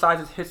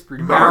franchise's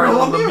history. Mario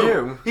Mario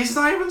Lemieux. He's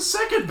not even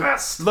second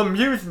best.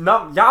 Lemieux's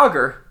not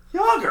Yager.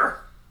 Yager.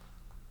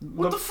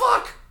 What the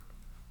fuck?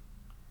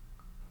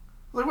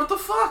 Like, what the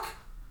fuck?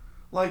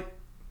 Like,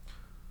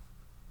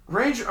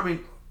 I mean,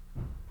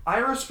 I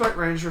respect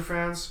Ranger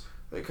fans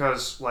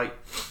because, like,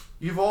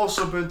 you've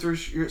also been through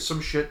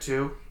some shit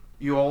too.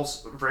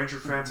 Ranger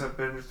fans have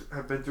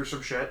been through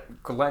some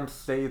shit. Glenn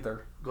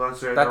Sather. That's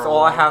That's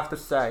all I have to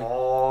say.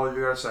 All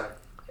you gotta say.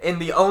 And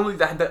the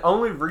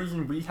only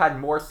reason we had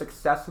more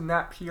success in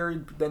that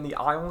period than the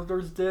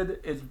Islanders did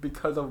is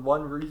because of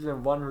one reason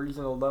and one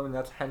reason alone. And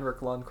that's Henrik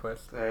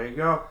Lundqvist. There you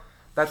go.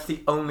 That's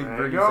the only There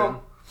you reason.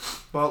 go.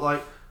 But,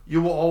 like,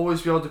 you will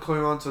always be able to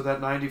cling on to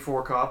that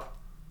 '94 Cup.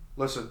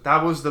 Listen,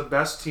 that was the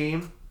best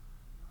team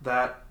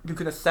that You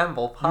could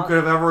assemble. you could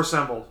have ever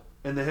assembled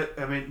in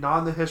not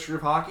in the history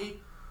of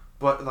hockey,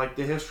 but like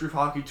the history of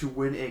hockey to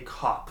win a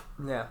cup.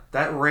 Yeah.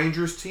 That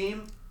Rangers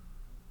team,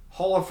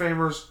 Hall of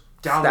Famers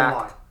down Stacked. the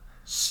line,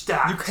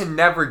 stacked. You can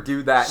never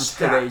do that in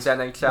Stacked. today's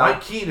NHL.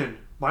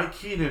 Mike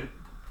Keenan,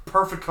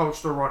 perfect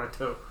coach to run it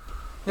too.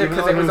 Yeah, Even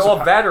because though it he was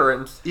all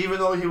veterans. Even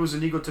though he was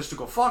an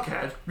egotistical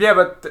fuckhead. Yeah,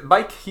 but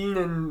Mike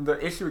Keenan, the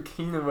issue with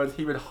Keenan was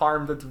he would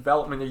harm the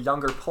development of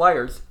younger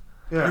players.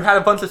 Yeah. You had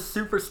a bunch of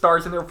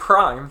superstars in their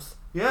primes.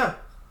 Yeah,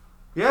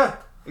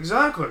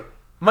 exactly.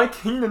 Mike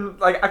Keenan,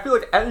 like, I feel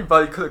like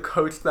anybody could have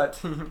coached that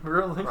team,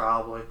 really.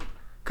 Probably.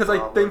 Because I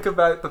think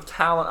about the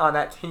talent on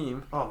that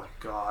team. Oh my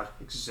god,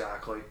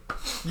 exactly.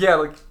 Yeah,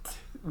 like,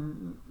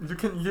 you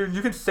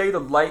can say the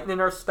Lightning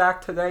are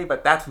stacked today,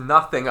 but that's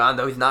nothing on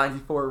those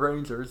 94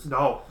 Rangers.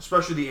 No,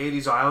 especially the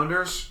 80s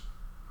Islanders.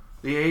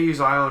 The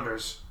 80s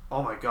Islanders.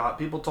 Oh my god,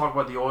 people talk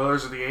about the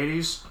Oilers of the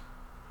 80s.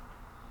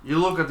 You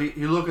look at the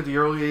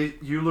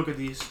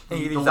these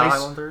 80s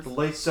Islanders. The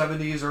late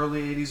 70s,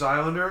 early 80s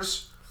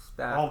Islanders.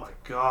 Stacked. Oh my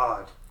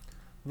god.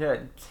 Yeah,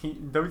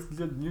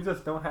 you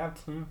just don't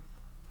have team.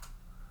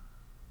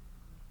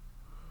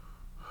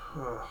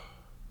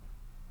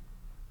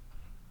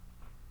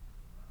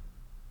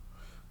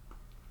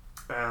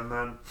 And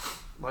then,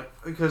 like,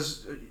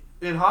 because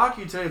in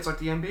hockey today, it's like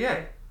the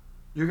NBA.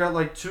 You got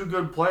like two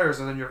good players,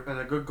 and then and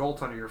a good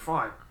goaltender. You're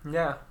fine.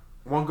 Yeah.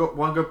 One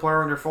good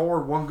player on your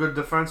forward, one good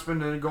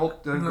defenseman, and a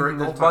great There's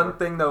goaltender. one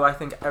thing, though, I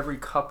think every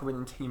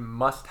cup-winning team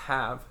must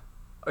have: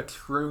 a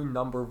true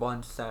number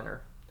one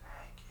center.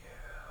 Thank you.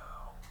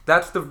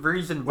 That's the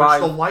reason Which why.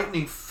 the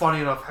Lightning,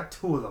 funny enough, had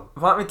two of them.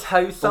 Let me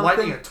tell you The something.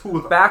 Lightning had two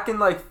of them. Back in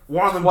like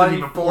One of them didn't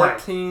even play.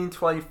 2014,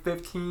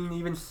 2015,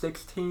 even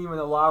 16, when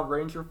a lot of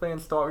Ranger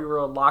fans thought we were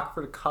a lock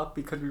for the cup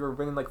because we were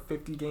winning like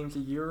 50 games a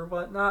year or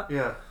whatnot.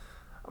 Yeah.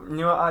 You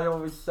know what I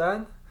always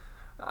said?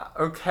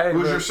 Okay.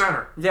 Who's but- your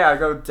center? Yeah, I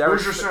go Derek.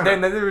 Who's your center?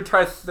 Then they would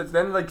try.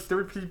 Then like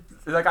stupid people.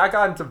 Like I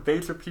got in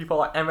debates with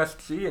people at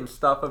MSG and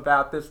stuff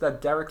about this.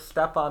 That Derek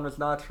Stepan was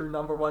not a true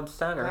number one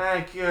center.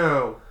 Thank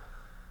you.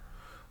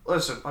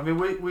 Listen, I mean,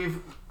 we've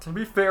To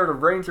be fair, the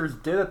Rangers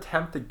did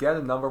attempt to get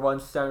a number one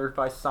center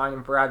by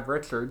signing Brad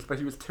Richards, but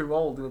he was too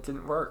old and it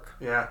didn't work.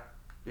 yeah,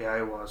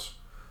 it was.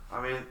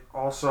 I mean,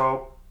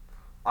 also,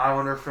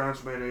 Islander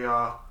fans made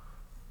a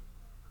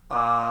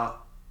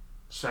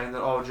saying that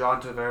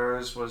John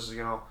Tavares was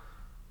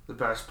the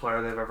best player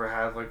they've ever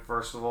had. Like,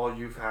 first of all,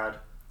 you've had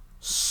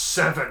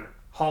 7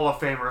 Hall of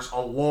Famers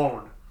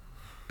alone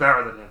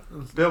better than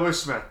him. Billy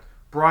Smith,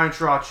 Brian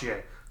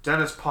Trottier,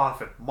 Dennis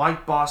Potvin,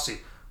 Mike Bossy.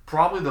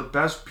 Probably the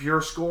best pure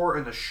scorer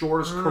in the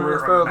shortest career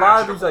For a lot of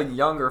imaginable. these like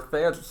younger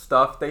fans and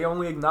stuff, they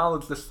only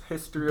acknowledge this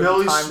history of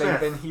Billy the time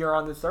Smith. they've been here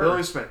on this earth.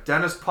 Billy Smith,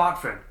 Dennis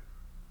Potvin.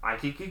 I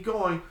can keep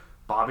going.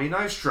 Bobby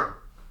Nystrom.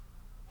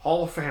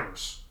 Hall of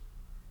Famers.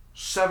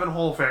 7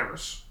 Hall of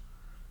Famers.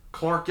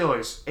 Clark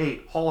Gillies,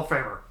 8 Hall of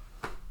Famer.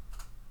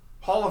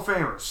 Hall of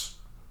Famers.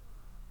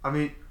 I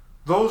mean,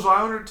 those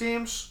Islander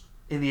teams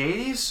in the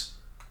 80s,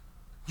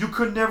 you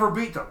could never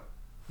beat them.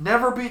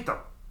 Never beat them.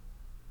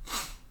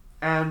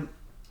 And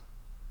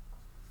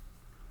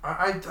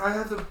I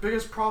have the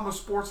biggest problem with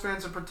sports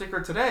fans in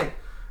particular today.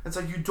 It's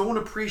like you don't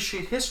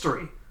appreciate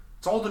history.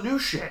 It's all the new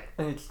shit.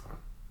 And it's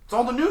It's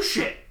all the new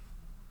shit.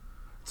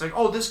 It's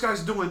like, this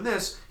guy's doing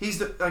this.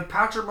 He's like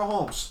Patrick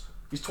Mahomes.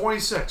 He's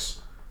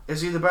 26.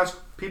 Is he the best?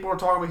 People are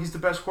talking about he's the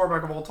best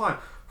quarterback of all time.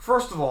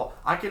 First of all,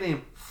 I can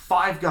name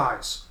 5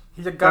 guys.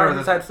 he's a guy better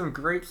who's than had some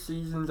great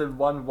seasons and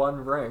won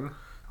one ring.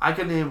 I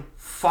can name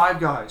 5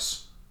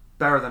 guys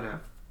better than him.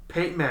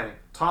 Peyton Manning,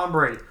 Tom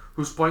Brady,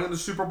 who's playing in the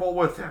Super Bowl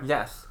with him.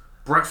 Yes.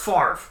 Brett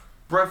Favre.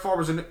 Brett Favre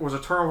was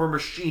a turnover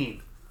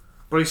machine,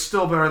 but he's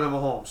still better than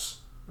Mahomes.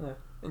 Yeah.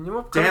 And you know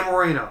what? Dan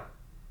Marino.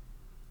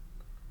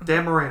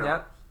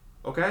 Yeah.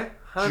 Okay?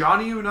 Huh?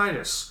 Johnny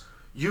Unitas.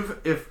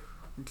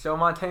 Joe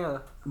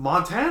Montana.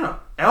 Montana.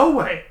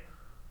 Elway.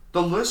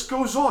 The list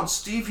goes on.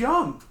 Steve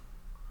Young.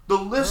 The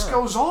list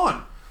goes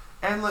on.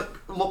 And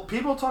look,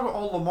 people talk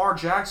about Lamar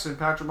Jackson,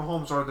 Patrick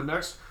Mahomes are the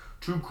next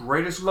Two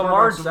greatest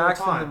Lamar quarterbacks of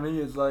Jackson all to time. me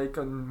is like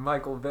a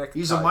Michael Vick.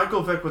 He's type. a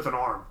Michael Vick with an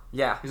arm.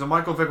 Yeah. He's a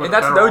Michael Vick with And a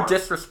that's better no arm.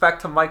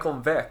 disrespect to Michael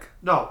Vick.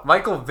 No.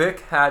 Michael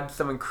Vick had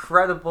some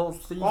incredible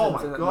seasons Oh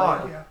my in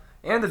God, Atlanta.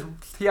 yeah. And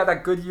he had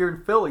that good year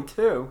in Philly,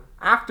 too,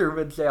 after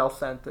the jail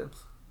sentence.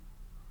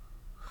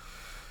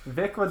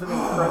 Vick was an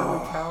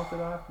incredibly talented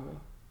athlete.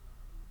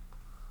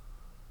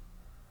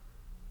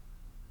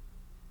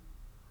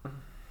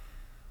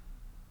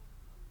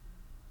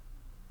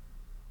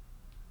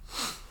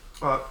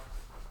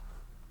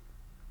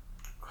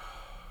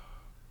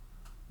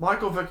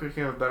 Michael Vick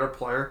became a better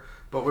player,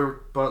 but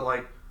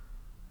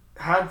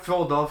had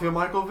Philadelphia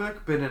Michael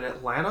Vick been in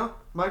Atlanta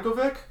Michael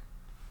Vick,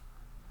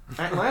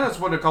 Atlanta's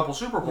won a couple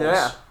Super Bowls.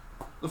 Yeah.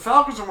 The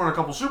Falcons have won a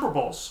couple Super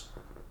Bowls.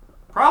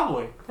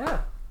 Probably.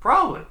 Yeah.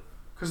 Probably.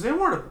 Because they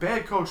weren't a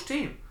bad coach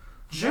team.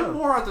 Jim No.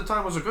 Moore at the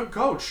time was a good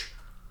coach.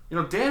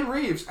 Dan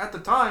Reeves at the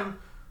time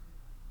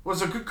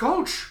was a good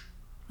coach.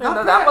 Not No,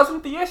 bad. that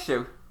wasn't the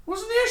issue.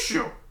 Wasn't the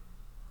issue.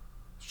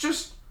 It's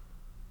just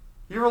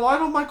you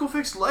relied on Michael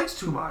Vick's legs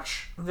too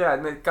much. Yeah,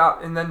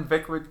 and then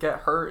Vick would get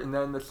hurt, and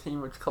then the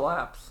team would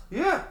collapse.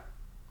 Yeah.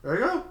 There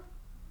you go.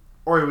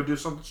 Or he would do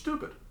something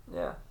stupid.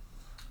 Yeah.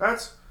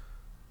 That's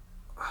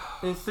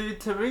And see,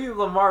 to me,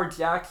 Lamar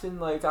Jackson,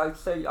 like, I'd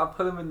say I'll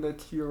put him in the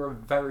tier of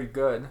very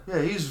good.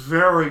 yeah, he's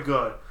very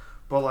good.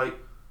 But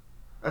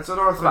that's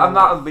another thing. But I'm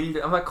not elite.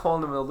 I'm not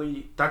calling him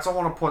elite. That's I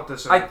want to put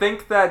this in. I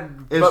think that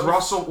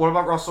What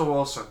about Russell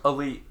Wilson?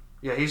 elite.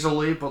 Yeah, he's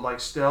elite, but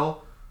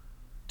still,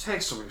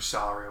 take some of your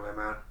salary away,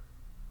 man.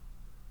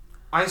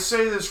 I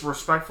say this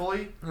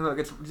respectfully Look,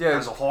 it's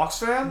as a Hawks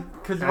fan,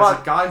 because as you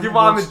a guy who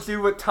want him wants, to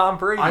do what Tom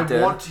Brady I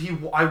did. want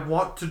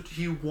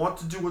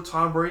to do what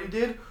Tom Brady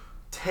did.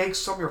 Take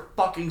some of your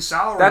fucking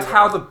salary. That's away.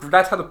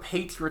 how the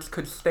Patriots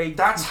could stay.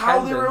 That's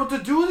how they were contending.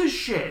 able to do this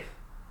shit.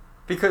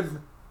 Because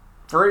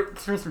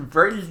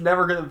Brady's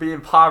never going to be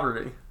in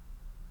poverty.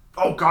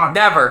 Oh God,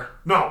 Never.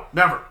 no,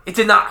 never, It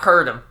did not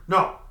hurt him.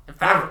 no, In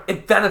never. fact,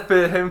 it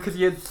benefited him because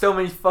he had so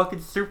many fucking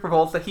Super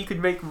Bowls that he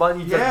could make money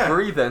just Yeah.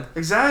 breathing.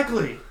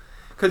 Exactly,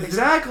 Cause,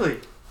 exactly.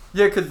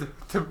 Yeah, because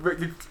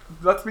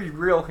let's be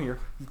real here.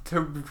 To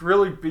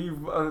really be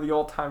one of the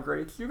all-time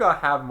greats, you gotta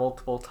have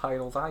multiple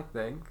titles. I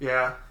think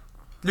Yeah.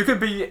 you could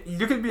be Or a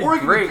you could be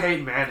great.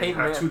 Peyton Manning,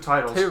 Peyton have Man- 2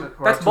 titles. two.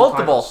 or That's two multiple.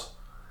 titles.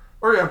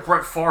 Or you have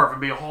Brett Favre and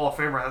be a Hall of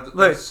Famer.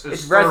 Look, His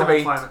it's third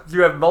resume. all-time-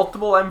 You have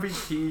multiple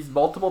MVPs,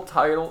 multiple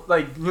titles.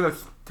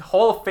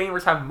 Hall of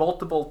Famers have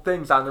multiple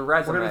things on their What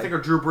resume. do you think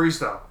of Drew Brees,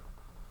 though?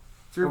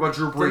 What about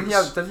Drew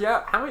Brees? Does he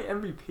have how many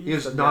MVPs? He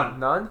has does none. have?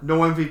 None.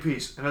 No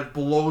MVPs. And it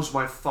blows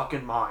my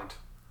fucking mind.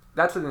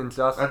 That's an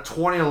injustice. At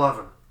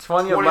 2011.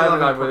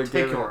 2011, I in would have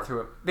given particular. it to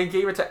him. They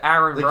gave it to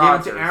Aaron They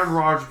Rodgers. gave it to Aaron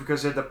Rodgers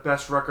because they had the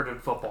best record in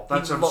football.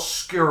 That's an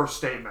obscure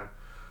statement.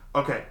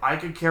 Okay, I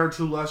could care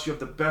too less. You have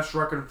the best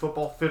record in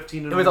football,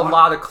 15-1. It was a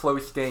lot of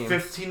close games.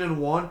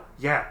 15-1.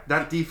 Yeah,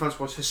 that defense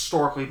was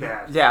historically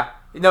bad. Yeah.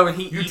 No,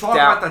 he You eked talk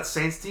out. about that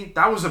Saints team?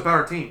 That was a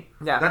better team.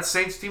 Yeah. That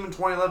Saints team in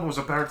 2011 was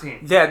a better team.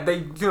 Yeah,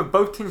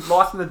 both teams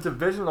lost in the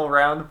divisional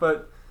round,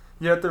 but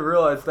you have to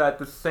realize that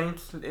the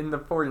Saints in the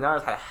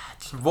 49ers had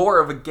a war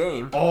of a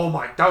game. Oh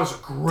my, that was a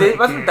great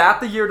Wasn't game. that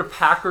the year the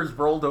Packers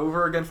rolled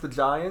over against the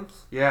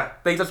Giants? Yeah.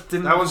 They just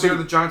didn't. That was the year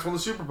they- the Giants won the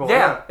Super Bowl.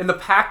 Yeah, and the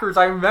Packers,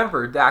 I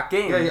remember that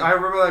game. Yeah, I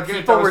remember that game.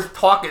 People That were was,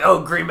 talking,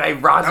 oh, Green Bay,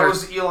 Rodgers. that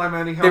was the Eli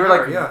Manning Hail They were Mary,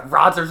 like, yeah.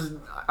 Rodgers.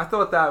 I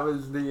thought that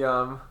was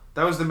the,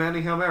 That was the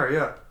Manning Hail Mary,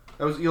 yeah.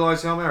 That was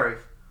Eli's Hail Mary.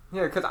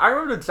 yeah, because I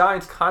remember the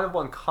Giants kind of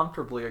won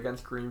comfortably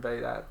against Green Bay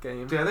that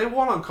game. Yeah, they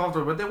won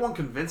uncomfortably, but they won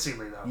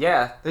convincingly, though.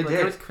 Yeah, They It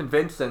did. was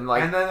convincing.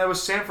 And then there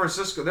was San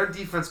Francisco. Their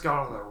defense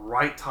got on the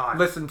right time.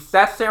 Listen,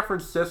 that San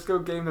Francisco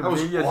game to That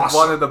was me is awesome.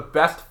 one of the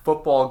best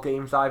football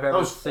games I've ever That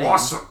was seen.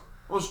 awesome.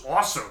 It was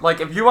awesome. Like,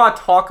 if you want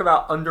to talk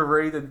about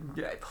underrated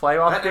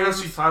playoff That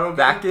games, NFC title game?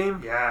 that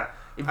game, Yeah.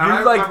 if And you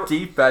I like remember-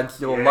 defense,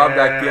 you'll love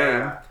that game.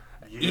 Yeah.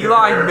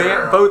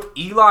 Both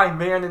Eli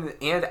Manning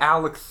and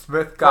Alex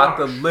Smith got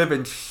the Gosh.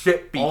 living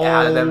shit beat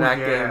out of them that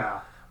game.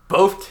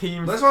 Both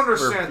teams. Let's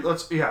understand.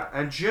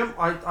 And Jim,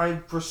 I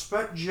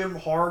respect Jim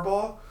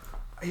Harbaugh.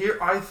 Here,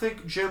 I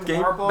think Jim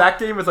Harbaugh. That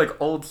game was like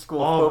old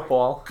school Oh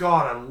football. my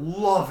God, I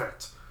love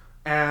it.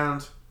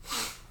 And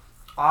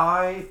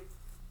I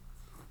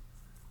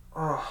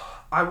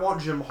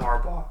want Jim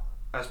Harbaugh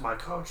as my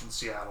coach in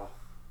Seattle.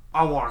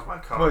 I want him as my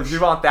coach. Well,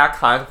 you want that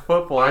kind of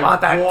football. You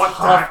want that want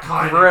tough that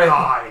kind grit. of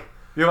guy.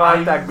 You want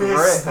I that miss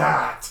grit.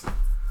 that.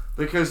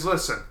 Because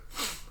listen,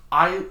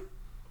 I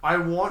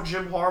want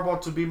Jim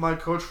Harbaugh to be my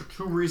coach for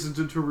 2 reasons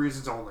and 2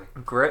 reasons only.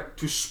 Grit.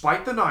 To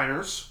spite the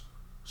Niners,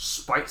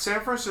 spite San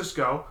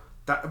Francisco,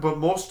 but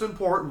most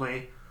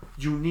importantly,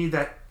 you need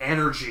that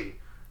energy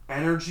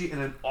and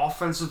an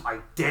offensive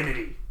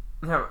identity,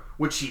 Yeah,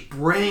 which he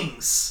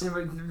brings.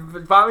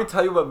 but let me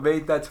tell you what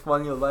made that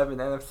 2011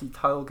 NFC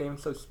title game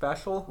so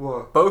special.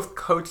 What? Both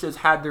coaches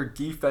had their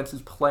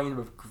defenses playing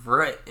with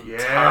grit and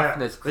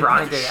toughness, They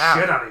grind beat the it out.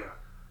 shit out of you.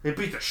 They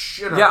beat the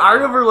shit out of you. Yeah, I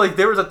remember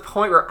there was a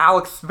point where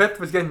Alex Smith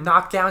was getting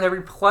knocked down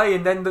every play,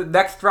 and then the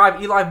next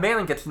drive Eli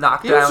Manning gets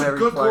knocked He was down a every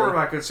good play.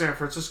 quarterback in San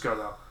Francisco,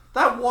 though.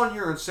 That 1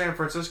 year in San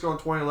Francisco in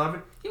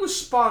 2011, he was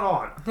spot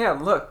on. Yeah,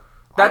 look.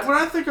 When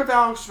I think of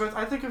Alex Smith,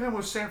 I think of him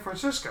with San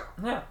Francisco.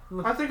 Yeah.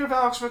 Look. I think of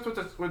Alex Smith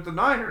with the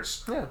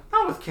Niners. Yeah.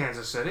 Not with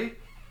Kansas City.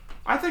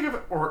 I think of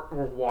it, or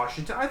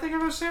Washington. I think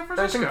of it as San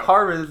Francisco. I think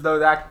part of it is, though,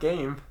 that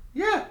game.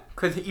 Yeah.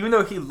 Because even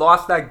though he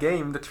lost that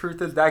game, the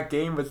truth is that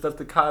game was just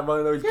the kind of one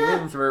of those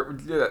games where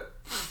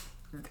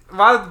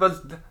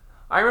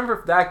I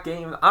remember that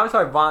game. Obviously,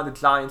 I wanted the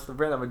Giants to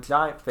win. I'm a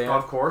Giant fan.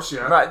 Of course,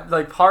 yeah. But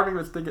like, part of me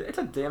was thinking, it's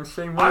a damn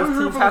shame I one was of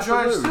rooting these for the teams has to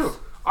Giants lose.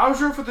 too. I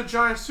was rooting for the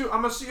Giants too.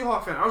 I'm a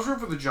Seahawks fan. I was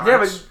rooting for the Giants.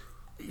 Yeah,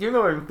 but you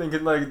know what I'm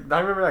thinking. Like, I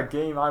remember that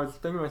game. I was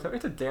thinking to myself,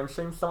 it's a damn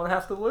shame someone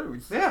has to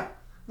lose. Yeah.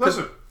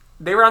 Listen,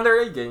 They were on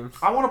their A games.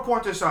 I want to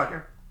point this out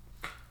here.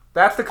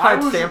 That's the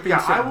kind of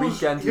championship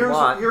weekend you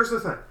want. Here's the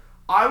thing.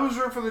 I was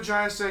rooting for the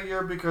Giants that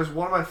year because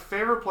one of my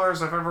favorite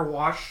players I've ever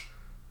watched,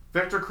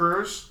 Victor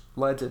Cruz,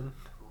 Legend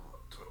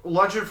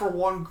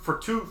for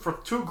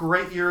two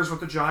great years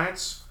with the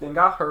Giants. Then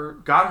got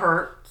hurt. Got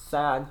hurt.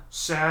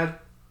 Sad.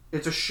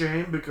 It's a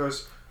shame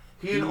because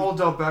he and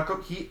Odell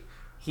Beckham. He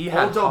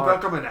had Odell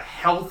heart. Beckham and a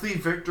healthy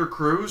Victor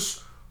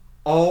Cruz.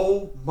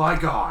 Oh my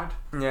God.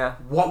 Yeah.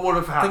 What would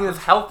have The happened? thing is,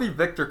 healthy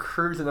Victor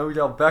Cruz and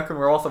Odell Beckham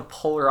were also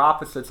polar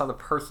opposites on the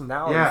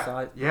personality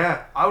side.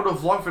 Yeah. I would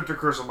have loved Victor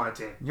Cruz on my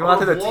team. You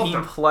wanted a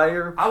team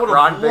player. I would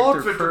brought have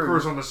loved Victor Victor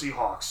Cruz on the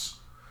Seahawks.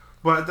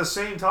 But at the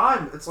same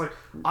time, it's like,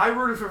 I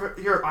rooted for...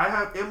 Here, I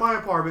have... In my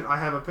apartment, I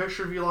have a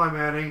picture of Eli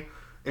Manning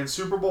in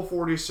Super Bowl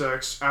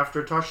 46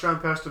 after a touchdown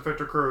pass to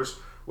Victor Cruz,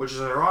 which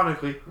is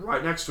ironically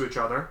right next to each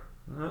other.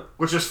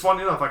 Which is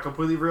funny enough. I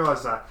completely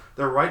realized that.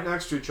 They're right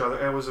next to each other.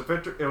 And it was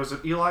an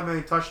Eli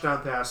Manning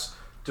touchdown pass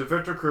to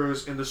Victor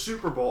Cruz in the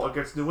Super Bowl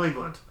against New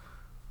England.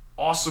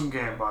 Awesome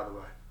game, by the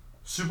way.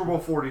 Super Bowl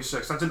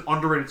 46. That's an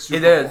underrated Super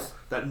Bowl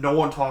that no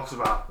one talks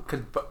about.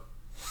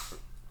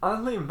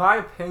 Honestly, in my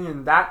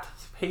opinion, that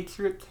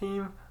Patriot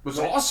team was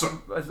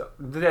awesome.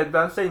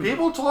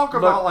 People talk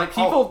about I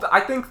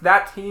think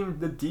that team,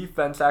 the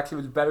defense actually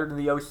was better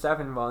than the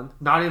 07 one.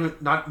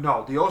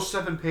 The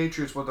 07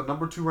 Patriots were the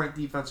number 2 ranked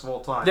defense of all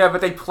time. Yeah,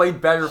 but they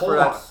played better for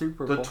that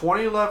Super Bowl. The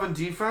 2011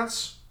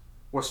 defense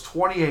was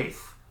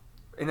 28th.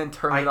 And then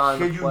turned it on. I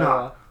kid you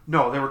not.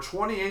 No, they were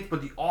 28th,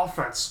 but the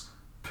offense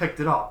picked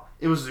it up.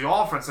 It was the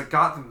offense that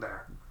got them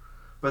there.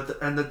 But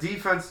the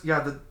defense,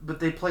 but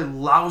they play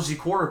lousy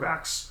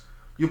quarterbacks.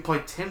 You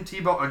play Tim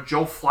Tebow and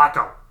Joe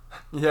Flacco.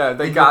 Yeah,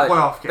 they got it.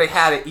 Playoff games. They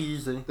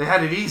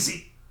had it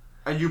easy.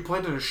 And you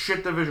played in a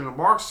shit division of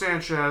Mark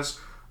Sanchez,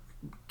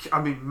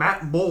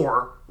 Matt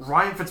Moore,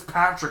 Ryan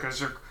Fitzpatrick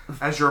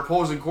as your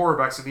opposing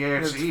quarterbacks in the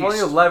AFC East.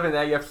 2011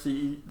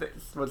 AFC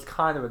was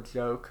kind of a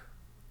joke.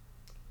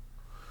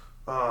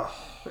 I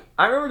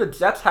remember the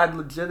Jets had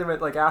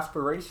legitimate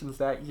aspirations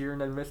that year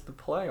and then missed the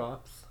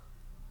playoffs.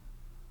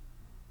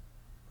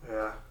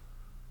 Yeah.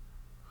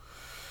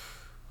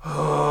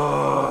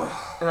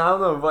 And I don't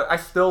know, but I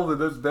still to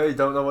this day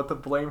don't know what to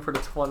blame for the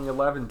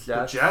 2011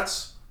 Jets. The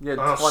Jets? Yeah,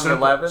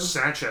 2011.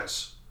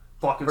 Sanchez.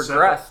 Fucking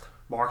progressed.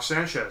 Simple. Mark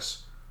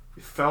Sanchez.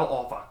 He fell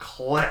off a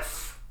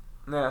cliff.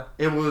 Yeah.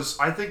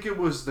 I think it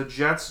was the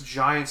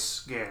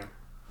Jets-Giants game.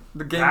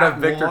 The game that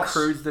Victor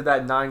Cruz did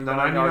that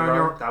 99-yard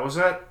run. That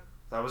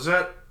was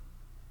it.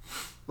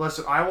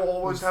 Listen, I will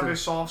always have a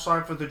soft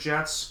side for the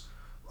Jets.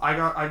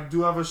 I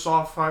do have a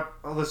soft side.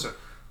 Listen,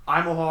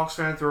 I'm a Hawks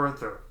fan through and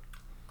through.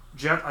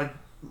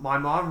 My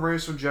mom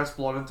raised some Jets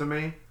blood into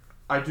me.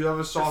 I do have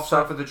a soft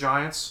side for the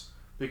Giants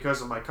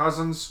because of my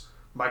cousins.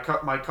 My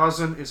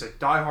cousin is a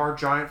diehard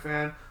Giant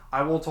fan.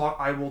 I will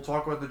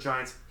talk about the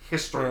Giants'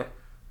 history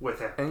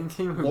with him.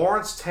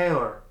 Lawrence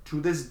Taylor, to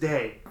this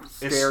day,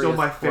 is still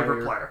my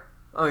favorite player.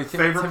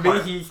 To me,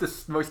 he's the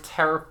most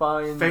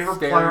terrifying, favorite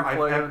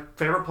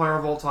player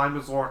of all time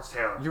is Lawrence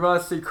Taylor. You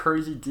want to see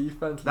crazy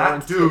defense? That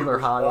Lawrence dude Taylor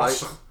was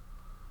highlights.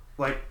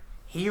 awesome.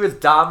 He was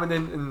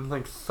dominant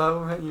in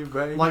so many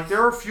ways.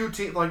 There are a few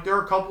teams, there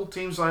are a couple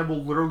teams I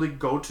will literally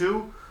go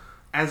to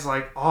as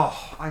I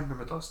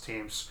remember those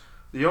teams.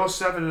 The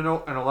 07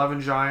 and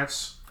 11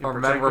 Giants are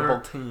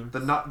memorable teams. The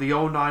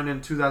 09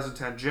 and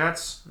 2010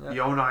 Jets, the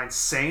 09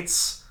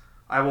 Saints.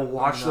 I will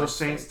watch those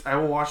Saints. I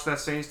will watch that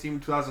Saints team in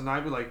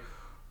 2009. Be like,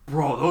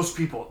 bro, those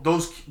people,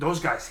 those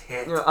guys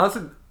hit.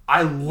 Honestly,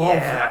 I love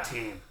that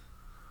team.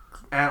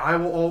 And I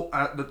will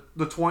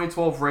the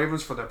 2012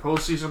 Ravens for their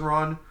postseason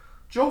run.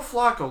 Joe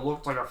Flacco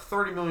looked like a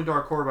 $30 million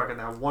quarterback in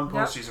that one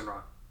postseason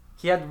run.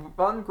 He had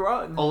one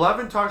run.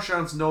 11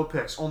 touchdowns, no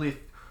picks. Only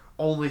 3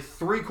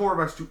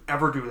 quarterbacks to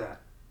ever do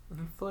that.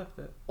 He flipped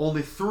it.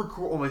 Only two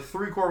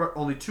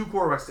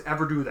quarterbacks to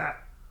ever do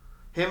that.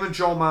 Him and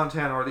Joe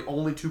Montana are the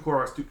only 2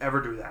 quarterbacks to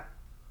ever do that.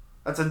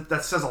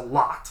 That says a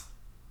lot.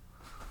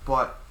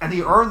 And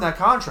he earned that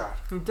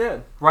contract. He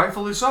did.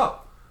 Rightfully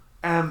so.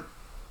 And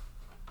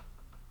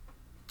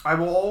I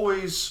will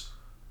always,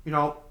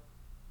 I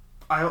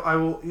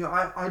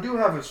do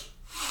have a...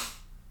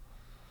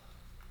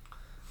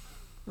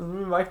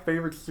 My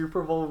favorite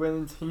Super Bowl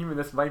winning team, and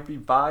this might be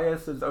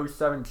biased, is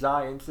 07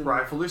 Giants.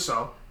 Rightfully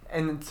so.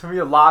 And to me,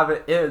 a lot of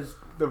it is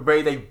the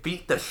way they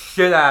beat the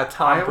shit out of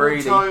Tom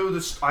Brady. I will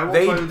tell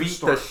They you this beat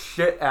story. the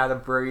shit out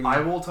of Brady. I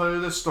will tell you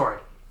this story.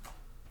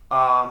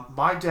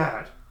 My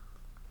dad,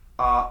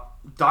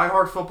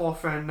 diehard football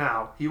fan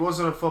now. He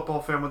wasn't a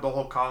football fan when the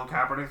whole Colin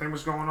Kaepernick thing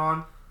was going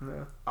on.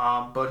 Yeah.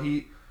 But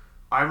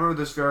I remember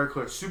this very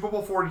clear. Super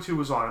Bowl 42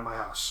 was on in my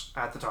house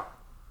at the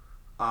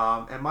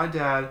time. And my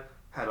dad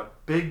had a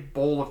big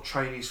bowl of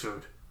Chinese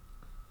food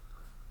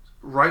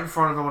right in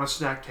front of him on a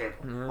snack table.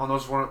 Yeah. On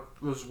those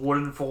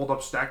wooden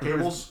fold-up snack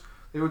tables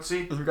they would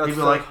see. He'd got be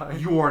so like, high.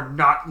 "You are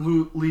not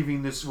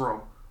leaving this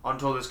room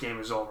until this game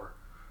is over."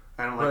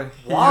 And I'm like,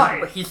 But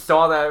 "Why?" He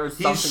saw that it was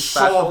He something saw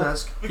special.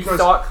 this He because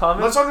saw it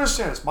coming. let's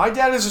understand this. My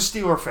dad is a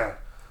Steeler fan.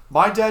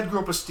 My dad grew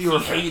up a Steeler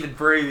He fan. hated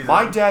Brady.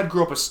 My though. dad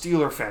grew up a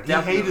Steeler fan. He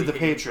Definitely hated the hated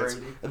Patriots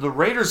Brady. and the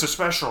Raiders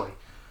especially.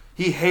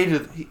 He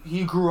hated.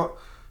 He grew up.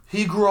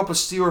 He grew up a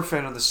Steeler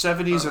fan in the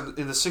 70s and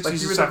in the 60s he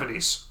and was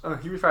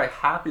 70s. He was very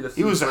happy to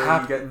see He was Brady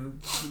happy-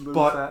 getting lose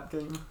but- that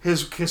game.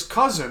 His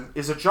cousin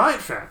is a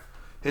Giant fan.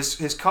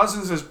 His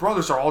cousins, his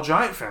brothers are all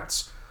Giant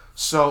fans.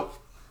 So,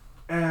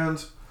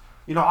 and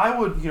I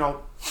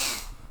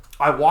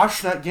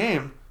watched that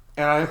game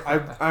and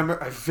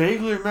I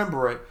vaguely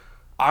remember it.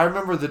 I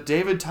remember the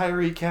David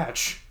Tyree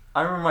catch.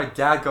 I remember my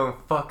dad going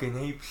fucking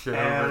ape shit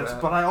over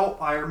that. But I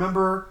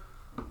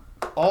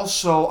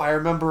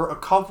remember a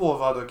couple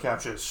of other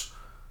catches.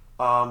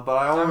 But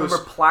I remember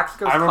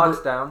Plaxico's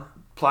touchdown.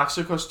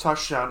 Plaxico's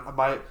touchdown.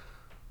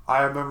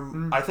 I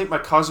remember. I think my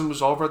cousin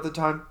was over at the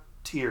time.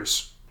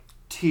 Tears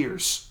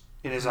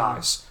in his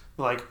eyes.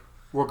 Like,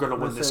 we're gonna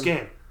win this Listen.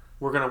 game.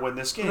 We're gonna win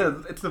this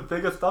game. It's the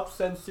biggest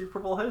upset in Super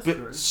Bowl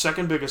history.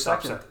 Second biggest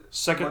Second. upset.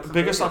 Second What's the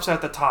biggest biggest? upset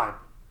at the time.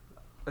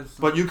 It's-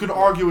 But you could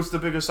argue it's the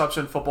biggest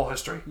upset in football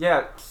history.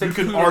 yeah, You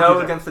could 16-0 argue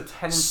that. against the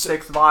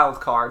 10-6 wild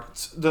card.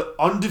 The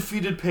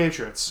undefeated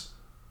Patriots,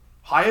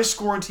 highest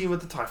scoring team at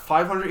the time,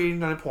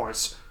 589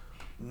 points.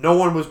 No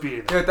one was beating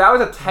them. Dude, that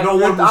was a 10. No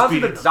one was honestly,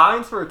 beating the them.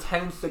 Giants were a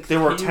 10-16. They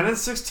were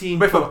 10-16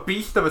 with a but-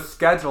 beast of a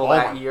schedule Oh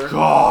that my year.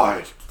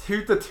 God!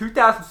 The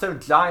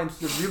 2007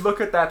 Giants. If you look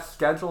at that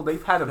schedule,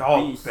 they've had a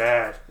Oh, beast.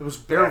 bad. It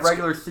was Their bad.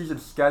 regular season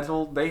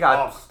schedule, they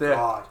got Oh stiff.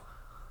 God!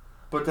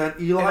 But then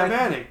Eli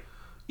Manning,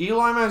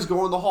 Eli Manning's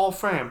going to the Hall of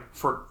Fame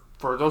for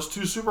those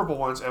 2 Super Bowl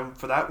wins and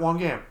for that one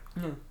game.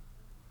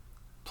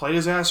 Played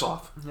his ass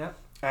off, Yep.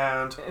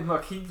 and And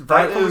look, he's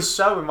rightfully is-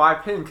 so, in my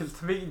opinion, because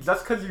to me,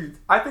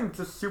 I think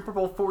just Super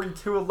Bowl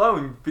 42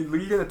 alone,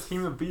 leading a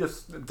team to beat a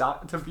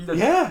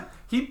yeah,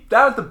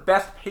 that was the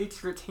best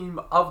Patriot team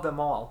of them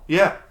all,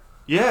 yeah,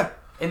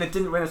 and it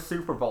didn't win a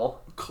Super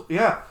Bowl,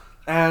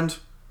 and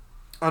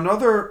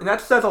another. and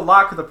that says a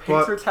lot because the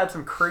Patriots had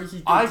some crazy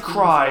good I teams in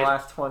cried. the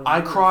last 20 I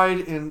years.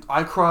 cried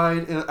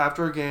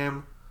after a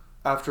game,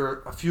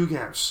 after a few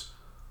games.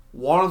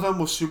 One of them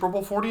was Super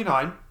Bowl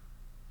 49,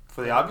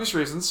 for the obvious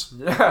reasons.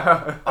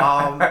 Yeah.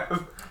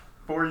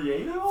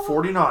 48 at all?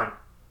 49.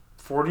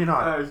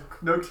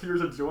 No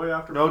tears of joy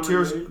after No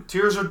 48?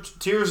 tears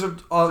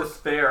of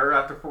Despair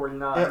after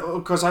 49.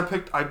 because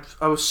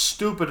I was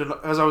stupid, and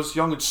as I was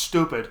young and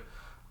stupid,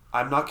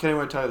 I'm not kidding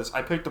when I tell you this.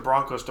 I picked the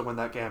Broncos to win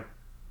that game.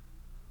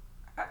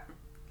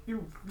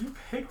 You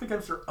picked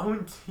against your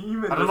own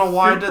team in I don't the know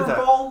why Super I did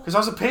that. Bowl? Because I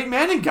was a Peyton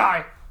Manning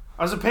guy.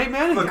 Look,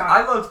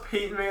 I loved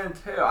Peyton Manning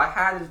too. I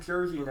had his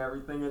jersey and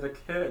everything as a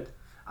kid.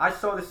 I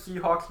saw the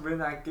Seahawks win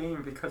that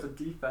game because of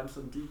defense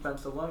and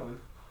defense alone.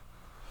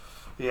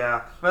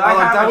 Yeah, But I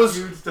have a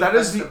huge that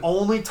is the defensive-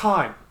 only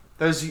time.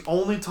 That is the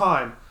only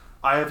time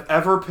I have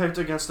ever picked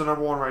against the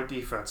number 1 ranked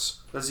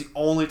defense. That's the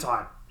only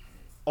time.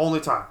 Only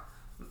time.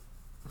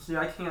 See,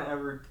 I can't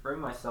ever bring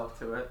myself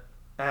to it.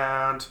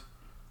 And I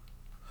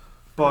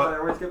but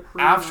always get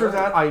proven after right.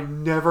 that, I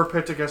never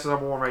picked against the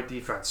number 1 ranked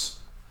defense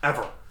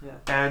ever. Yeah.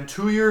 And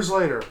 2 years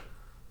later,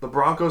 the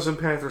Broncos and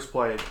Panthers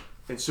played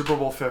in Super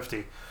Bowl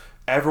 50.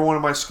 Everyone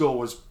in my school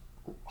was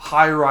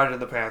high riding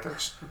the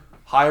Panthers.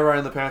 High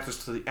riding the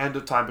Panthers to the end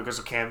of time because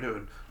of Cam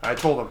Newton. And I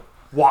told them,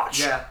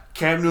 watch. Yeah.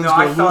 Cam Newton's No,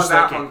 I going to saw lose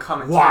that that game. one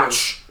coming,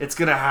 Watch. It's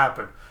going to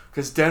happen.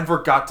 Because Denver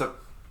got to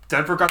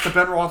Ben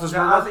Roethlisberger.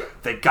 Yeah, honestly-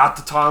 They got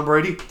to Tom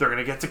Brady. They're going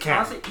to get to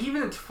Cam. Honestly,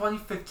 even in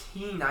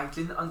 2015, I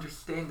didn't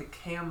understand the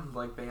Cam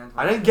band.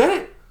 I didn't get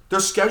it.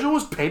 Their schedule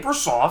was paper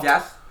soft.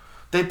 Yes.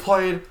 They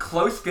played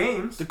Close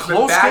games. the with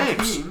close bad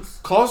games. teams.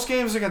 Close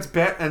games against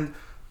bad. And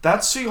that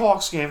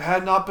Seahawks game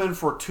had not been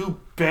for 2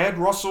 bad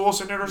Russell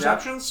Wilson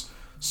interceptions,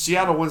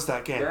 Seattle wins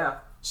that game. Yeah.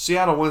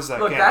 Seattle wins that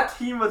Look, game. that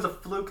team was a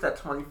fluke, that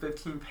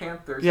 2015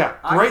 Panthers. Yeah,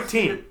 I great could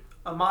see team. it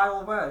a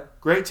mile away.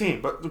 Great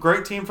team. But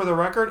great team for the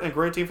record and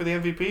great team for the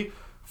MVP.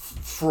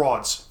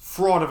 Frauds.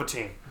 Fraud of a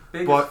team.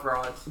 Biggest But-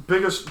 frauds.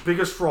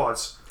 Biggest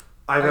frauds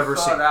I've ever I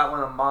saw seen. that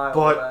one a mile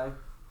But-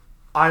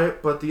 away.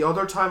 But the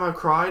other time I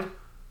cried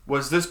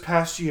was this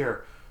past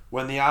year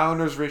when the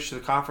Islanders reached the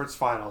conference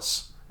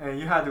finals. And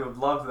you had to have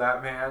loved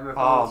that, man. With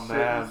Oh, all the shit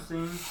man. you've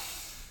seen.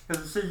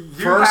 'Cause, see, you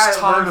had First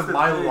it time worse in than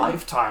my me.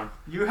 lifetime.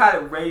 You had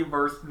it way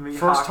worse than me.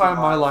 First time in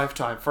my hockey-wise.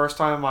 lifetime. First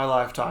time in my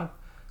lifetime.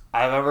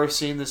 I've ever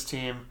seen this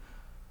team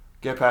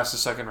get past the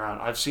second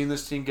round. I've seen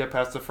this team get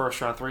past the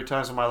first round 3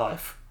 times in my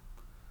life.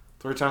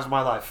 3 times in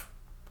my life.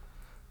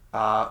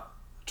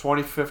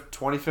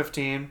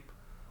 2015,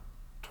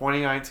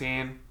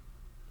 2019,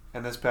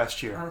 and this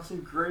past year. Honestly,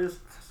 greatest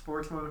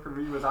sports moment for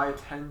me was I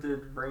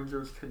attended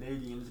Rangers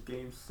Canadians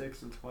Game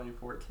 6 in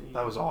 2014.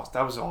 That was awesome.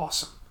 That was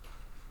awesome.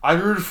 I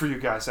rooted for you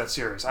guys that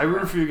series. I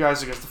rooted for you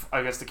guys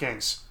against the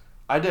Kings.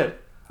 I did.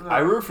 I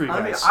rooted for you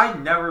guys. I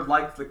never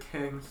liked the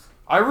Kings.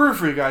 I rooted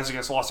for you guys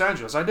against Los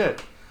Angeles. I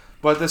did.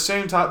 But at the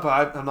same time,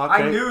 I'm not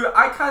kidding.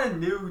 I kind of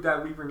knew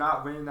that we were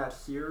not winning that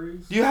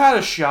series. You had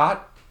a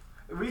shot.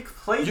 We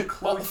played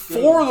close.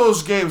 Four of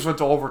those games went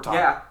to overtime.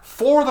 Yeah.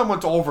 4 of them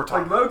went to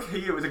overtime. Like,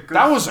 low-key, it was a good...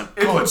 That was a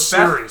good series. It was the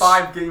best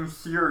 5-game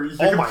series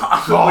you Oh could my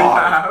possibly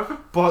God. have.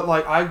 But,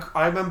 like,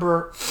 I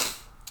remember...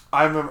 Oh,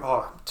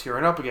 I'm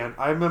tearing up again.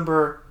 I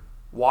remember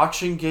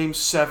watching Game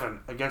 7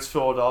 against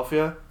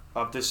Philadelphia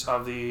of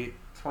the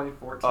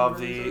 2014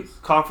 Rangers?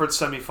 conference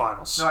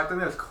semifinals. No, I think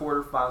that was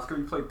quarterfinals because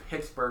we played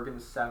Pittsburgh in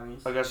the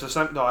semis. I guess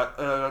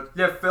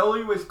Yeah,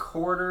 Philly was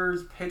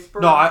quarters,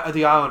 Pittsburgh...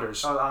 the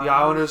Islanders. Oh, the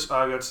Islanders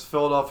against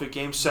Philadelphia,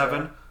 Game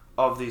 7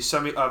 of the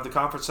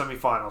conference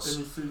semifinals.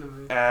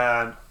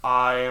 And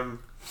I'm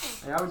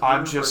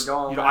just,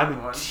 I'm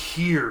in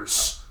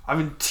tears.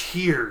 I'm in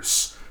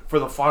tears for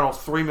the final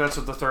 3 minutes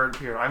of the third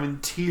period. I'm in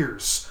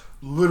tears,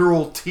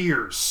 literal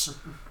tears,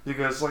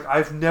 because like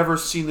I've never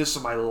seen this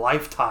in my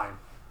lifetime.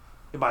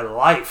 In my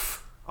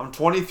life, I'm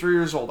 23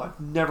 years old. I've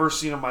never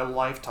seen in my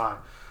lifetime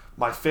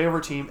my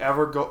favorite team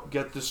ever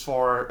get this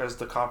far as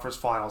the conference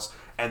finals,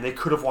 and they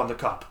could have won the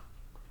cup.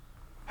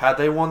 Had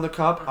they won the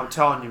cup, I'm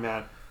telling you,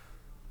 man.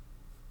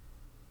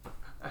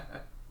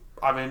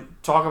 I mean,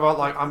 talk about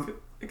like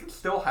It can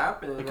still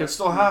happen. It can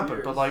still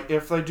happen, but like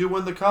if they do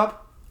win the cup,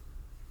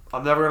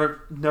 I'm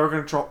never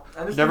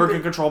gonna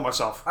control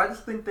myself. I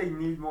just think they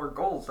need more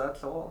goals.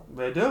 That's all.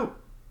 They do.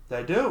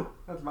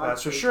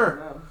 That's for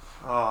sure.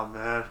 Oh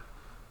man,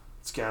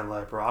 it's getting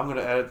late, bro. I'm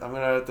gonna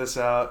edit this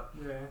out.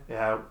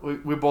 Yeah.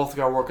 We both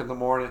got work in the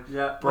morning.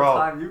 Yeah, bro.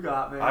 What time you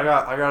got, man? I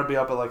gotta be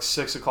up at like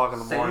 6 o'clock in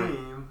the morning.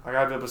 Same. I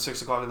gotta be up at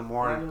 6 o'clock in the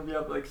morning. I'm gonna be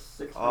up like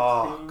 6:15.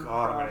 Oh god,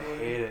 probably. I'm gonna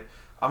hate it.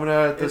 I'm gonna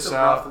edit this it's a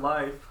out, rough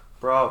life.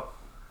 bro.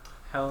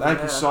 Thank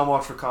you yeah. so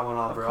much for coming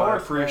on, bro.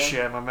 Course, I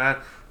appreciate it, my man.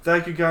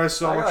 Thank you guys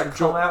so much for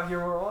come out here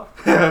more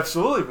often.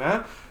 Absolutely,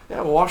 man. Yeah,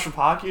 we'll watch some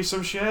hockey,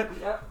 some shit.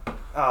 Yeah.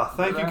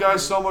 Thank you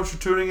guys so much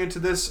for tuning into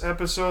this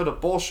episode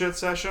of Bullshit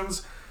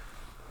Sessions.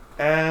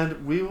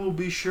 And we will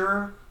be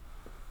sure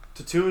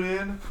to tune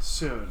in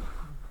soon.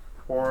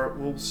 Or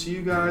we'll see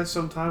you guys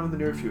sometime in the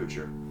near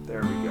future.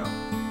 There we go.